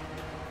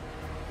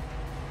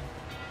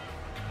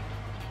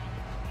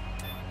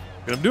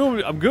 And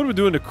I'm good with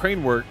doing the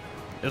crane work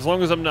as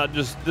long as I'm not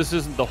just, this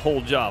isn't the whole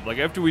job. Like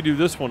after we do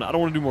this one, I don't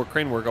want to do more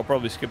crane work. I'll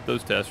probably skip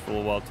those tasks for a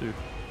little while too.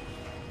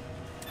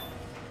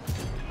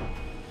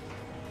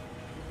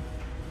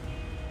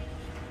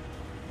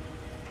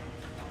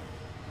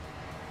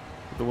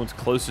 The one's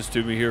closest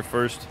to me here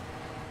first.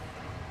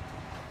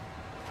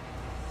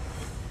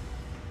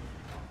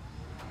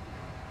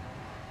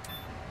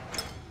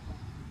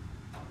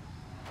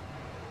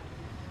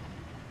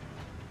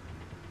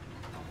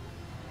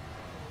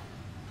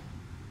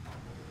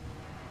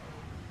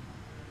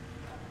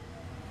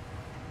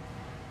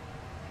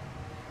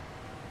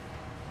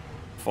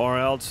 Far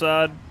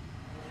outside.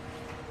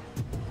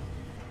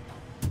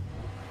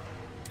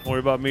 Don't worry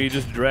about me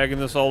just dragging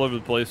this all over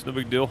the place. No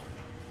big deal.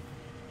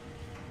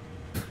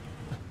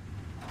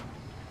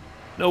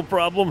 No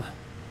problem.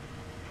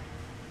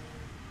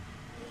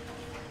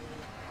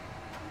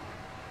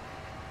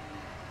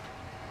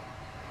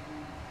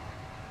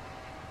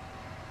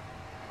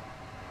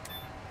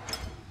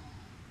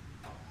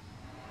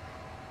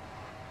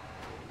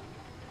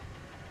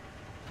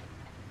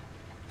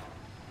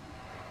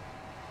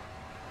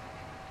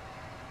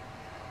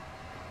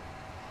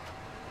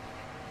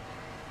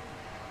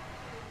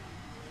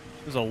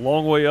 It's a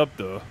long way up,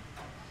 though.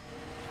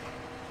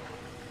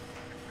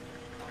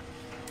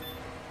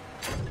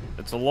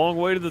 It's a long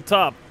way to the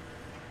top.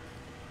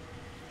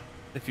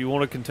 If you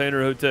want a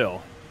container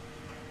hotel.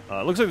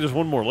 It looks like there's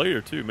one more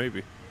layer, too,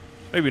 maybe.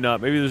 Maybe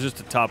not. Maybe there's just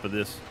the top of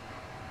this.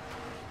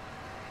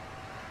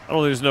 I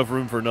don't think there's enough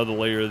room for another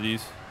layer of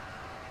these.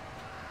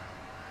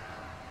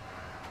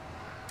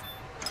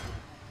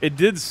 It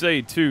did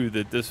say, too,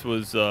 that this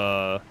was, we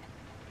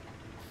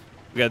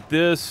got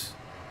this,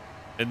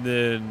 and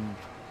then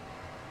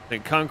I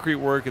think concrete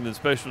work, and then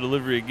special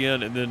delivery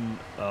again, and then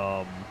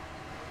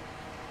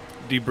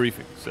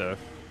debriefing, so.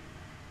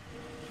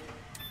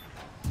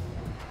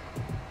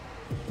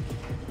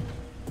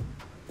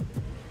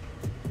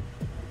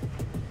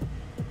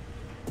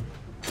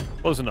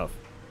 Close enough.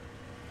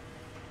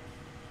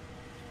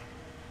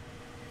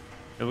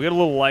 And we got a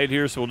little light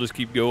here, so we'll just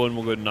keep going.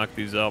 We'll go ahead and knock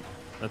these out.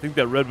 I think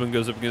that red one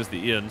goes up against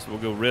the end, so we'll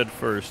go red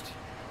first.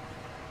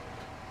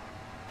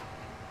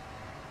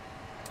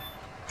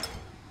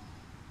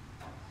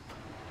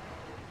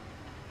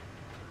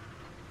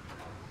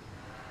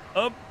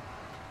 Up.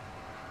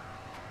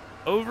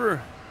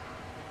 Over.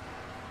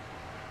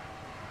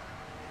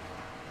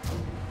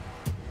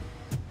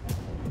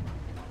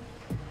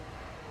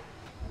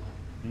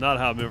 Not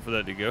how I meant for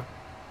that to go.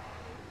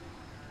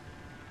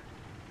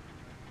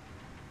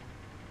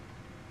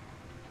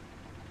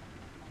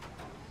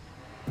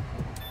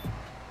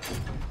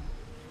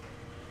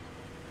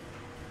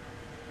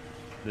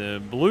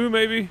 Then blue,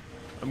 maybe?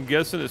 I'm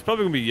guessing. It's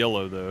probably going to be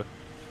yellow, though.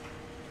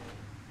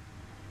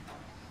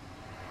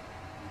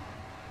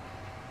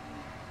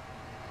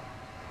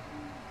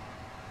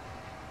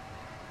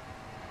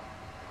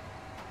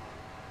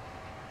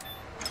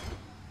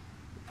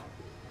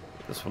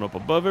 This one up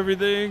above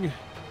everything.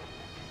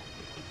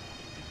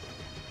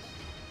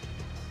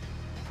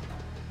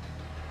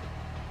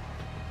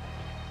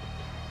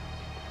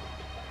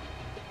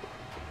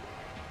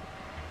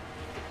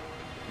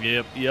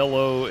 Yep,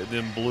 yellow and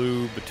then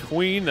blue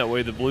between. That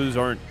way the blues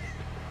aren't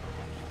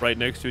right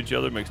next to each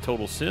other. Makes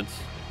total sense.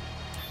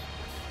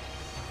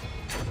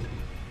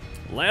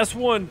 Last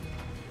one.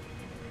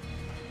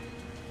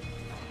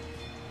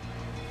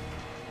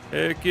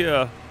 Heck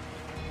yeah.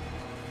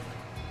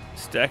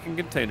 Stacking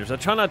containers. I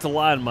try not to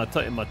lie in my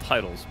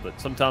titles, but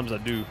sometimes I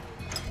do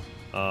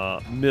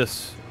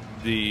miss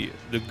the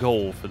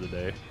goal for the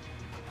day.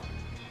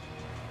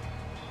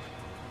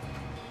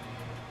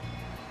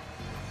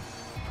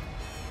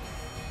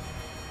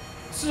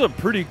 This is a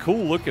pretty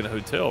cool looking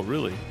hotel,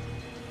 really.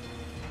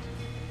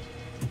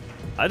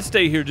 I'd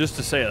stay here just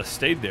to say I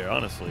stayed there,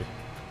 honestly.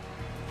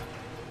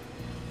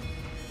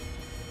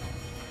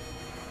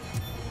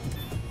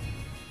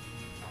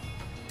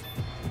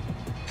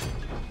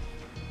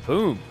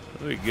 Boom.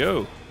 There we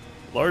go.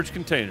 Large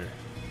container.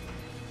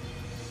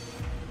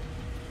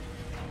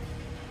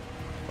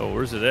 Oh,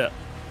 where's it at?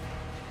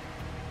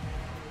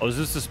 Oh, is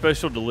this a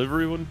special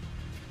delivery one?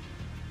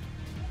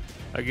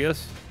 I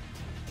guess.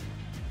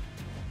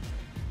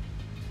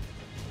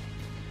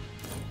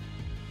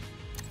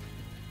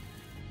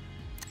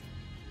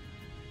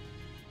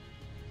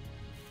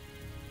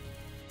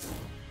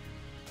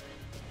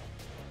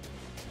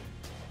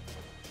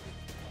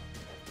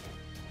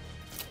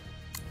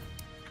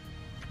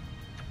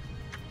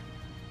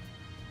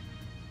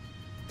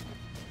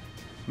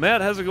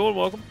 Matt, how's it going?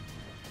 Welcome.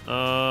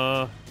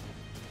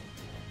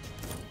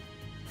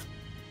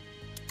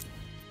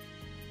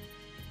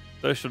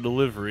 Special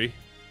delivery.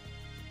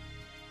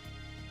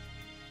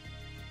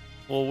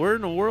 Well, where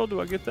in the world do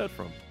I get that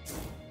from?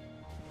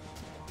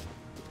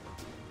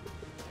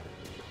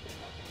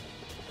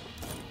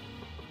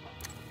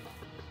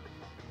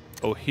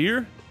 Oh,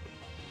 here?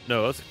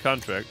 No, that's a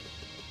contract.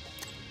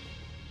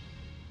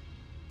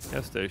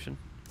 Gas station.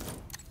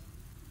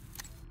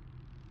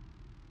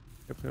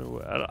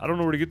 I don't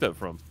know where to get that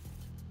from.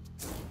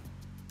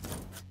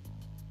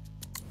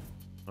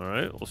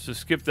 Alright, let's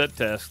just skip that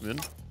task then.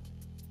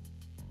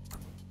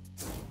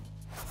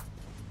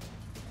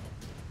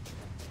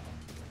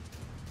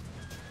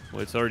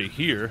 Well, it's already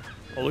here.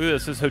 Oh, look at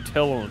this. It says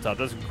hotel on the top.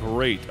 That's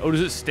great. Oh,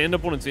 does it stand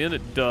up when it's in?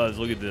 It does.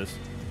 Look at this.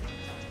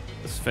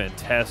 That's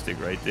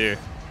fantastic right there.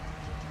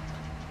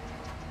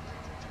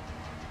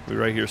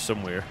 We're right here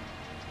somewhere.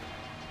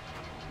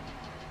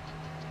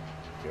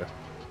 Yeah.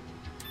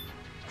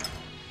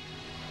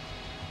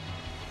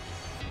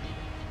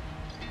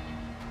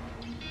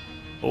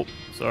 Oh,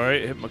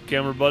 sorry. Hit my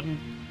camera button.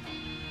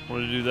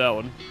 Wanted to do that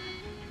one.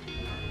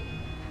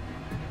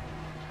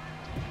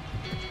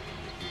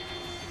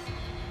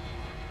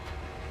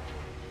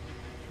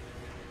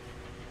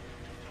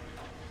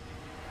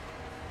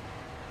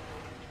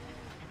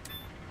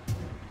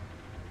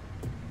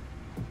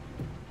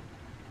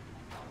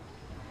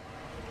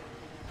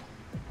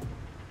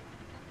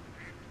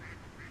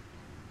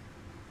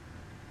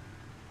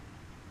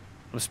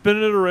 I'm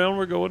spinning it around.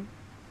 We're going.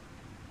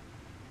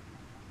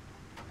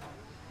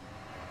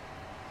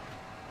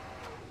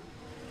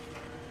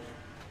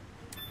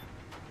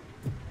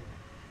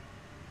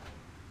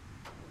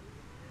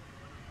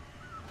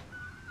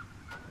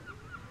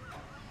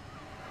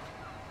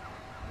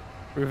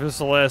 Or if it's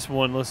the last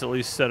one, let's at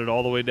least set it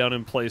all the way down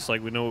in place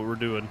like we know what we're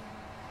doing.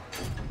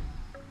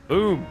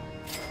 Boom.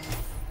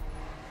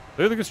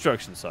 Look at the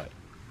construction site.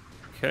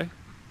 Okay.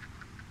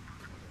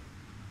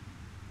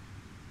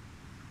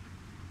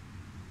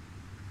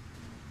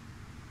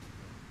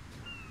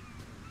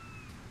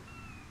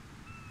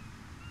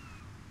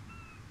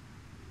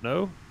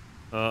 No.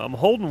 I'm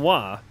holding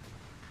Y.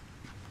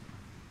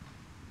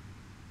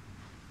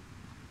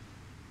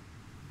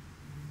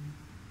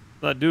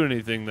 Not doing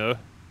anything though.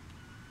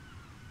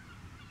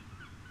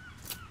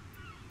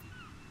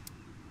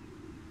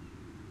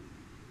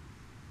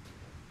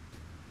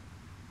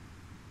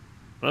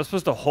 Am I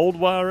supposed to hold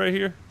Y right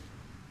here?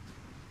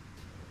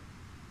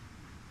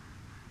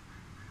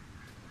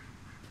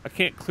 I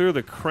can't clear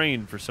the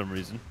crane for some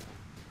reason.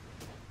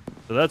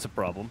 So that's a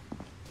problem.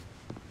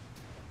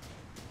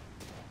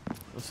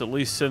 Let's at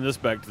least send this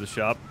back to the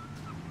shop.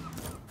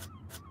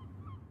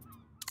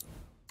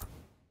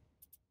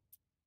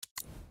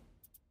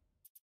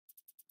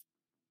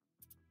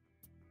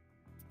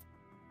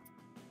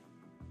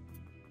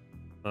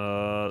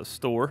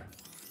 Store.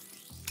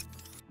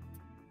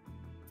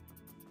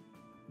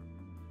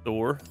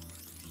 Store.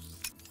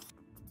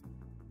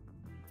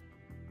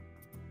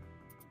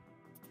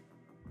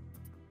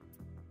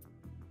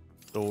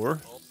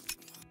 Store.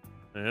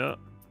 Yeah.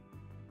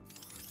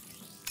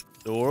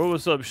 Store.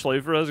 What's up,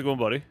 Schlafer? How's it going,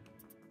 buddy?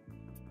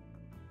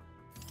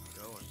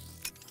 Going.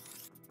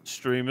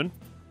 Streaming.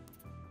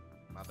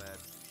 My bad.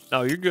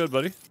 No, you're good,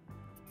 buddy.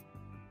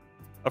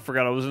 I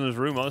forgot I was in this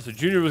room. Honestly,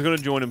 Junior was going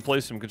to join and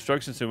play some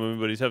construction sim with me,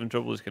 but he's having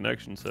trouble with his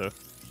connection, so.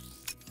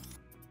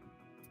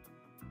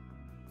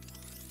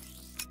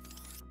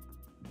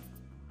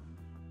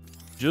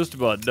 Just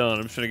about done.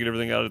 I'm just trying to get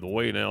everything out of the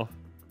way now.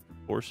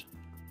 Of course.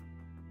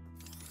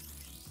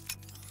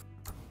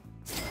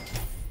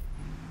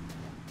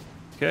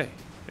 Okay,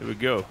 here we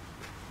go.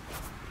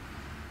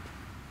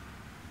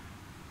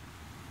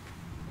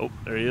 Oh,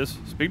 there he is.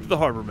 Speak to the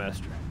harbor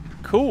master.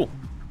 Cool.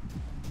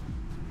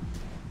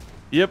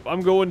 Yep,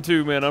 I'm going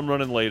too, man. I'm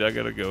running late. I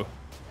gotta go.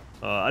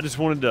 I just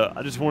wanted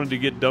to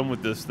get done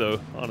with this, though.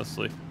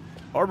 Honestly,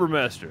 harbor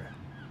master.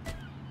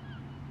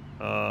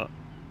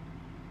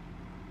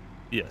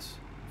 Yes.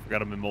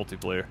 Forgot I'm in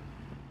multiplayer.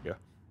 Yeah.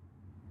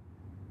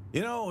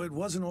 You know, it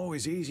wasn't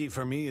always easy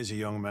for me as a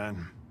young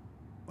man.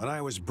 When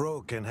I was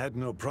broke and had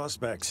no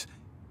prospects,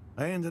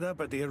 I ended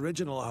up at the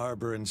original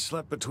harbor and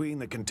slept between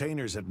the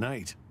containers at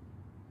night.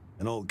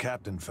 An old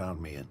captain found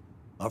me and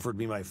offered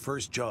me my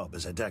first job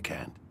as a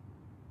deckhand.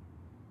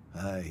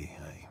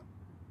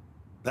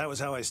 That was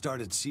how I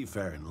started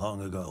seafaring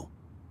long ago.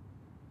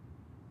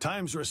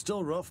 Times were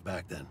still rough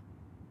back then.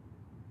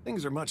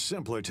 Things are much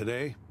simpler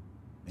today,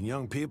 and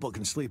young people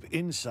can sleep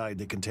inside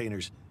the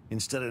containers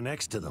instead of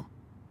next to them.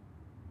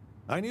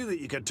 I knew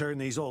that you could turn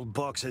these old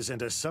boxes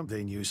into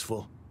something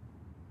useful.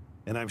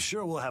 And I'm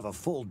sure we'll have a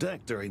full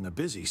deck during the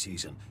busy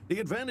season. The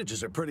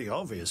advantages are pretty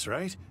obvious,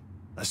 right?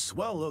 A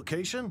swell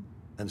location,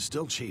 and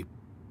still cheap.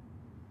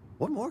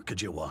 What more could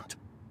you want?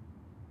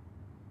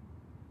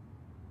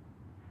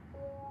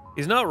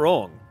 He's not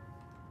wrong.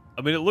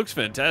 I mean, it looks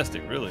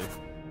fantastic, really.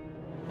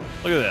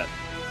 Look at that.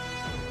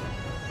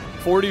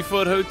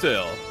 40-foot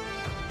hotel.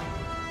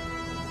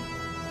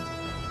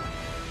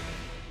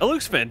 That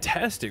looks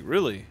fantastic,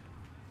 really.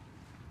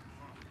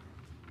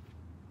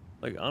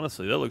 Like,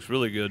 honestly, that looks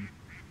really good.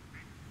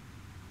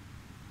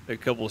 Take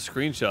a couple of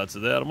screenshots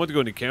of that. I'm going to go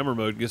into camera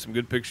mode and get some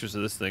good pictures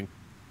of this thing.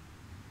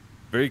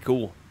 Very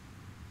cool.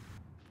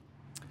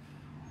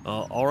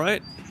 All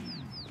right.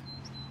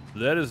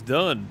 That is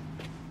done.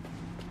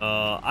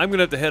 I'm going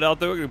to have to head out,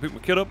 though. I'm going to pick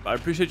my kid up. I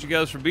appreciate you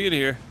guys for being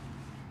here.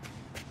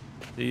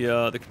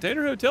 The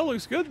container hotel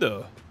looks good,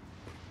 though.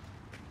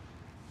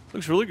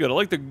 Looks really good. I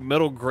like the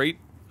metal grate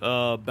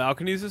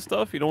balconies and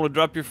stuff. You don't want to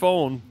drop your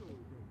phone.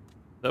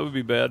 That would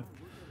be bad.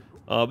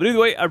 But either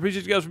way, I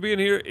appreciate you guys for being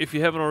here. If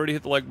you haven't already,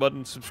 hit the like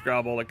button,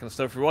 subscribe, all that kind of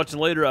stuff. If you're watching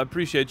later, I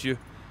appreciate you.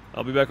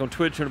 I'll be back on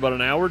Twitch in about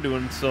an hour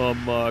doing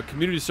some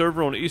community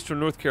server on Eastern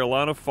North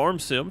Carolina farm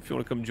sim. If you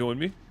want to come join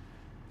me,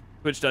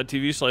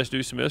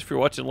 twitch.tv/DeuceMS. If you're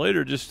watching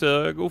later, just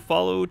go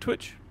follow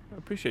Twitch. I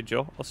appreciate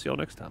y'all. I'll see y'all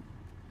next time.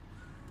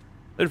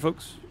 Later,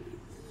 folks.